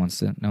 But no one wants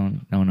to. No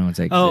one wants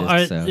to exist. Oh,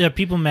 are so.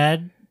 people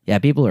mad? Yeah,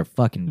 people are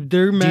fucking.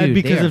 They're mad Dude,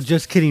 because they are of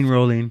Just Kidding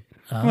Rolling.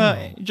 Oh.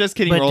 Well, just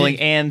kidding, But rolling,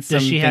 did- and does some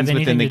she have things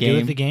within anything the to do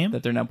with the game?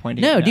 that they're not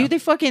pointing. No, out. dude, they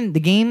fucking the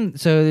game.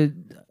 So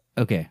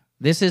okay,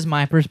 this is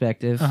my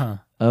perspective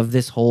of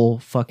this whole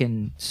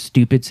fucking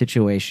stupid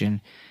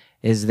situation.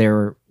 Is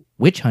they're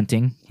witch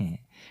hunting.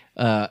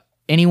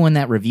 Anyone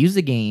that reviews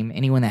the game,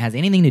 anyone that has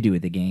anything to do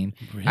with the game,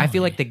 I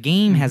feel like the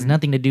game has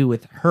nothing to do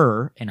with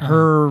her and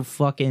her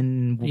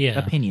fucking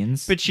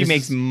opinions. But she This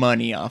makes is-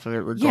 money off of it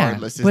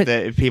regardless. but-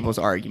 is the people's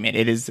argument.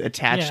 It is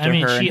attached Yeah, I to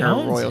mean, her and she her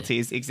owns it.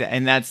 royalties.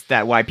 And that's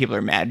why people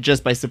are mad.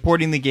 Just by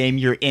supporting the game,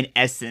 you're in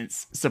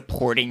essence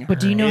supporting her. But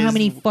do you know how Is-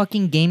 many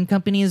fucking game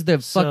companies the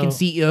fucking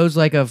CEOs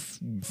like a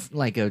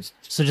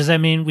So does that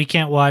mean we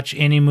can't watch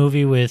any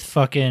movie with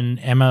fucking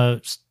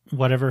Emma,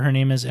 whatever her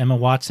name is, Emma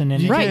Watson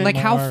in it? right? Like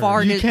how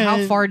far You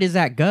can't- does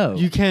that go?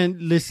 You can't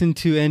listen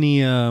to any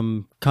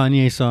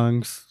Kanye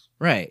songs.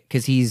 Right,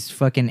 because he's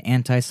fucking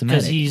anti-Semitic.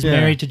 Because he's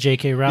married to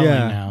J.K. Rowling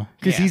now.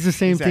 Because he's the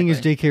same thing as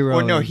J.K.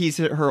 Rowling. Well, no, he's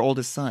her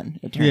oldest son.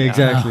 It turned Yeah, out.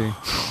 exactly.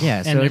 Yeah,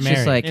 And so they're it's just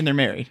married. like And they're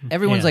married.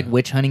 everyone's Yeah. like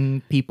witch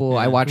hunting people.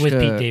 I watched With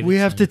Pete Davidson. We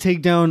have to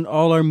take down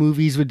all our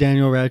movies with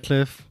Daniel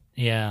Radcliffe.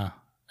 Yeah.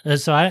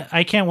 So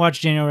I can't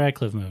watch Daniel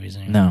Radcliffe movies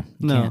anymore. No,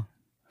 you No. can't.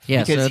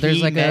 Yeah, Because so there's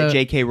he like met a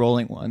J.K.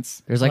 Rowling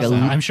once. there's like So a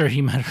I'm sure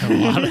he met her a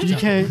lot of You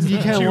can't Too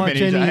watch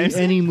many times.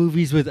 any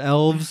movies with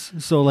elves.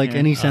 So like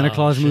any Santa Oh,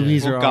 Claus shit.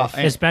 movies Well, are God- off.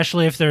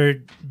 Especially if they're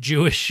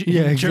Jewish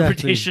Yeah, exactly.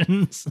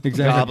 interpretations.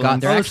 Exactly.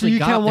 Goblins. They're Oh, so actually you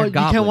can't they're watch you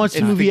can't watch the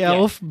goblins. movie Yeah.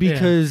 Elf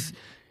because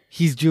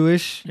he's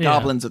Jewish. Yeah.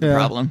 Goblins are the Yeah.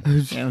 problem.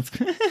 Yeah,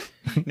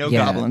 that's- no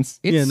Yeah.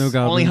 goblins. Yeah, no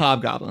goblins. Only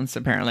hobgoblins,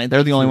 apparently.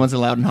 They're the only ones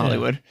allowed in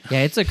Hollywood.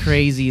 Yeah, it's a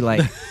crazy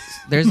like.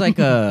 There's like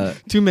a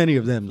Too many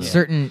of them. Though.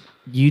 certain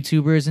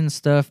YouTubers and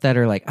stuff that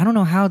are like I don't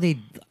know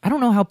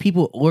how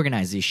people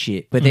organize this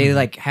shit, but they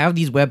like have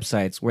these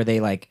websites where they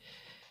like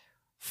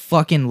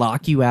fucking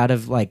lock you out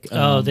of like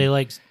They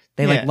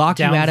like lock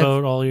you out of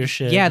downvote all your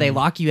shit. Yeah, they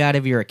lock you out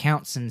of your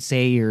accounts and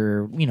say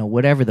you're,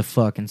 whatever the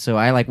fuck. And so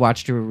I like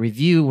watched a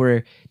review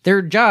where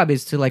their job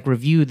is to like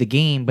review the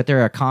game, but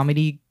they're a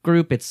comedy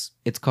group. It's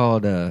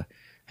called I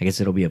guess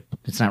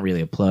it's not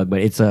really a plug, but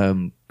it's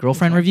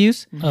Girlfriend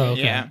Reviews. Oh,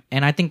 okay. Yeah.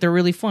 And I think they're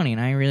really funny,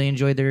 and I really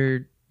enjoyed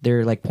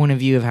their like point of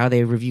view of how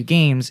they review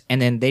games. And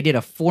then they did a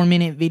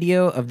 4-minute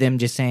video of them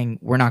just saying,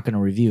 "We're not going to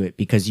review it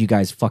because you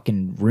guys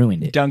fucking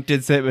ruined it." Dunk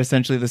did say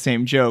essentially the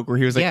same joke where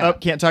he was like, Yeah. "Oh,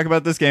 can't talk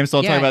about this game, so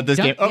I'll talk about this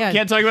game. Oh,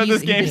 can't talk about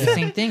this He game." did the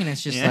same thing, and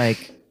it's just Yeah.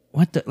 like,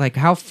 what the, like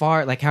how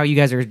far, like how you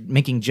guys are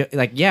making you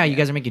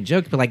guys are making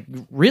jokes, but like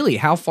really,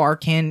 how far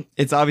can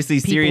It's obviously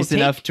people serious take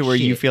enough to where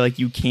you shit? feel like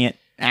you can't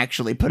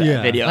actually put Yeah.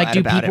 a video Like, out do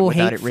about people it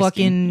without hate it risking.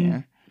 fucking?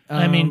 Yeah.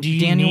 I mean, do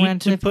you Daniel need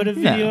Radcliffe? to put a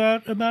video No.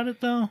 out about it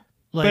though?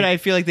 Like, But I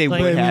feel like they like-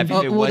 would have if it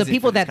well, the wasn't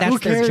people for this that's Who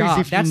their cares job.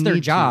 if you That's their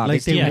need to? job. Like,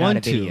 is they to put out want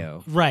a to.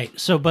 video. right.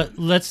 So, but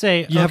let's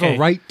say You have a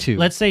right to.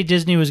 Let's say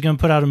Disney was going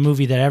to put out a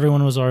movie that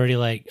everyone was already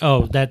like,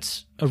 "Oh,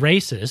 that's a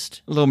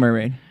racist." Little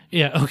Mermaid.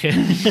 Yeah, okay.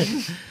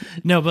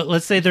 No, but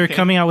let's say they're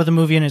coming out with a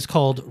movie and it's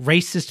called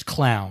Racist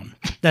Clown.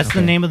 That's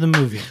the name of the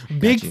movie.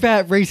 Big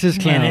fat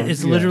racist clown. And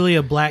it's Yeah. literally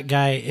a black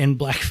guy in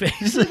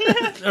blackface.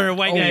 Or a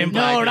white guy in blackface.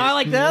 No, not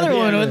like the other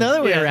one. The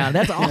other way around.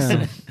 That's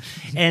awesome.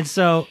 And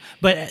so,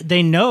 but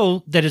they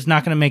know that it's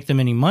not going to make them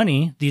any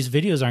money. These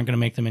videos aren't going to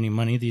make them any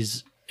money,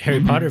 these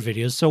Harry Potter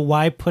videos. So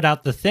why put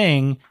out the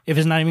thing if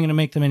it's not even going to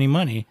make them any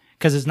money?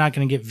 Because it's not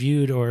going to get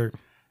viewed or,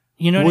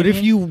 You know what I if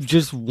mean? you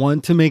just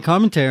want to make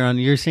commentary on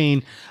it? You're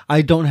saying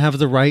I don't have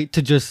the right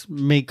to just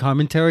make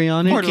commentary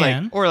on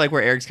it? Or like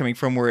where Eric's coming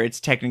from, where it's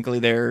technically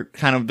their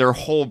kind of their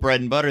whole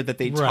bread and butter that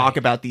they talk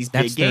about these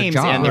That's big their games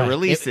job. and the Right.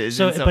 releases.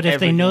 But if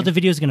they know the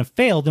video is going to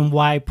fail, then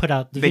why put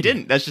out the They video?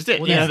 didn't. That's just it.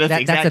 Well, Yeah,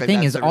 that's the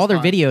thing is all their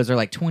videos are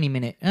like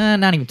 20-minute,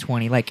 not even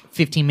 20, like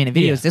 15-minute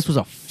videos. Yeah. This was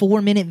a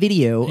 4-minute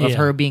video of Yeah.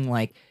 her being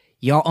like,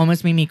 y'all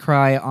almost made me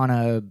cry on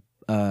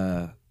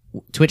a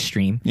Twitch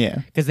stream. Yeah.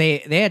 Because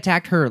they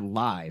attacked her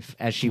live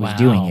as she was Wow.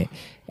 doing it.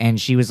 And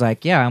she was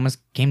like, yeah, I almost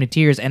came to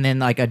tears. And then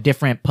like a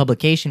different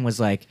publication was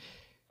like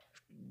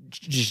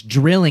just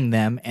drilling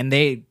them, and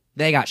they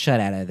got shut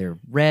out of their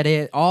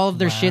Reddit, all of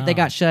their shit they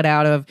got shut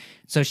out of.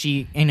 So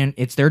and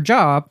it's their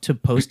job to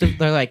post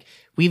they're like,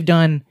 we've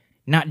done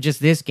not just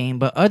this game,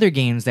 but other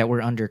games that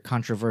were under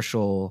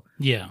controversial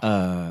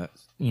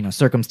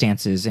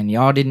circumstances, and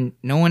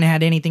no one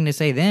had anything to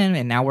say then,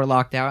 and now we're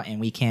locked out and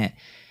we can't.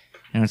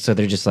 And so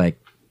they're just like,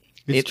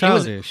 It's it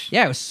was- childish.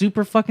 it was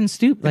super fucking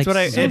stupid. That's Like,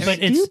 what I- so But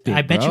it's, stupid,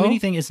 I bet you bro.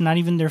 anything, it's not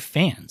even their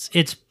fans.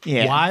 It's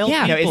wild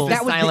Yeah, people. it's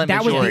the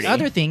that was majority. the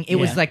other thing. It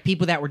was Yeah. like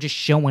people that were just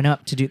showing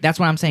up to do. That's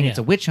why I'm saying it's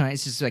Yeah. a witch hunt.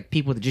 It's just like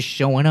people that just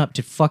showing up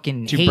to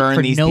fucking To hate burn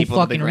for these no people to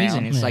the fucking reason.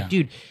 ground. It's Yeah. like,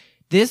 dude,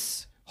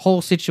 this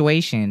whole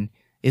situation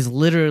is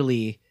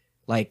literally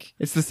like,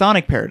 It's the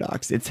Sonic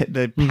paradox. It's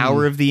the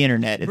power of the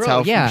internet. It's Bro,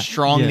 how yeah.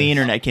 strong the Yes.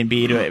 internet can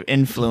be to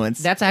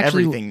influence that's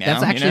actually everything now.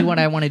 that's actually what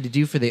I wanted to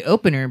do for the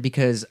opener,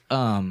 because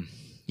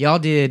y'all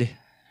did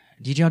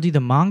y'all do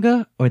the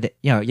manga or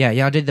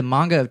y'all did the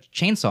manga of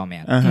Chainsaw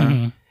Man.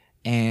 Mm-hmm.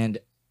 And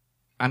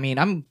I mean,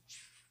 I'm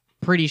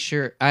pretty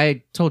sure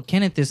I told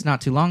Kenneth this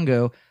not too long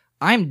ago.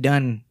 I'm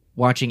done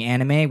watching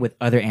anime with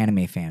other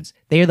anime fans.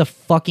 They are the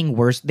fucking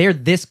worst. They're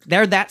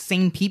that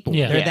same people.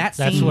 Yeah, They're that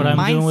that's same what I'm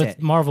mindset. doing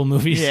with Marvel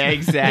movies. Yeah, They're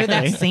exactly.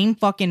 that same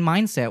fucking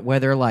mindset where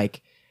they're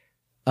like,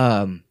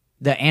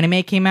 the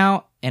anime came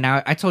out, and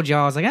I told y'all,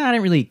 I was like, I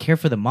didn't really care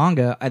for the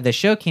manga. The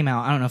show came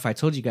out. I don't know if I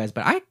told you guys,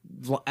 but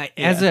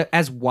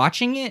as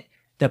watching it,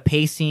 the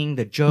pacing,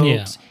 the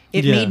jokes,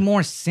 it Yeah. made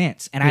more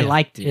sense, and I Yeah.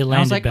 liked it. It And I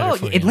was landed like, better oh,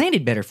 for it you.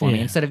 landed better for me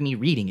Yeah. instead of me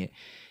reading it.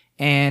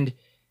 And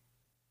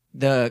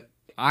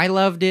I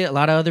loved it. A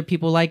lot of other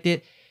people liked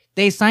it.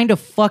 They signed a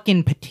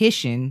fucking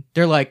petition.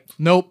 They're like,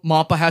 nope,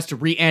 MAPPA has to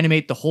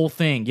reanimate the whole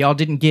thing. Y'all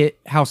didn't get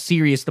how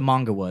serious the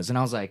manga was. And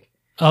I was like,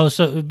 Oh,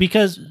 so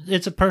because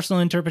it's a personal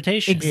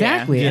interpretation.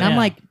 exactly. And I'm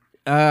like,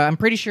 I'm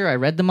pretty sure I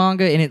read the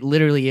manga, and it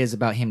literally is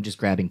about him just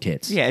grabbing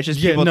tits. Yeah, it's just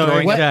Yeah, people no,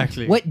 throwing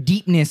exactly. What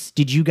deepness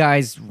did you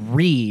guys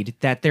read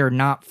that they're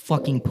not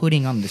fucking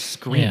putting on the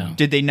screen? Yeah.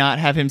 Did they not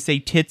have him say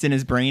tits in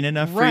his brain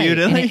enough for you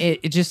to And like?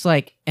 it just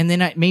like, and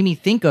then it made me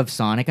think of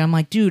Sonic. I'm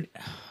like, dude,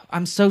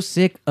 I'm so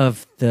sick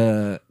of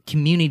the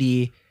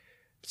community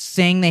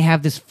saying they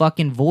have this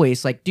fucking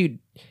voice. Like, dude,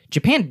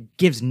 Japan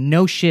gives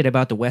no shit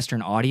about the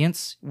Western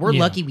audience. We're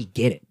Yeah. lucky we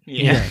get it.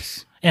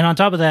 Yes. And on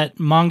top of that,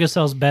 manga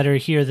sells better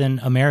here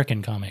than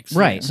American comics.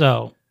 Right.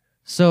 So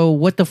So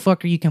what the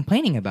fuck are you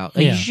complaining about?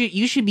 Like, Yeah.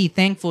 you should be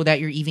thankful that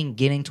you're even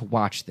getting to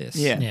watch this.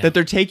 Yeah, that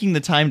they're taking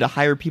the time to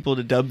hire people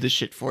to dub this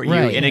shit for you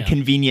Right. in a Yeah.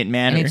 convenient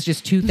manner. And it's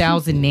just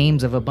 2,000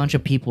 names of a bunch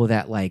of people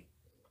that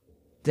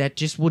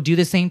just will do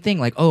the same thing.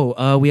 Like,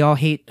 we all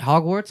hate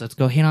Hogwarts. Let's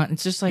go hit on.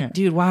 It's just like,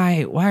 dude,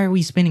 why are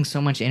we spending so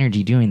much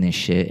energy doing this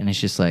shit? And it's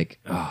just like,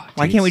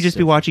 Why can't we just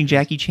be watching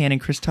Jackie Chan and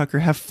Chris Tucker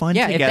have fun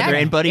together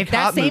and buddy if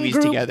that cop same movies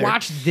group together?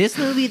 watched this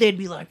movie, they'd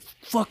be like,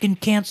 fucking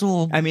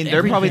cancel. I mean,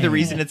 they're probably the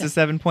everything. reason it's a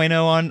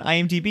 7.0 on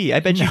IMDb.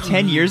 I bet you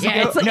 10 years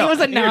Yeah, ago. it was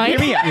a 9. Hear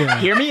me out.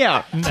 Hear me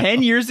out.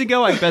 10 years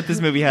ago, I bet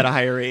this movie had a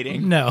higher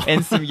rating. No.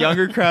 And some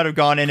younger crowd have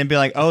gone in and been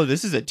like, oh,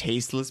 this is a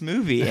tasteless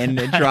movie. And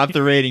it dropped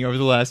the rating over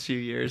the last few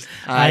years.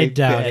 I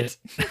doubt bet.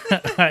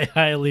 it. I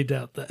highly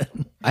doubt that.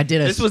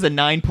 This was a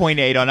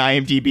 9.8 on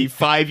IMDb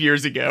 5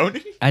 years ago.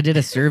 I did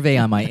a survey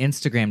on my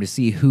Instagram to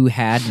see who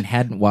had and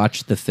hadn't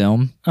watched the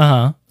film.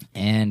 Uh-huh.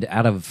 And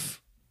out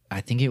of, I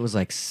think it was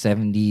like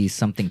 70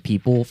 something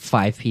people,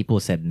 5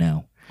 people said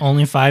no.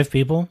 Only 5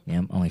 people?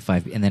 Yeah, only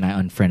 5. And then I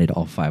unfriended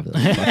all 5 of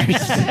those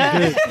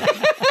fuckers.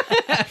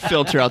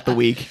 Filter out the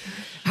week.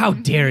 How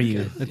dare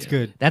you? That's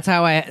good. That's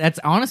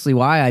honestly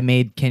why I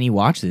made Kenny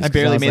watch this. I 'cause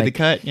barely was made the like-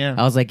 cut, yeah.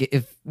 I was like,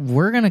 if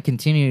we're going to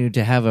continue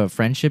to have a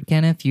friendship,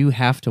 Kenneth, you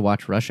have to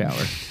watch Rush Hour.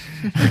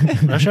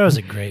 Rush Hour is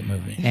a great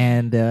movie.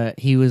 And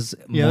he was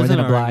Yeah, it more was than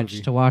an alright obliged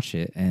movie. to watch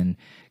it. And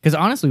because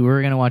honestly, we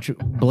were going to watch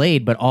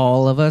Blade, but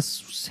all of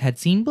us had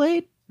seen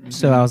Blade.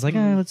 So I was like,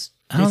 let's.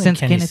 I don't think since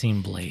Kenny's Kenneth-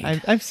 seen Blade.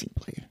 I've seen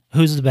Blade.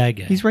 Who's the bad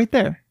guy? He's right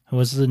there.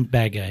 Who's the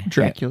bad guy?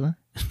 Dracula.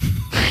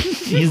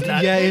 He's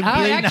not. Yeah, in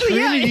Blade actually,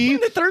 yeah, Trinity. in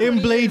the third in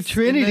one, Blade yes,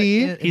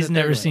 Trinity. in the He's third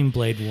never one. seen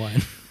Blade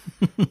 1.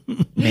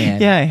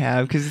 Man. Yeah, I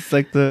have, because it's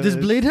like the. Does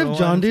Blade the have one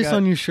jaundice that's got-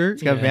 on your shirt?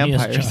 It's got Yeah, he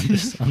has vampires.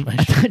 jaundice on my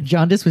I thought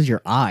jaundice was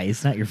your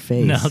eyes, not your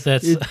face. No,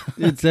 that's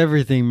It's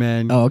everything,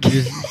 man. Oh,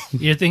 okay.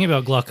 you're thinking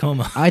about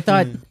glaucoma. I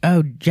thought,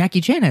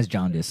 Jackie Chan has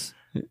jaundice.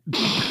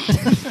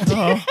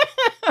 Oh.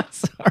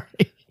 Sorry.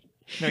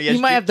 No, he You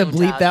has might have to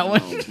bleep that one.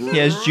 He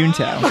has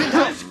Juntao.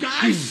 This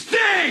guy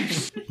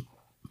stinks!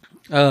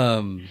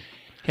 Um,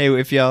 Hey,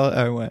 if y'all.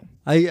 Oh, what?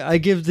 I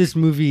give this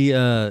movie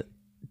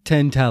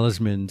 10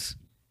 talismans.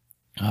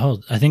 Oh,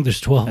 I think there's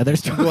 12.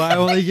 There's 12. Well, I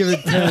only give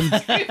it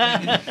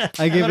 10.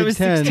 I give it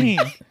 10. 16.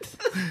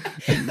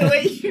 The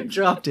way you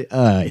dropped it.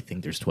 I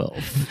think there's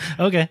 12.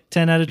 Okay,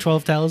 10 out of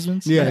 12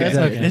 talismans. Yeah,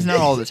 exactly. It's not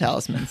all the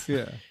talismans.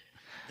 Yeah.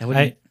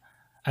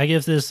 I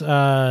give this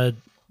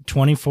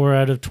 24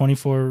 out of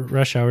 24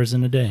 rush hours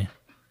in a day.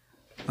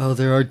 Oh,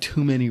 there are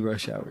too many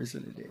rush hours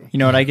in a day. You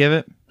know what I give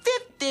it?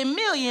 $50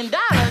 million.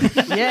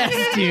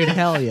 Yes, dude.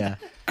 Hell yeah.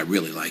 I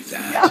really like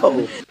that.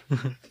 What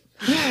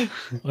I'm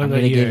about gonna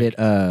you, give Eric?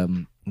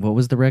 it. What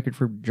was the record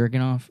for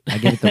jerking off? I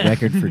gave it the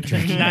record for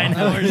jerking 9 off.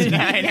 hours.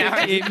 9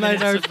 hours. 8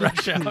 minutes of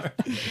rush hour.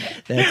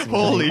 That's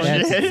Holy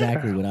that's shit.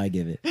 exactly what I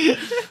give it.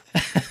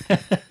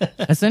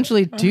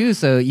 Essentially, too.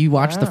 So you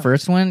watch the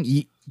first one.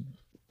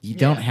 You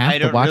don't have I to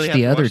don't watch really have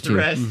the to other watch the two.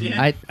 rest,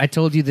 yeah. I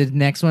told you the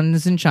next one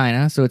is in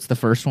China, so it's the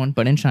first one,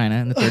 but in China,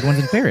 and the third one's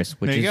in Paris,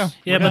 which There you is go.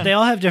 Yeah, but they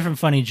all have different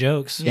funny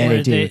jokes. Yeah, where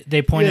they do.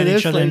 They point Yeah, at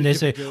there's each other and they like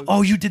say, different jokes.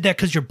 "Oh, you did that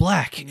because you're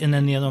black," and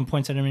then the other one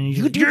points at him and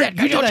you do that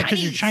 'cause you're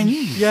because you're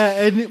Chinese.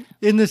 Yeah, and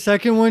in the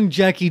second one,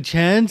 Jackie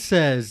Chan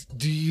says,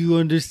 "Do you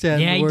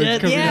understand Yeah, the he words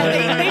did. coming Yeah, out of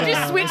my they mouth?"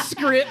 just switch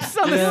scripts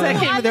on the Yeah.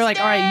 second. They're like,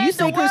 all right, you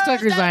say The Chris words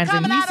Tucker's that are lines,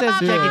 and coming he out of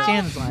says my Jackie mouth.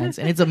 Chan's lines,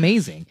 and it's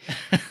amazing.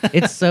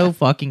 It's so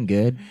fucking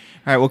good.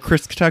 All right, well,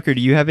 Chris Tucker, do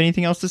you have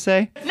anything else to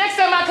say? Next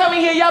time I come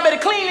in here, y'all better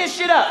clean this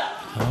shit up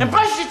and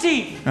brush your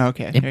teeth.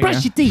 Okay. And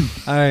brush your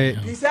teeth. All right.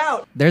 Peace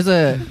out. There's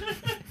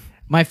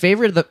my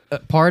favorite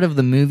part of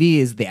the movie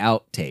is the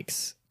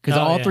outtakes. Because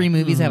Oh, all yeah. three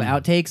movies have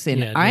outtakes, and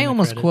Yeah, I during the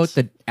almost credits. quote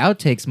the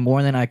outtakes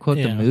more than I quote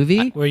the Yeah.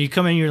 movie. Where you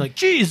come in, you're like,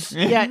 "Jeez."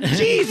 Yeah,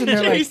 jeez, and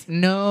they're like,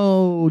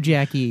 "No,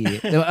 Jackie."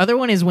 The other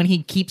one is when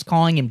he keeps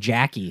calling him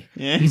Jackie.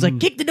 Yeah. He's like,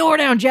 "Kick the door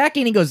down, Jackie,"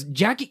 and he goes,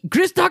 "Jackie,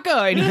 Chris Tucker,"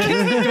 and he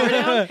kicks the door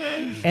down.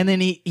 And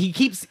then he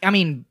keeps. I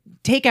mean,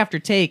 take after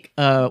take.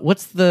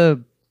 What's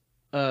the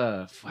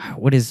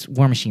what is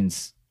War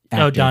Machine's?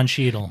 Oh, actor? Don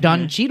Cheadle.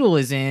 Don Cheadle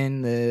is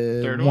in the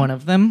Third one one?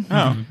 of them.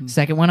 Oh.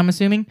 Second one, I'm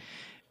assuming.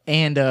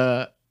 And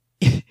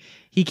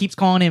he keeps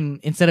calling him,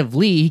 instead of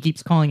Lee, he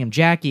keeps calling him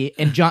Jackie.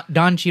 And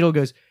Don Cheadle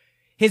goes,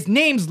 "His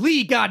name's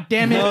Lee,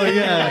 goddammit." Oh,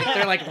 yeah. Like,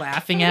 they're like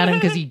laughing at him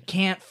because he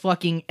can't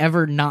fucking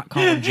ever not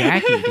call him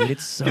Jackie, dude.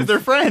 It's so. Because they're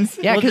friends.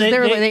 Yeah, Well, because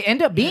they- they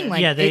end up being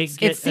like. yeah, they it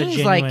get a seems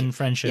genuine like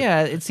friendship.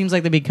 Yeah, it seems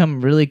like they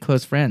become really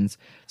close friends.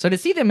 So to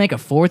see them make a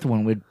fourth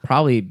one would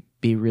probably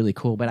be really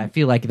cool. But I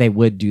feel like they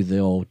would do the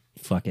old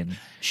fucking.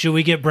 Should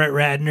we get Brett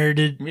Ratner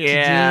to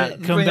Yeah, do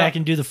it? Come bring back on-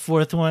 and do the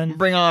fourth one?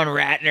 Bring on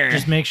Ratner.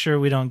 Just make sure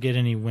we don't get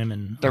any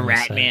women. the on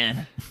Rat set.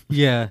 Man.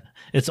 Yeah.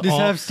 It's This all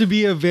has to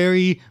be a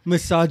very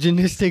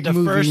misogynistic the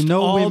movie. first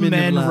No all women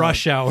men allowed.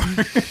 rush hour.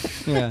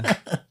 Yeah.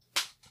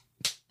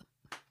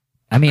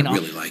 I mean, I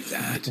really like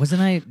that.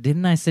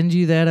 Didn't I send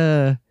you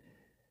that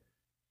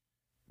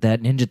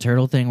that Ninja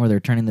Turtle thing where they're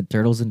turning the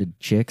turtles into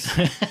chicks?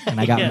 And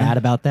I got Yeah. mad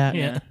about that.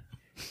 Yeah.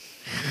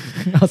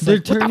 I was They're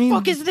like, what the turning-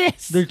 fuck is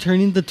this? They're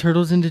turning the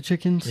turtles into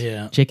chickens.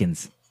 Yeah.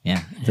 Chickens.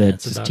 Yeah.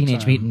 it's It's about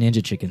Teenage time. Mutant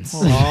Ninja Chickens.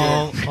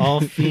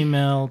 all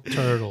female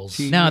turtles.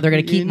 No, they're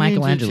going to keep Ninja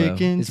Michelangelo,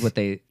 chickens. is what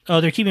they...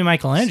 Oh, they're keeping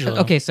Michelangelo.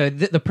 Okay, so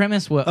the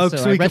premise was... Oh, so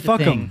so I we read can the fuck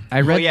thing. 'em.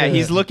 I read Oh, yeah, the-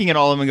 he's looking at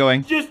all of them and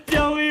going, Just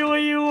tell me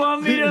what you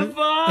want me to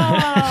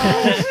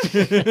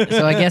fuck.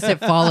 So I guess it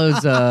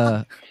follows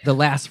The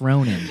Last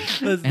Ronin.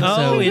 And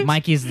so it's-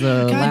 Mikey's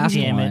the God last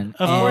damn it. one.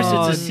 Of course,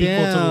 Oh, it's a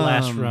sequel to The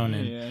Last damn.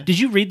 Ronin. Yeah. Did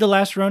you read The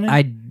Last Ronin?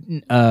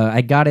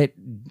 I got it,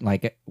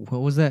 like,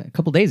 what was that? A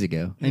couple days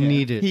ago. I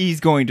need it. he's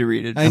going to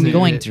read it. I I'm need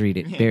going it. to read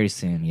it very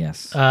soon,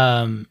 yes.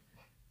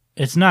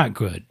 It's not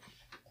good.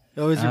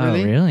 Oh, is it Oh,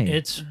 really? really?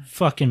 It's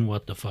fucking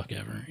what the fuck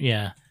ever.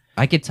 Yeah.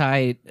 I could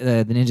tie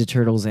the Ninja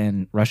Turtles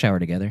and Rush Hour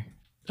together.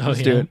 Oh, Let's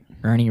yeah. do it.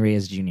 Ernie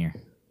Reyes Jr.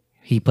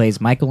 He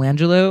plays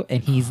Michelangelo,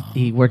 and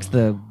he works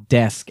the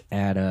desk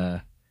at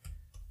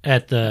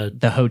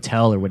the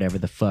hotel or whatever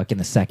the fuck in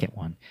the second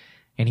one,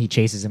 and he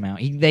chases him out.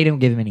 They don't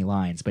give him any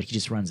lines, but he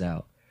just runs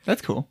out.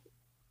 That's cool.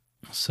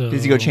 So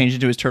Does he go change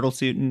into his turtle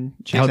suit and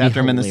chase That would be after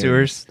him in the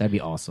hilarious. sewers? That'd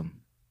be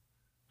awesome.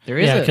 There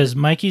is Yeah, a because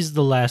Mikey's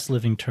the last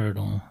living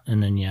turtle,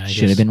 and then I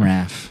should have guess- been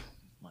Raph.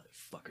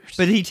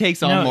 But he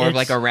takes on No, more of it's-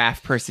 like a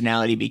Raph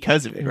personality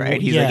because of it, right?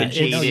 He's Yeah, like a it's-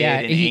 jaded Oh, yeah,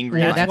 and he- angry.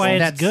 that's why it's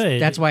that's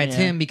good. That's why it's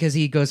Yeah. him, because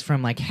he goes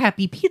from like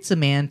happy pizza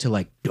man to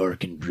like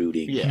dark and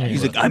brooding. Yeah,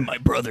 he's like, I'm my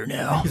brother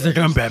now. He's like,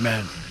 I'm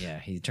Batman. Yeah,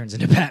 he turns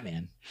into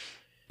Batman.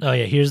 Oh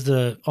yeah, here's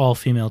the all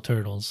female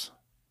turtles.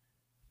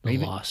 The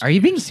Lost. Are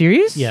you being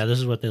serious? Yeah, this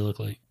is what they look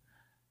like.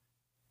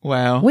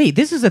 Wow. Wait,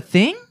 this is a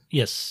thing?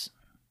 Yes.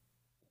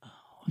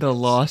 The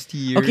Lost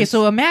Years. Okay,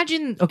 so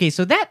imagine. Okay,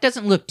 so that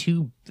doesn't look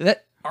too.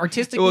 That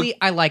artistically,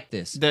 I like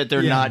this. That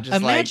they're Yeah. not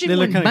just Imagine They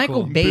look when kinda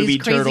Michael cool. Bay's Booby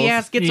crazy turtles.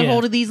 ass gets a Yeah.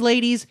 hold of these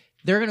ladies.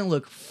 They're gonna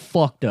look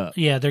fucked up.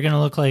 Yeah, they're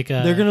gonna look like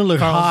They're gonna look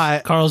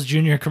hot. Carl's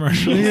Jr.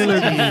 commercials. They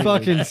look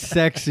fucking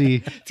sexy.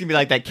 it's gonna be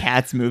like that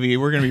Cats movie.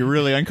 We're gonna be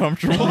really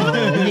uncomfortable.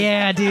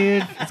 Yeah,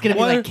 dude. It's gonna be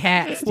Why- like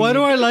Cats. Why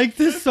do I like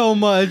this so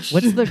much?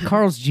 What's the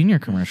Carl's Jr.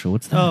 commercial?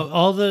 What's that? Oh,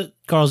 all the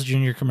Carl's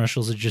Jr.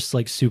 commercials are just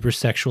like super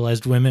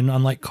sexualized women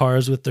on like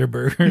cars with their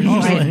burgers.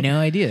 I had Like- no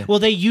idea. Well,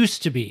 they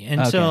used to be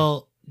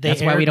until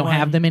That's why we don't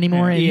have them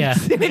anymore. in Yeah.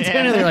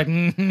 Nintendo. They're like,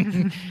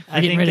 I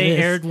think they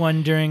aired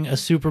one during a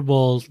Super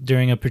Bowl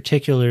during a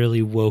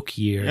particularly woke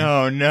year.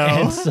 Oh no!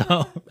 And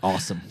so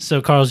awesome.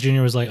 So Carl's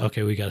Jr. was like,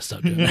 "Okay, we got to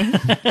stop doing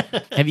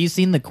that." Have you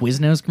seen the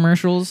Quiznos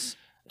commercials?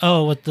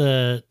 Oh, with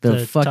the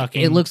fuck,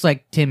 talking. it looks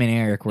like Tim and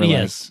Eric were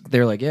Yes. like,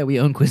 they're like, yeah, we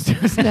own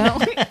Quiznos now.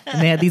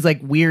 And they had these like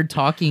weird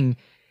talking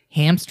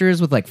hamsters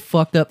with like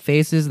fucked up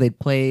faces. They'd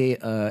play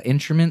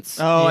instruments.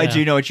 Oh, I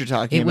do know what you're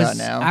talking about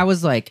now. I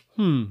was like,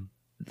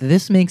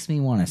 this makes me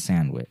want a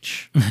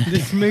sandwich.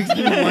 This makes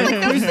me want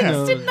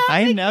Quiznos.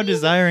 I am now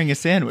desiring a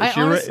sandwich.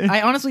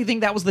 I honestly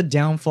think that was the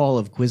downfall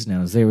of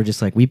Quiznos. They were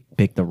just like, we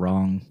picked the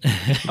wrong.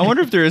 I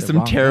wonder if there is the some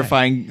wrong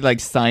terrifying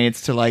like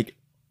science to like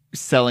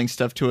selling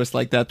stuff to us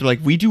like that. They're like,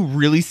 we do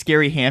really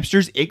scary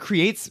hamsters. It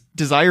creates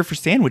desire for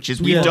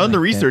sandwiches. We've done the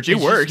research. It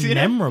It's works. just You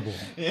know? memorable.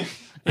 I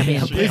mean,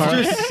 It's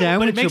just sandwichable.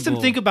 But it makes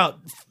them think about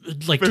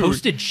like Food.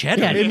 toasted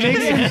cheddar. It makes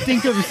me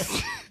think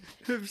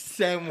of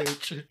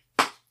sandwich.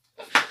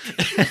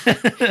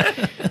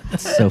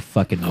 It's so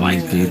fucking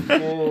weird,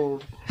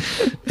 dude.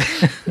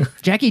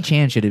 Jackie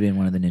Chan should have been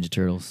one of the Ninja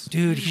Turtles.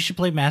 Dude, he should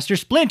play Master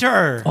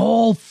Splinter.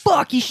 Oh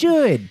fuck, he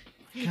should.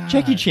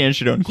 Jackie Chan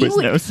should own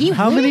Quiznos.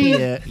 How many?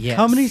 Yes.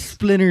 How many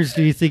splinters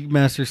do you think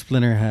Master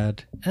Splinter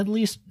had? At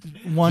least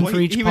one Well, for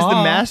each he was the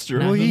paw. master.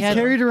 Well, he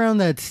carried around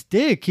that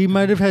stick. He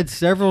might have had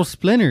several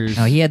splinters.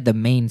 No, he had the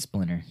main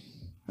Splinter.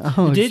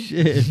 Oh Did-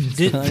 shit!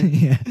 did-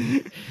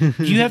 son.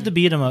 You have to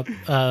beat him up.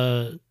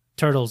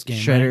 Turtles game.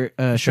 Shredder,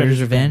 right? Shredder's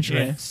Revenge.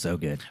 Yeah. So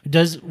good.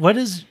 What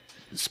does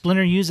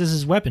Splinter use as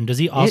his weapon? Does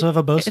he also have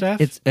a bow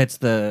staff? It's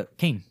the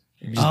cane.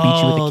 He just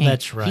beats you with the cane.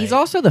 That's right. He's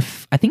also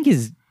I think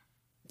his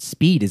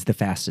speed is the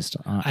fastest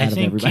out I of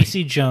think everybody.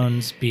 Casey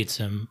Jones beats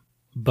him,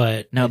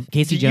 but No,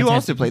 Casey You Jones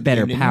also has played the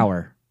better game, didn't you?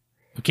 power.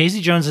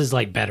 Casey Jones is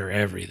like better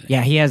everything.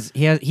 Yeah,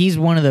 he's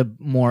one of the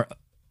more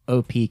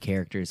OP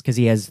characters because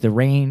he has the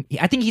rain.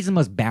 I think he's the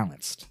most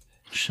balanced.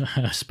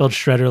 Spelled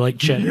shredder like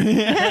cheddar.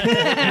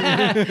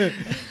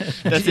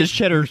 That's his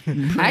cheddar.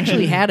 I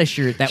actually had a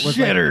shirt that was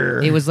Shredder.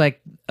 like, it was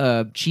like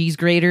a cheese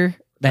grater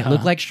that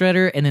looked like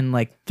Shredder, and then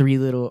like 4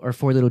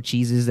 little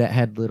cheeses that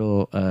had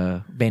little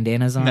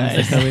bandanas on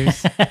as the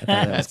colors. I thought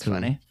that was That's cool.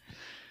 funny.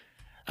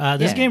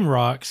 This Yeah. game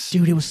rocks.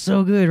 Dude, it was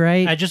so good,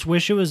 right? I just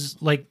wish it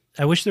was like,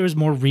 I wish there was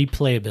more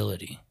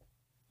replayability.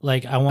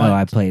 Like I want. Oh,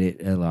 I played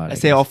it a lot. I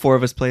say all four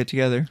of us play it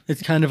together.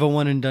 It's kind of a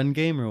one and done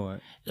game, or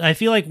what? I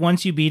feel like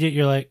once you beat it,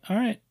 you're like, all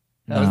right.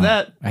 That was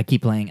that. I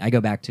keep playing. I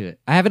go back to it.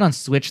 I have it on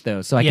Switch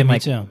though, so I Yeah, can me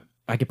like too.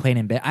 I could play it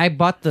in bed. I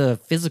bought the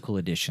physical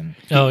edition.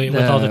 Oh, with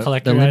all the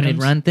collector limited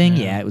items? run thing.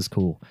 Yeah. Yeah, it was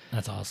cool.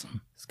 That's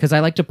awesome. Because I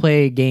like to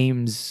play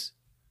games.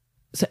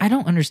 So I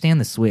don't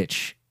understand the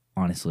Switch,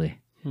 honestly.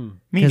 Me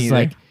Because neither.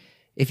 like,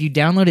 if you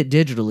download it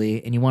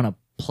digitally and you want to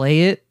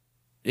play it,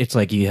 it's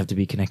like you have to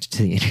be connected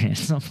to the internet.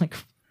 So I'm like,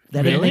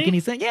 that doesn't make Really? any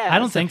sense. Yeah, I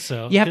don't so think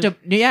so. You have to,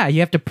 you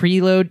have to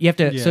preload. You have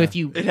to. So Yeah. if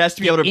you, it has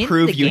to be able get to in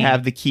prove the you game-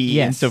 have the key,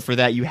 and Yes. so for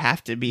that you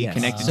have to be Yes.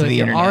 connected So to the if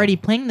you're internet. already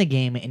playing the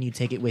game and you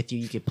take it with you,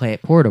 you could play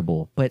it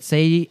portable. But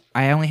say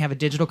I only have a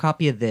digital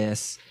copy of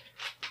this,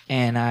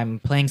 and I'm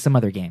playing some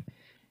other game,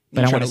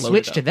 but You I try want to to load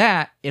switch it to up.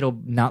 that, it'll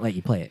not let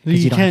you play it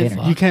because you don't have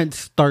internet. You can't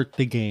start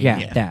the game.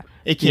 Yeah, that.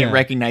 It can't Yeah.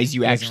 recognize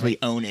you actually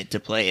own it to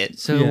play it.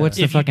 So Yeah. what's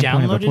the If you fucking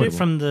point of a downloaded it portable?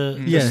 from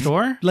the Yes.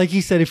 store, Like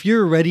he said, if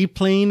you're already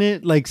playing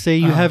it, like say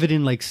you have it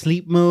in like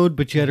sleep mode,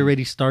 but you had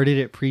already started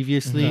it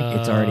previously,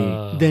 It's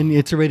already then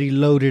it's already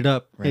loaded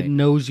up. Right. It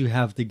knows you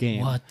have the game.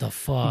 what the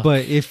fuck?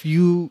 But if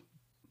you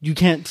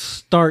can't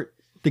start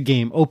the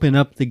game, open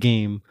up the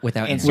game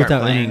without And internet. start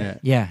without playing. internet.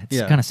 Yeah, it's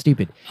Yeah. kind of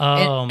stupid.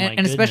 Oh, and, my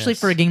and especially goodness.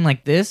 for a game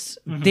like this,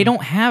 they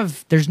don't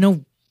have. There's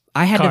no.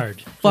 I had Card.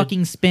 to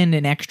fucking spend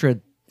an extra.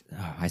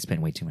 Oh, I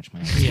spent way too much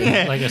money.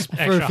 yeah, like a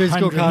a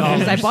physical copy.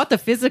 Because I bought the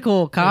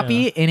physical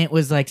copy and it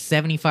was like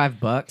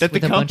 $75 That the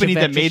with a bunch company of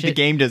that extra made the shit.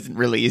 game doesn't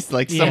release,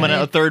 like Yeah. someone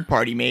a third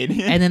party made.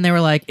 And then they were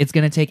like, "It's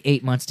gonna take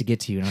 8 months to get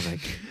to you," and I was like,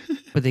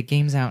 "But the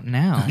game's out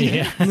now."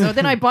 Yeah. So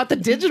then I bought the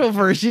digital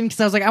version because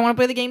I was like, "I want to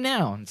play the game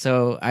now." And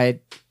so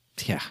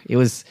it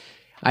was.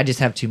 I just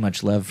have too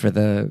much love for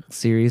the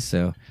series,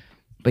 so.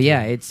 But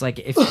yeah, it's like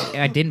if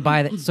I didn't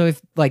buy that, so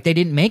if like they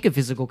didn't make a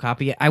physical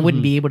copy, I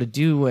wouldn't be able to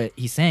do what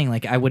he's saying.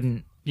 Like I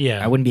wouldn't be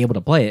able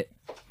to play it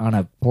on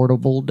a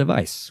portable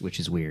device, which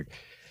is weird.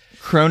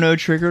 Chrono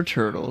Trigger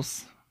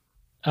Turtles.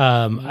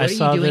 I What are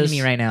saw you doing this to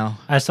me right now?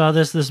 I saw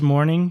this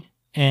morning,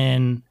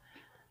 and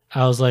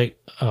I was like,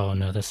 "Oh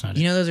no, that's not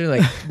it." You know,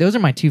 those are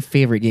my two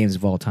favorite games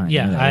of all time. You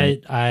Yeah, know that,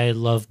 right? I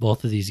love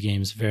both of these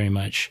games very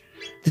much.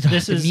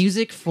 The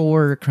music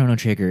for Chrono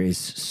Trigger is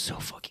so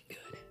fucking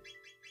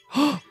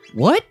good.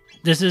 What?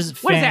 This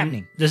is What is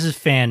happening? This is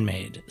fan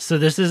made, so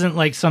this isn't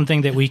like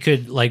something that we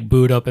could like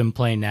boot up and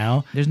play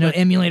now. There's no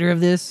emulator of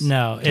this.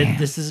 No, Damn.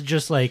 this is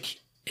just like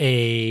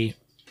a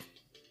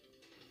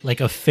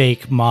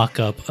fake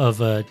mock-up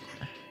of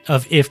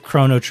if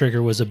Chrono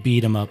Trigger was a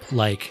beat 'em up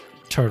like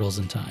Turtles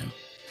in Time.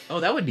 Oh,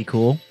 that would be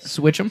cool.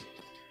 Switch them.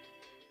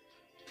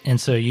 And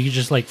so you could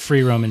just like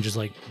free roam and just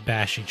like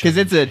bash each other. Because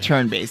it's a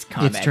turn-based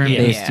combat. It's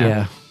turn-based, game.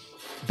 yeah.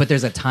 But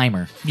there's a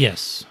timer.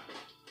 Yes.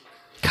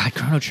 God,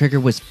 Chrono Trigger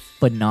was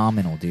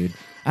phenomenal, dude.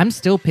 I'm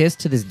still pissed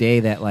to this day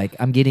that like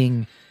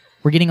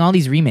we're getting all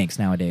these remakes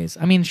nowadays.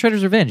 I mean,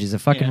 Shredder's Revenge is a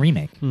fucking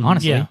remake,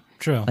 honestly. Yeah,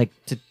 true. Like,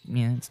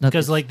 it's not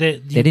Because like they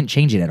didn't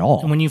change it at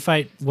all. And when you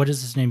fight, what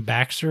is his name,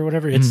 Baxter or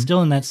whatever, it's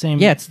still in that same.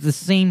 Yeah, it's the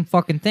same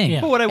fucking thing.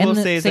 Yeah. But what I And will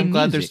the say is same I'm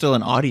glad there's music. still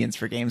an audience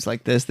for games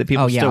like this, that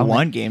people Oh, yeah, still I'll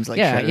want ne- games like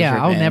yeah, Shredder's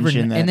yeah. I'll never.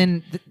 Revenge And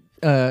then,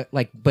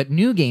 but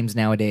new games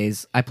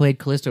nowadays. I played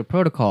Callisto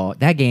Protocol.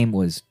 That game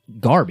was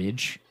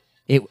garbage.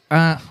 It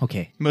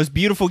okay. most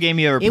beautiful game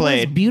you ever It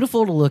played. was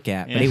beautiful to look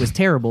at, but Yeah. it was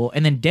terrible.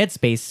 And then Dead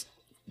Space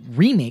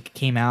remake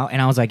came out,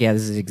 and I was like, yeah,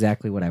 this is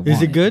exactly what I want.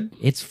 Is it good?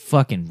 It's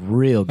fucking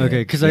real good.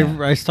 Okay, because Yeah.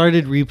 I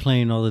started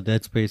replaying all the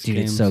Dead Space Dude,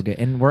 games. it's so good.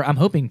 And I'm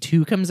hoping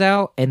 2 comes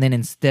out, and then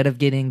instead of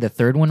getting the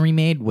third one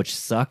remade, which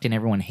sucked and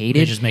everyone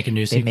hated, They just make a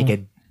new they sequel? make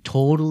a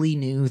totally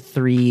new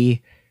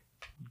 3,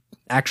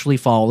 actually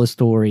follow the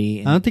story.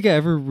 And I don't think I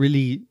ever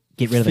really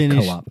get rid of the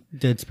finished co-op.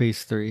 Dead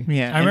Space 3.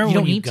 Yeah, I remember you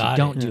don't when you need to. got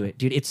Don't it. do it,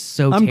 dude. It's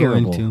so I'm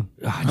terrible. going to.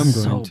 Oh, I'm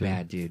it's so going to.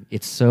 bad, dude.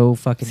 It's so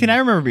fucking. See, and I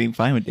remember being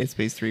fine with Dead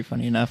Space 3,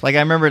 funny enough. Like, I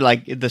remember,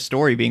 like, the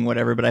story being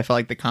whatever, but I felt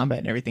like the combat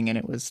and everything in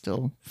it was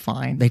still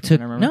fine. They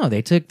took I remember.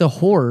 they took the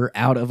horror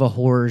out of a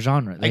horror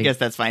genre. I guess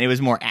that's fine. It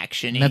was more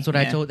action-y. That's what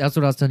I told. That's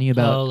what I was telling you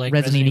about. Oh, like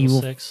Resident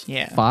Evil 6?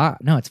 Yeah. 5.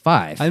 No, it's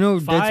 5. I know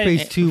Dead Five-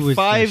 Space 2 was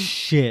 5 the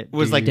shit.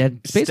 was dude. like Dead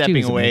Space 2 stepping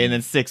is away, amazing. and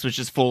then 6 was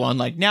just full on,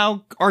 like,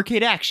 now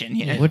arcade action.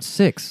 Yeah. What's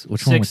 6?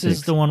 Which one was 6 is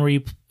 6? the one where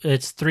you.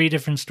 It's 3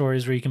 different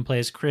stories where you can play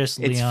as Chris.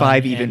 It's Leon,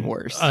 5 even and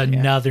worse.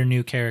 Another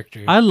new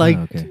character. I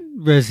liked okay.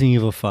 Resident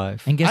Evil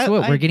 5. And guess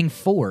what? I- We're getting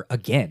 4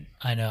 again.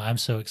 I know. I'm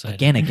so excited.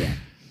 Again. It's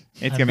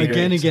going to be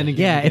Again, great. again, again.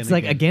 Yeah, again, it's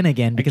like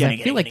again because Again,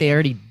 I feel like they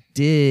already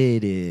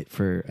did it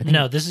for. I think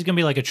No, this is gonna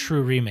be like a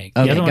true remake.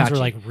 The Okay, other ones gotcha. were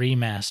like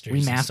remasters.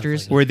 and stuff Remasters? like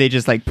that. Where they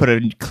just, like, put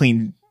a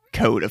clean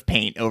coat of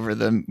paint over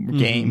the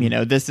game. You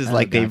know, this is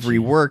like they've gotcha.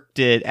 reworked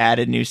it,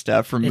 added new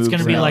stuff, removed It's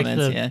gonna be like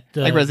elements,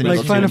 the like Resident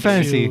like Evil Final 2.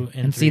 Fantasy. 2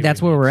 And 3 see,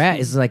 that's where we're remakes. at.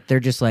 Is like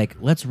they're just like,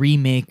 let's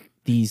remake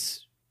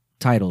these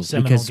titles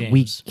Seminal because games.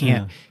 we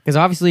can't. Because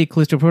obviously,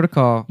 Callisto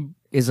Protocol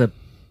is a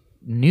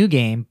new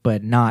game,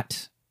 but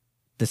not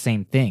the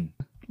same thing.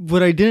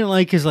 What I didn't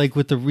like is like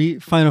with the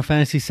Final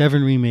Fantasy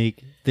 7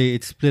 remake,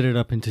 it split it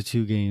up into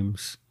 2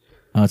 games.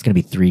 Oh, it's gonna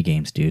be 3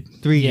 games, dude.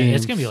 3 Yeah, games.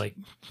 it's gonna be like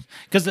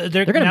because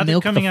they're gonna now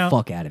milk coming the out,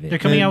 fuck out of it. They're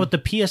coming And- out with the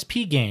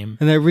PSP game.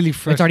 And that really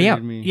frustrated already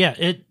out. me. Yeah,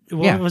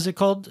 what Yeah. was it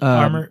called?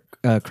 Armor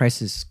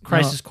Crisis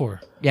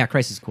Core. Yeah,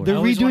 Crisis Core. They're I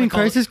always wanna redoing call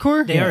it- Crisis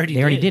Core? They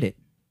already did it.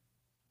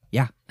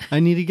 Yeah, I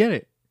need to get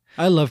it.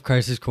 I love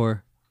Crisis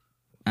Core.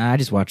 I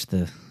just watched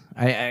the.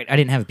 I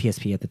didn't have a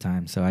PSP at the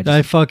time, so I just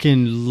I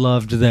fucking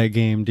loved that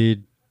game,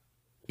 dude.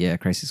 yeah,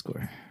 Crisis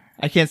Core.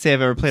 I can't say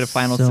I've ever played a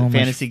Final So much-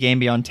 Fantasy game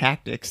beyond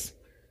Tactics.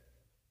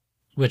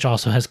 Which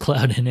also has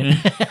Cloud in it.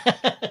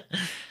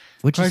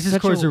 Which Crisis is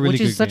such Core is a really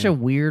which is good such a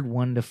game. weird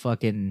one to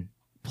fucking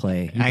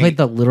play. You I- played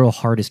the literal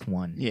hardest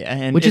one. Yeah,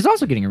 and which is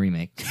also getting a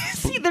remake.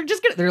 See,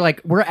 they're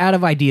like, we're out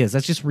of ideas.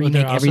 Let's just But remake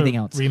they're also everything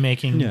else.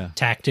 Remaking Yeah.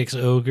 Tactics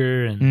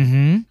Ogre and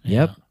Mm-hmm.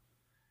 Yep.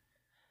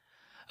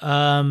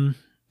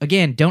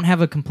 Again, don't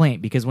have a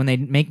complaint because when they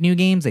make new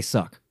games, they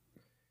suck.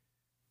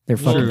 They're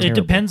fucking well, it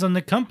terrible. depends on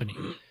the company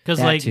because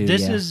That like too,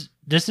 this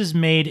yeah. is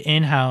made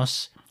in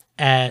house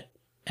at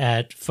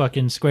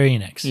fucking Square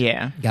Enix.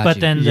 Yeah. Got but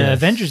you. then the Yes.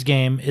 Avengers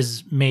game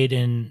is made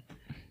in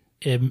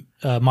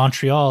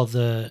Montreal.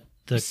 The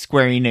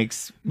Square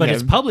Enix. but yeah,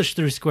 it's published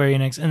through Square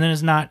Enix and then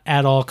it's not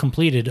at all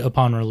completed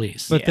upon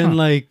release. But then,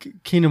 like,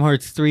 Kingdom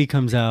Hearts 3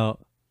 comes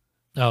out.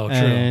 Oh, true.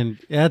 And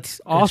that's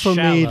also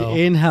made shallow.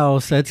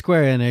 in-house at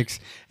Square Enix,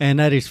 and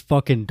that is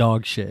fucking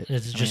dog shit.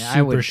 It's just I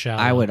super would,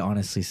 shallow. I would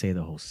honestly say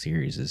the whole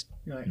series is.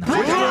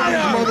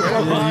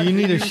 Yeah, you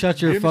need to shut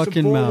your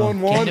fucking mouth.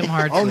 Kingdom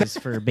Hearts was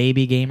for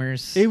baby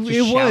gamers. It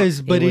Just shout.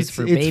 was, but It was it's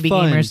for it's baby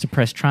fun. gamers to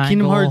press triangle.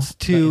 Kingdom Hearts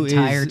the 2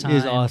 entire is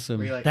time.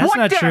 awesome. That's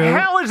not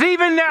true. is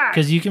even that?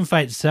 Because you can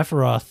fight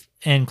Sephiroth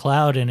and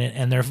Cloud in it,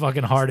 and they're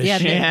fucking hard as Yeah,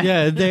 shit.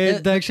 Yeah,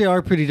 they actually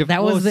are pretty difficult.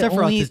 That was well, the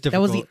Sephiroth only. is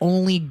That was the difficult.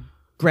 only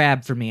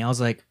grab for me. I was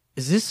like,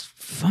 "Is this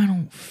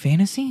Final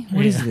Fantasy?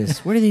 What is Yeah.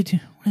 this? What are they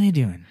doing? What are they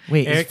doing?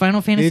 Wait, is Eric,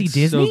 Final Fantasy it's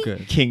Disney?" so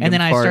good. Kingdom And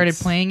then I started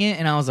Hearts. playing it,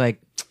 and I was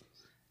like,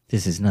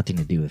 "This has nothing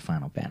to do with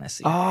Final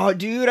Fantasy." Oh,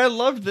 dude, I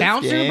loved this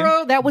Bouncer, game.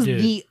 bro, that was Dude.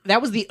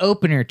 the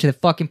opener to the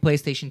fucking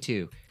PlayStation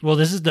 2. Well,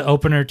 this is the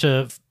opener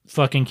to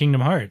fucking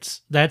Kingdom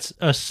Hearts. That's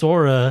a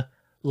Sora,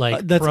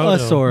 like That's proto.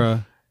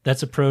 Sora.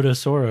 That's a proto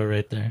Sora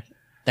right there.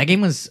 That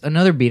game was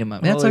another beat 'em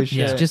up. That's Holy like,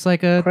 shit. it's just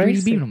like a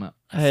 3D beat 'em up.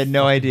 I had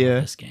no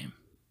idea. This game.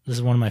 This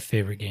is one of my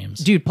favorite games.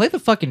 Dude, play the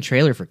fucking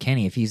trailer for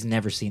Kenny if he's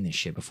never seen this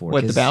shit before.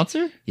 What, the 'cause-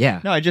 bouncer?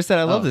 Yeah. No, I just said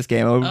I love Oh. this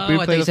game. Oh, We I played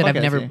thought you the said fuck I've out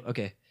of never. this game.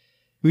 Okay.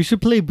 We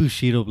should play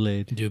Bushido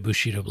Blade. Dude,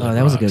 Bushido Blade. Oh,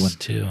 that was a good rocks, one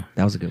too.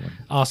 That was a good one.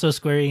 Also,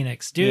 Square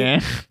Enix, dude. Yeah.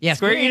 Yeah,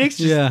 Square Enix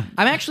just- Yeah.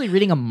 I'm actually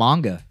reading a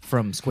manga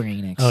from Square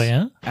Enix. Oh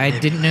yeah. I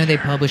didn't know they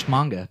published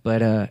manga,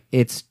 but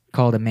it's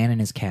called A Man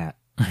and His Cat.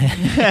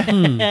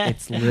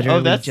 It's literally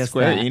Oh, that's just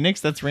Square that.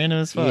 Enix? That's random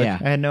as fuck. Yeah.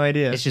 I had no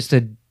idea. It's just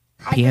a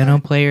piano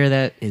player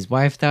that his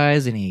wife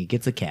dies and he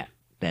gets a cat.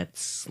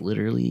 that's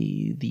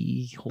literally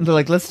the whole. They're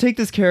like, let's take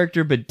this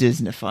character but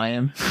Disneyfy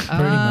him.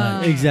 Pretty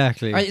much.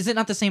 Exactly. Is it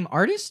not the same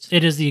artist?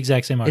 It is the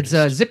exact same artist.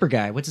 It's Zipper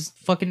guy. What's his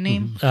fucking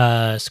name?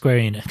 Square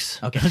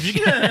Enix. Okay.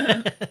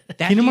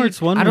 Kingdom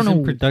Hearts 1 I was don't in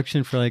know.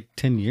 production for like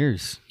 10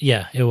 years.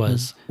 Yeah, it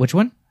was. Which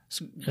one?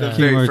 The Kingdom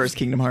very Hearts. first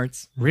Kingdom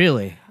Hearts.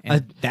 Really?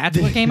 And that's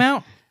what came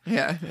out?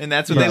 Yeah, and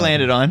that's what they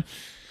landed on.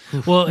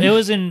 Well, it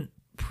was in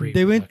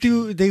They went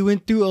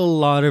through a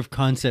lot of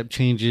concept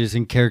changes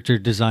and character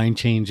design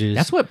changes.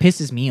 That's what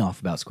pisses me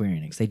off about Square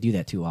Enix. They do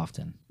that too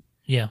often.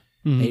 Yeah.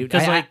 They,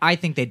 'Cause, I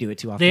think they do it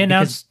too often. They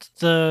because-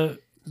 announced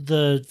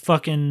the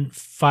fucking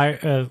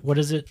fire. What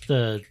is it?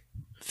 The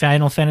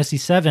Final Fantasy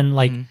VII,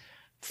 like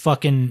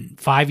fucking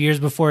 5 years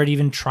before it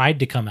even tried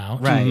to come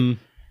out. Right.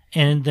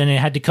 And then it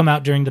had to come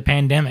out during the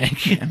pandemic.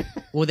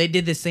 Well, they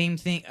did the same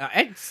thing.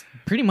 It's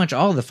pretty much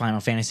all of the Final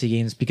Fantasy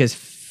games because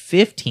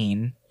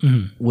 15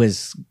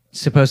 was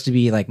supposed to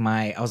be like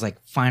I was like,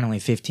 finally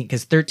 15,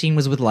 because 13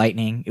 was with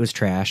Lightning. It was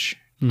trash.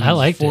 I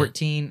liked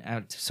 14.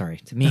 Sorry,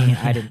 to me,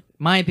 I didn't.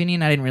 My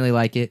opinion, I didn't really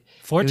like it.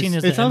 14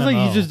 is the It sounds like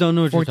you just don't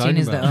know what you're 14 talking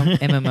is about.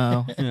 the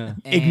MMO. Yeah.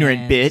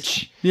 Ignorant And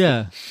bitch.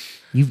 Yeah.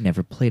 You've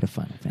never played a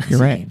Final Fantasy You're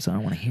right. game, so I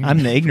don't want to hear I'm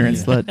it. the ignorant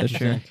slut. That's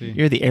true. Exactly.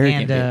 You're the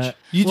arrogant bitch.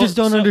 You just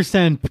don't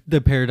understand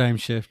the paradigm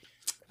shift.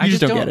 I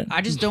just don't get it.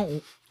 I just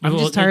don't. I'm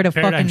Well, just tired of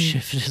paradigm fucking.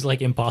 shift is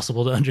like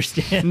impossible to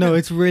understand. No,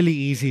 it's really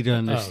easy to Oh, okay.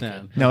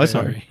 understand. No, it's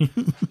hard.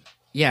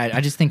 Yeah,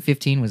 I just think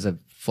 15 was a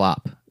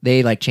flop.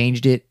 They like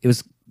changed it. It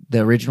was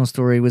the original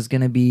story was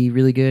gonna be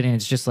really good, and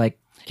it's just like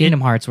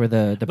Kingdom Hearts, where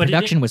the But it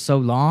production did- was so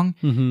long.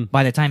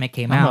 By the time it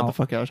came I don't know out, what the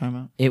fuck I was talking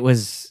about. it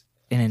was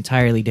an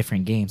entirely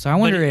different game. So I But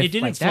wonder if it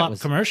didn't like, that flop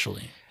was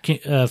commercially.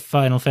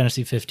 Final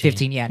Fantasy 15.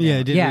 15. Yeah, Yeah, no,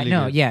 it did yeah, really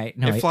no, good. yeah,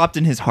 no. It flopped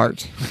in his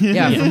heart.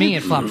 Yeah, for me,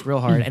 it flopped real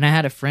hard. And I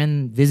had a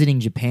friend visiting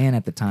Japan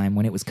at the time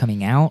when it was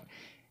coming out,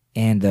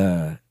 and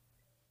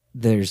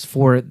there's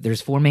four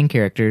main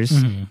characters.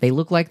 They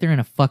look like they're in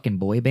a fucking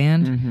boy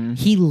band.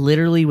 He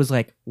literally was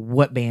like,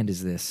 "What band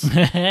is this?"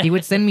 He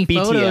would send me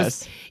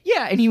photos. BTS.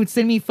 Yeah, and he would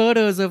send me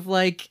photos of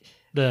like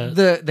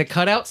the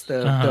cutouts,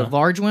 the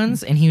large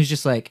ones, and he was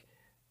just like,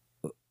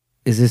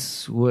 "Is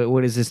this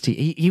what is this?"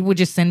 He would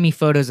just send me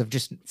photos of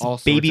just all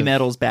sorts Baby of,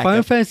 Metal's back.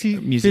 Final Fantasy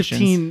musicians.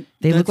 15,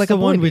 They that's look like the a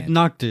boy one with band.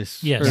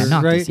 Noctis. Yes. or- Yeah,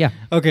 Noctis, right? yeah.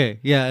 Okay,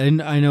 yeah,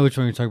 and I know which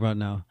one you're talking about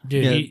now.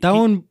 Dude, yeah, he- that he-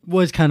 one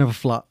was kind of a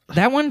flop.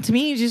 That one to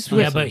me just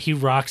was. Yeah, but he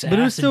rocks But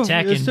it was ass in still-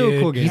 it Tekken, was still a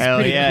dude. cool game. He's Hell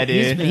pretty yeah, cool.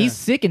 dude. He's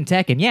sick in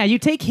Tekken. Yeah, you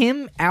take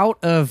him out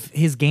of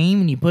his game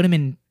and you put him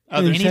in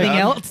Other anything stuff.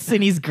 else,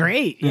 and he's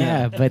great.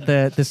 Yeah, but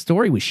the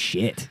story was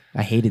shit.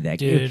 I hated that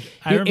Dude,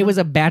 game. It was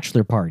a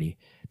bachelor party.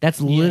 That's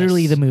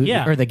literally the movie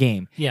Yeah. or the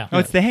game. Yeah. Oh,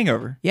 it's The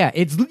Hangover. Yeah,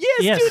 it's yes,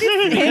 Yes, dude.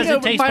 It's because Hangover,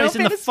 it takes Final place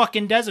in the Fantasy.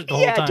 fucking desert the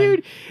whole Yeah, time.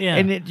 dude. Yeah.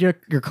 And your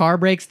car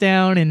breaks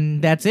down,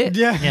 and that's it.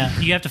 Yeah,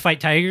 you have to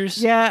fight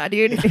tigers. Yeah,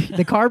 dude.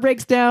 The car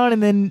breaks down,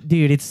 and then,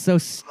 dude, it's so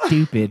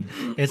stupid.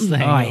 It's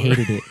the Oh, I Hangover.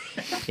 hated it.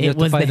 You It have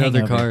to was the fight other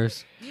Hangover.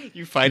 cars.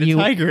 You fight a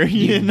tiger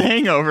in The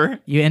Hangover.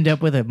 You end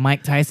up with a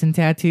Mike Tyson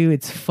tattoo.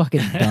 It's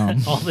fucking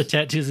dumb. All the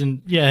tattoos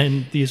and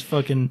these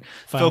fucking Phil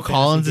Final Fantasy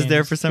Collins is games.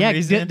 there for some Yeah,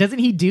 reason. doesn't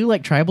he do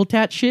like tribal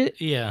tat shit?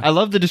 Yeah. I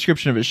love the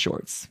description of his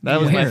shorts.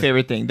 That was my Yeah.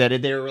 favorite thing.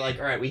 That they were like,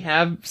 all right, we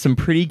have some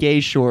pretty gay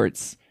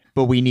shorts,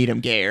 but we need them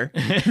gayer.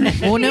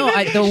 Well, no,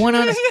 the one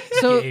on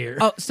Gayer.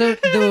 so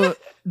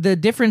the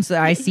difference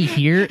that I see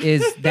here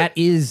is that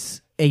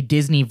is a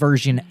Disney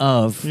version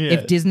of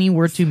if Disney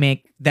were to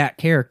make that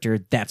character,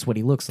 that's what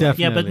he looks like.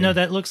 Definitely. Yeah, but no,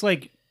 that looks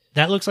like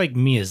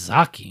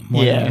Miyazaki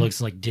more than it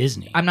looks like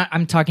Disney.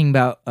 I'm talking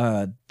about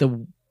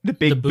The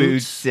big The boots,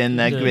 boots, and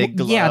the big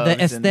gloves. yeah, the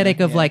and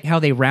aesthetic of like how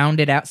they round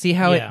it out. See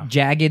how Yeah. it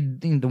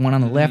jagged? The one on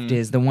the left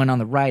is the one on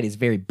the right is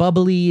very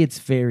bubbly. It's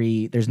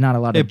very there's not a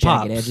lot of It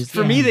jagged pops. edges.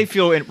 For Yeah. me, they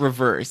feel in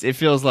reverse. It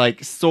feels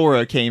like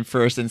Sora came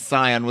first, and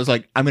Scion was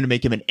like, "I'm going to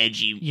make him an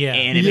edgy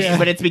anime," Yeah.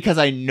 but it's because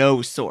I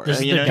know Sora. This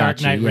is you the know?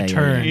 Dark Knight Yeah, yeah,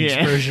 Returns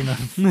yeah. version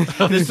of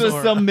This was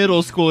Sora. some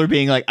middle schooler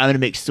being like, "I'm going to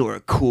make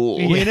Sora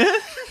cool." You know?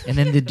 and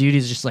then the dude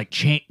is just like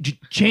chains,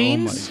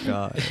 Oh my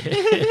god.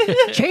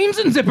 chains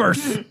and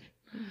zippers.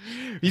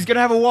 He's going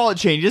to have a wallet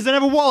chain. He doesn't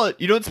have a wallet.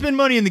 You don't spend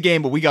money in the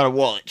game, but we got a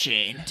wallet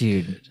chain.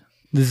 Dude,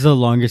 This is the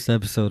longest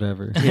episode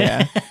ever.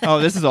 Yeah. Oh,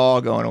 this is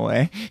all going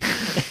away.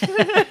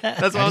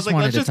 That's why I was just like,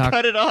 wanted let's to just talk-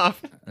 cut it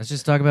off. let's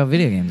just talk about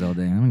video games all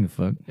day. I don't give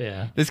a fuck.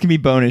 Yeah. This can be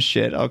bonus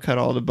shit. I'll cut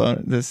all the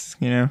bonus. This,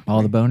 you know.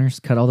 All the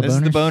boners, cut all the This boners.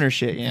 is the boner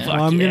shit, yeah.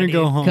 Well, I'm yeah, gonna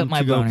go dude. home Cut my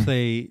to go boner.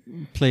 play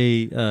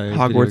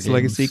Hogwarts video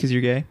Legacy games. because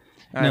you're gay?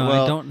 All No, right,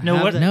 well, I don't. No,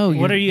 have what? that. No, what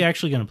you're- are you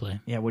actually gonna play?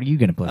 Yeah, what are you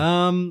gonna play?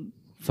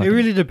 It Fucking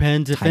really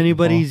depends. If Titanfall.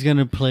 anybody's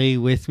gonna play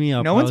with me,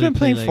 I'll No one's been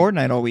probably playing play,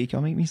 Fortnite all week.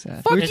 Y'all make me sad.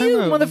 Fuck we're you, talking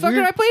about- motherfucker!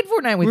 we're- I played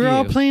Fortnite with We're you.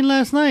 all playing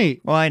last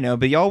night. Well, I know,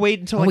 but y'all wait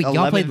until Oh, like wait,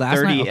 y'all played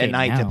last night? 11:30 Okay, at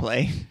night to now.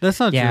 play. That's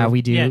not Yeah, true.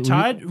 we do. Yeah,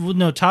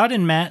 We- Todd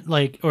and Matt,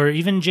 like, or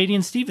even JD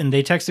and Steven,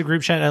 they text the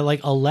group chat at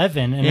like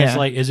 11, and Yeah. it's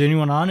like, is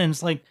anyone on? And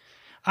it's like,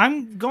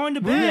 I'm going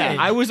to bed.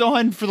 Yeah, I was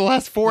on for the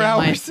last 4 Yeah,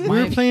 hours. We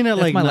were playing at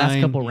that's like my last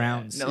 9. couple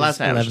rounds. No, last It's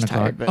night I was 11 just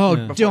tired, o'clock. but- Oh,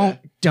 Yeah. don't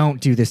Don't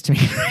do this to me.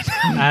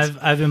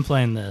 I've been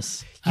playing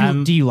this.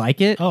 Do you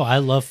like it? Oh, I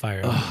love Fire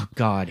Emblem. Oh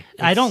God,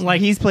 I don't like.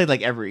 He's played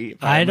like every.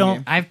 I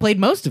don't. I've played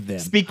most of them.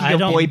 Speaking of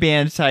boy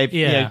band type,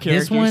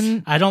 characters. This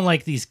one, I don't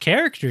like these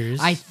characters.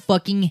 I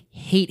fucking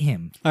hate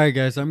him. All right,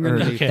 guys, I'm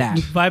gonna Okay.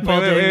 that. Bye, Paul.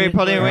 Wait,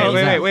 Paul Dameron,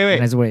 wait.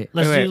 Guys, wait.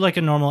 Let's Wait. do like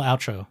a normal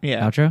outro.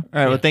 Yeah. Outro? All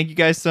right. Well, thank you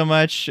guys so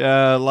much.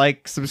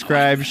 Like,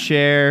 subscribe,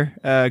 share.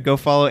 Go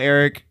follow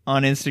Eric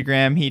on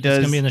Instagram. He does.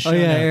 It's gonna be in the show Oh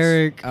yeah, notes.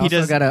 Eric. I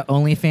also got a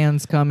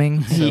OnlyFans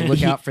coming, so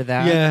look out for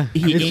that. Yeah,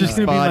 He it's just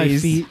gonna be my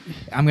bodies. feet.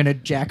 I'm gonna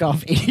jack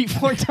off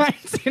 84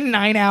 times in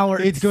 9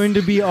 hours. It's going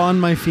to be on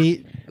my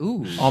feet.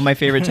 Ooh. All my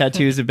favorite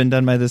tattoos have been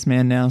done by this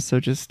man now, so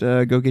just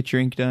go get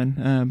your ink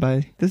done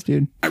by this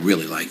dude. I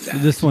really like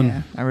that. This one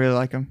Yeah, I really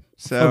like him.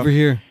 So over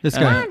here, this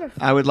guy.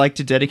 I would like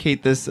to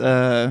dedicate this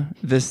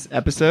this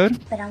episode.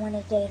 But I want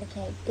to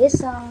dedicate this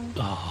song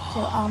to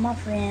all my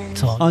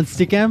friends. On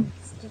Stickam.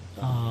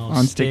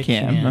 On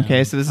Stickam.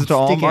 Okay, so this is to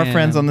all of our Stickam.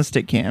 friends on the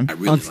Stickam.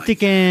 On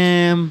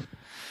Stickam.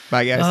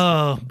 Bye, guys.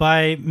 Oh,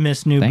 bye,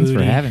 Miss New Thanks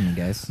Booty. for having me,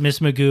 guys. Miss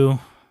Magoo.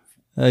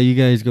 You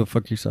guys go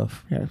fuck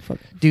yourself. Yeah, fuck.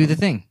 Do the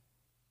thing.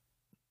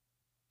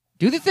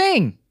 Do the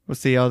thing. We'll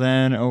see y'all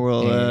then, or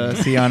we'll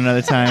see you on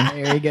another time.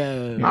 There you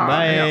go.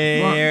 Bye,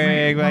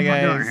 Eric. Bye,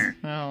 guys.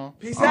 Oh.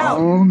 Peace out.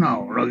 Oh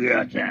no, look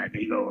at that.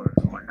 He goes,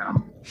 oh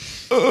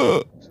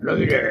no. Look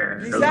at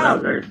there. Look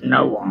out. There's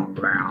no one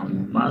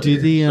around. Do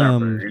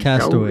the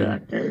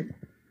Castaway.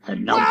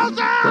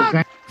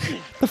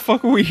 The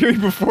fuck were we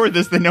hearing before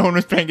this that no one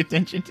was paying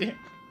attention to?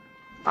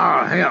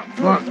 Oh hell,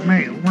 fuck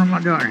me. What am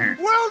I doing here?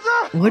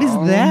 What is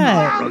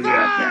that? Look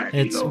at that.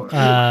 It's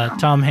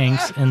Tom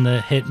Hanks in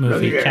the hit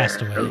movie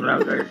Castaway.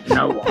 There's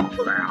no one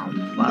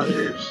around.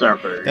 Mother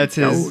sucker. That's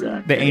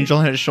the angel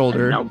on his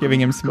shoulder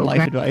giving him some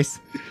life advice.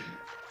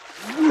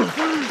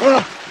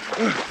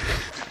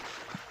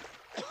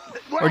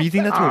 Or do you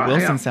think that's what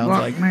Wilson sounds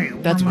like?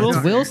 That's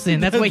Wilson.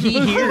 That's what he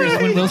hears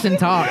when Wilson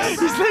talks.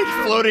 He's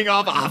like floating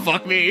off. Ah,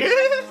 fuck me.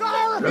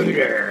 Look at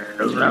there.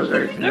 Look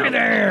at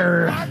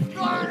there.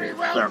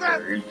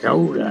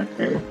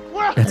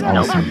 That's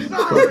awesome.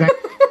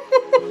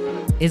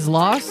 Is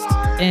Lost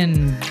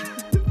and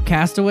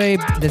Castaway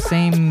the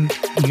same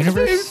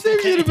universe? Same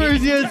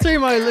universe, yeah,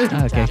 same island.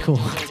 Okay, cool.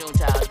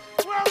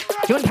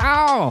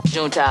 Juntao.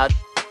 Juntao.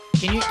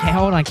 Can you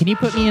hold on? Can you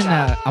put me in?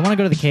 I want to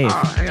go to the cave.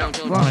 I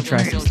want to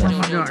try some stuff.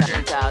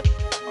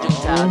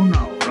 Oh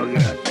no, look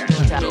at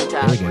that.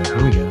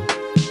 Here we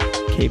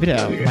go. Cave it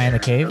out. Am I in the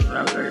cave?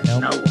 Nope.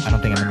 I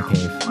don't think I'm in the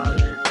cave.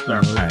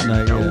 Alright.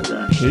 Not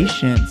yet.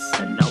 Patience.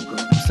 I'm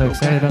so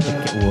excited about the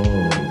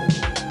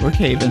Whoa. We're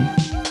caving.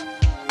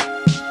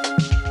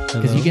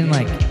 Because you can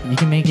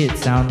make it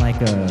sound like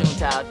a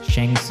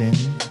Shang Tsung.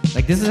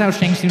 Like this is how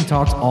Shang Tsung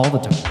talks all the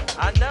time.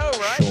 I know,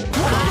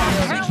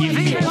 right? Give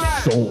me your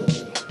soul.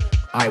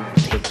 I will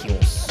take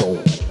your soul.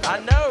 I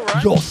know,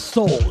 right? Your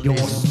soul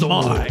is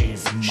mine.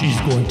 She's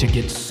going to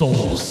get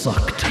soul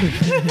sucked.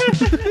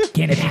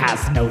 Kenneth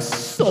has no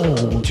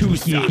soul to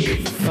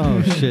give.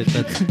 Oh shit,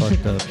 that's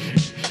fucked up.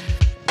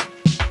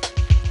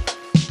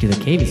 Dude, the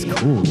cave is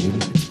cool, dude.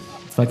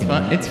 It's fucking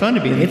fun. It's fun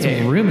to be in the It's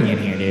cave. roomy in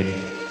here, dude.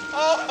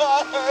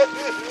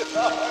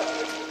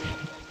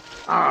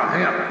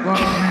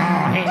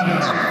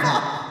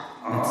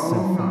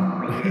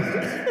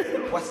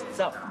 What's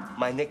up,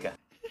 my nigga?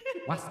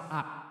 What's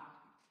up?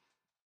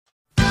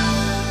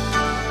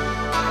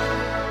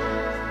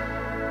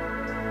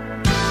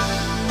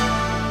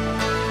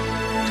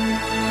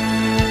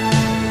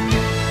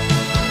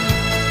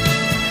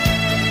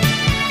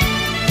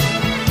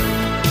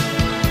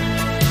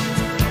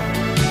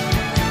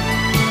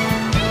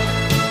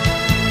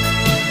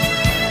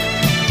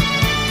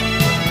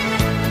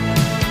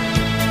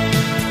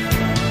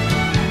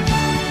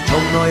從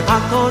來拍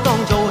拖當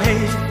做戲，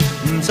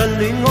唔信戀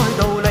愛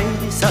道理，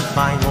失敗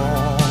我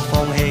放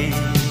棄。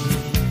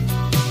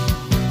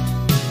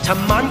尋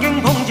晚竟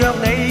碰着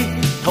你，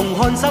同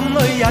看心裏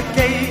日記，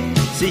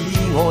使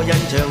我印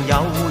象有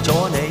咗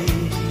你。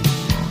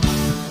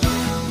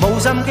冇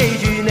心記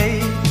住你，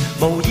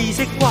無意識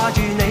掛住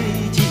你，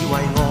只為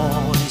愛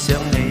上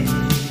你。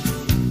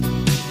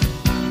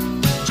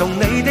從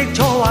你的錯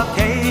或起，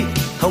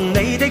同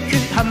你的缺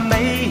陷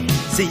美，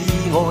使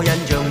我印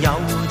象有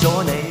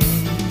咗你。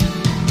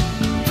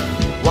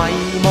遺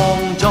忘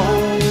做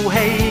戲，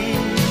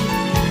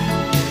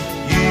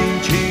完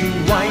全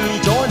為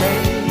咗你，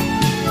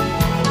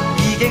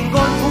已經乾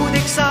枯的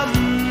心，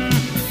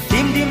點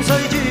點水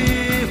珠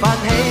泛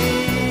起。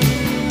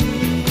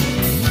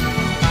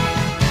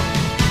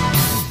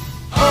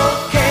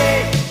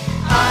Okay,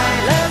 I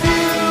love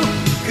you，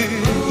 決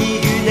意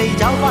與你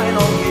找快樂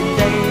原地，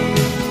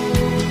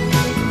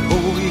陪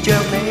着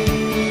你，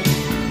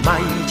迷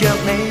着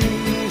你，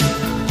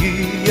如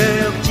若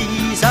置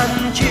身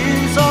穿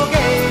梭機。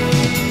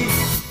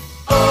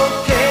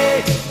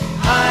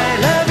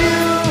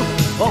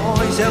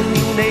想要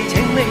你，請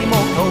你莫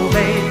逃避，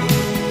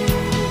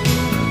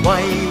維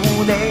護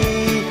你，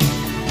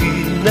原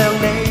諒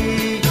你，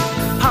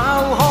拋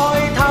開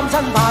貪生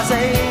怕死，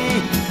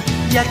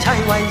一切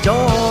為咗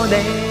你。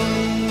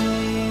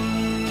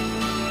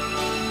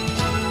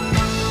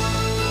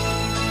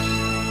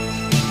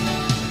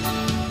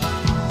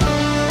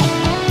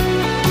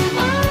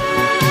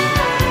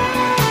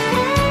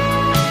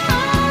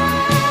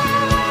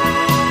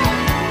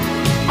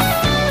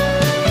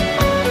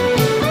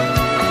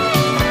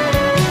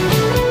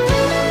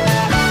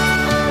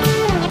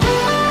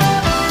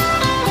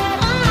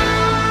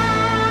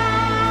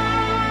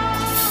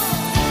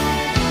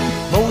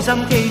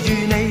記住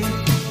你，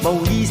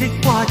無意識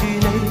掛住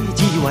你，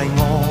只為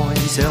愛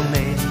上你。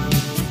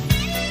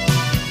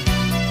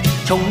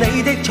從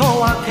你的錯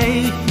或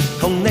企，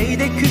同你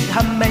的缺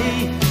陷美，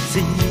使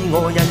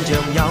我印象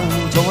有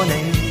咗你。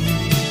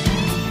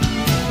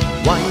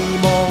遺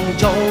忘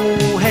做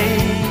戲，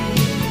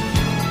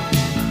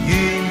完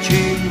全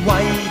為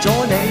咗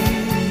你，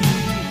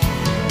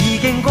已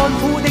經乾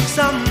枯的心，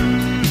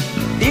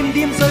點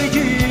點碎珠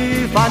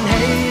泛起。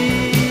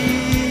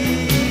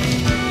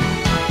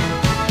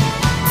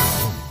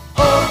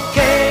OK，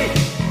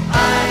 I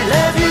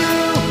love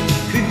you，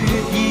 決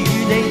意與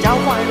你找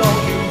快樂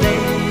原地，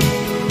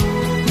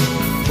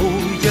陪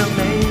着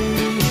你，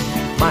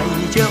迷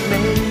着你，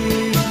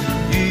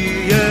如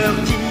若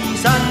置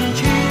身穿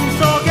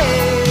梭機。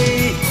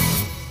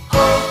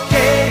OK，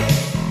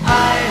 I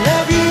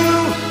love you，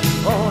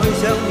 愛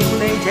上了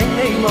你，請你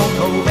莫逃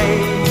避，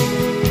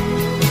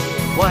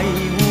維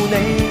護你，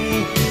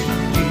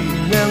原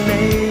諒你，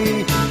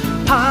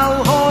拋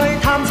開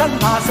貪生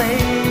怕死，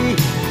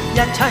一切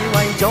為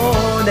咗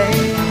你。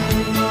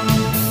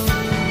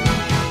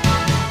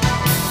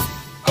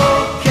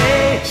OK，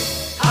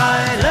 I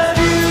love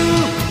you，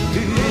 決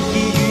意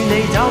與你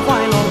找快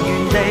樂原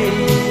地，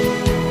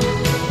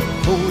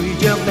陪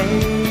着你，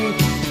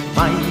迷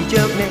着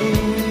你，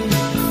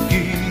如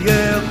若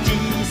置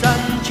身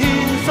穿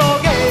梭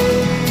機。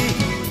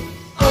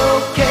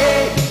OK，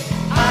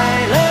 I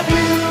love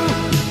you，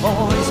 愛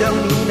上了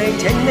你，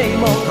請你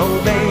莫逃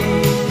避，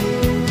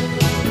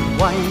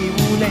維護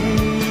你。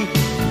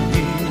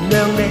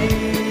讓你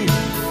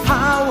拋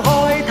開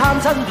貪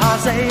生怕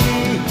死，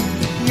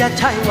一切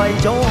為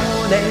咗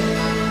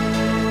你。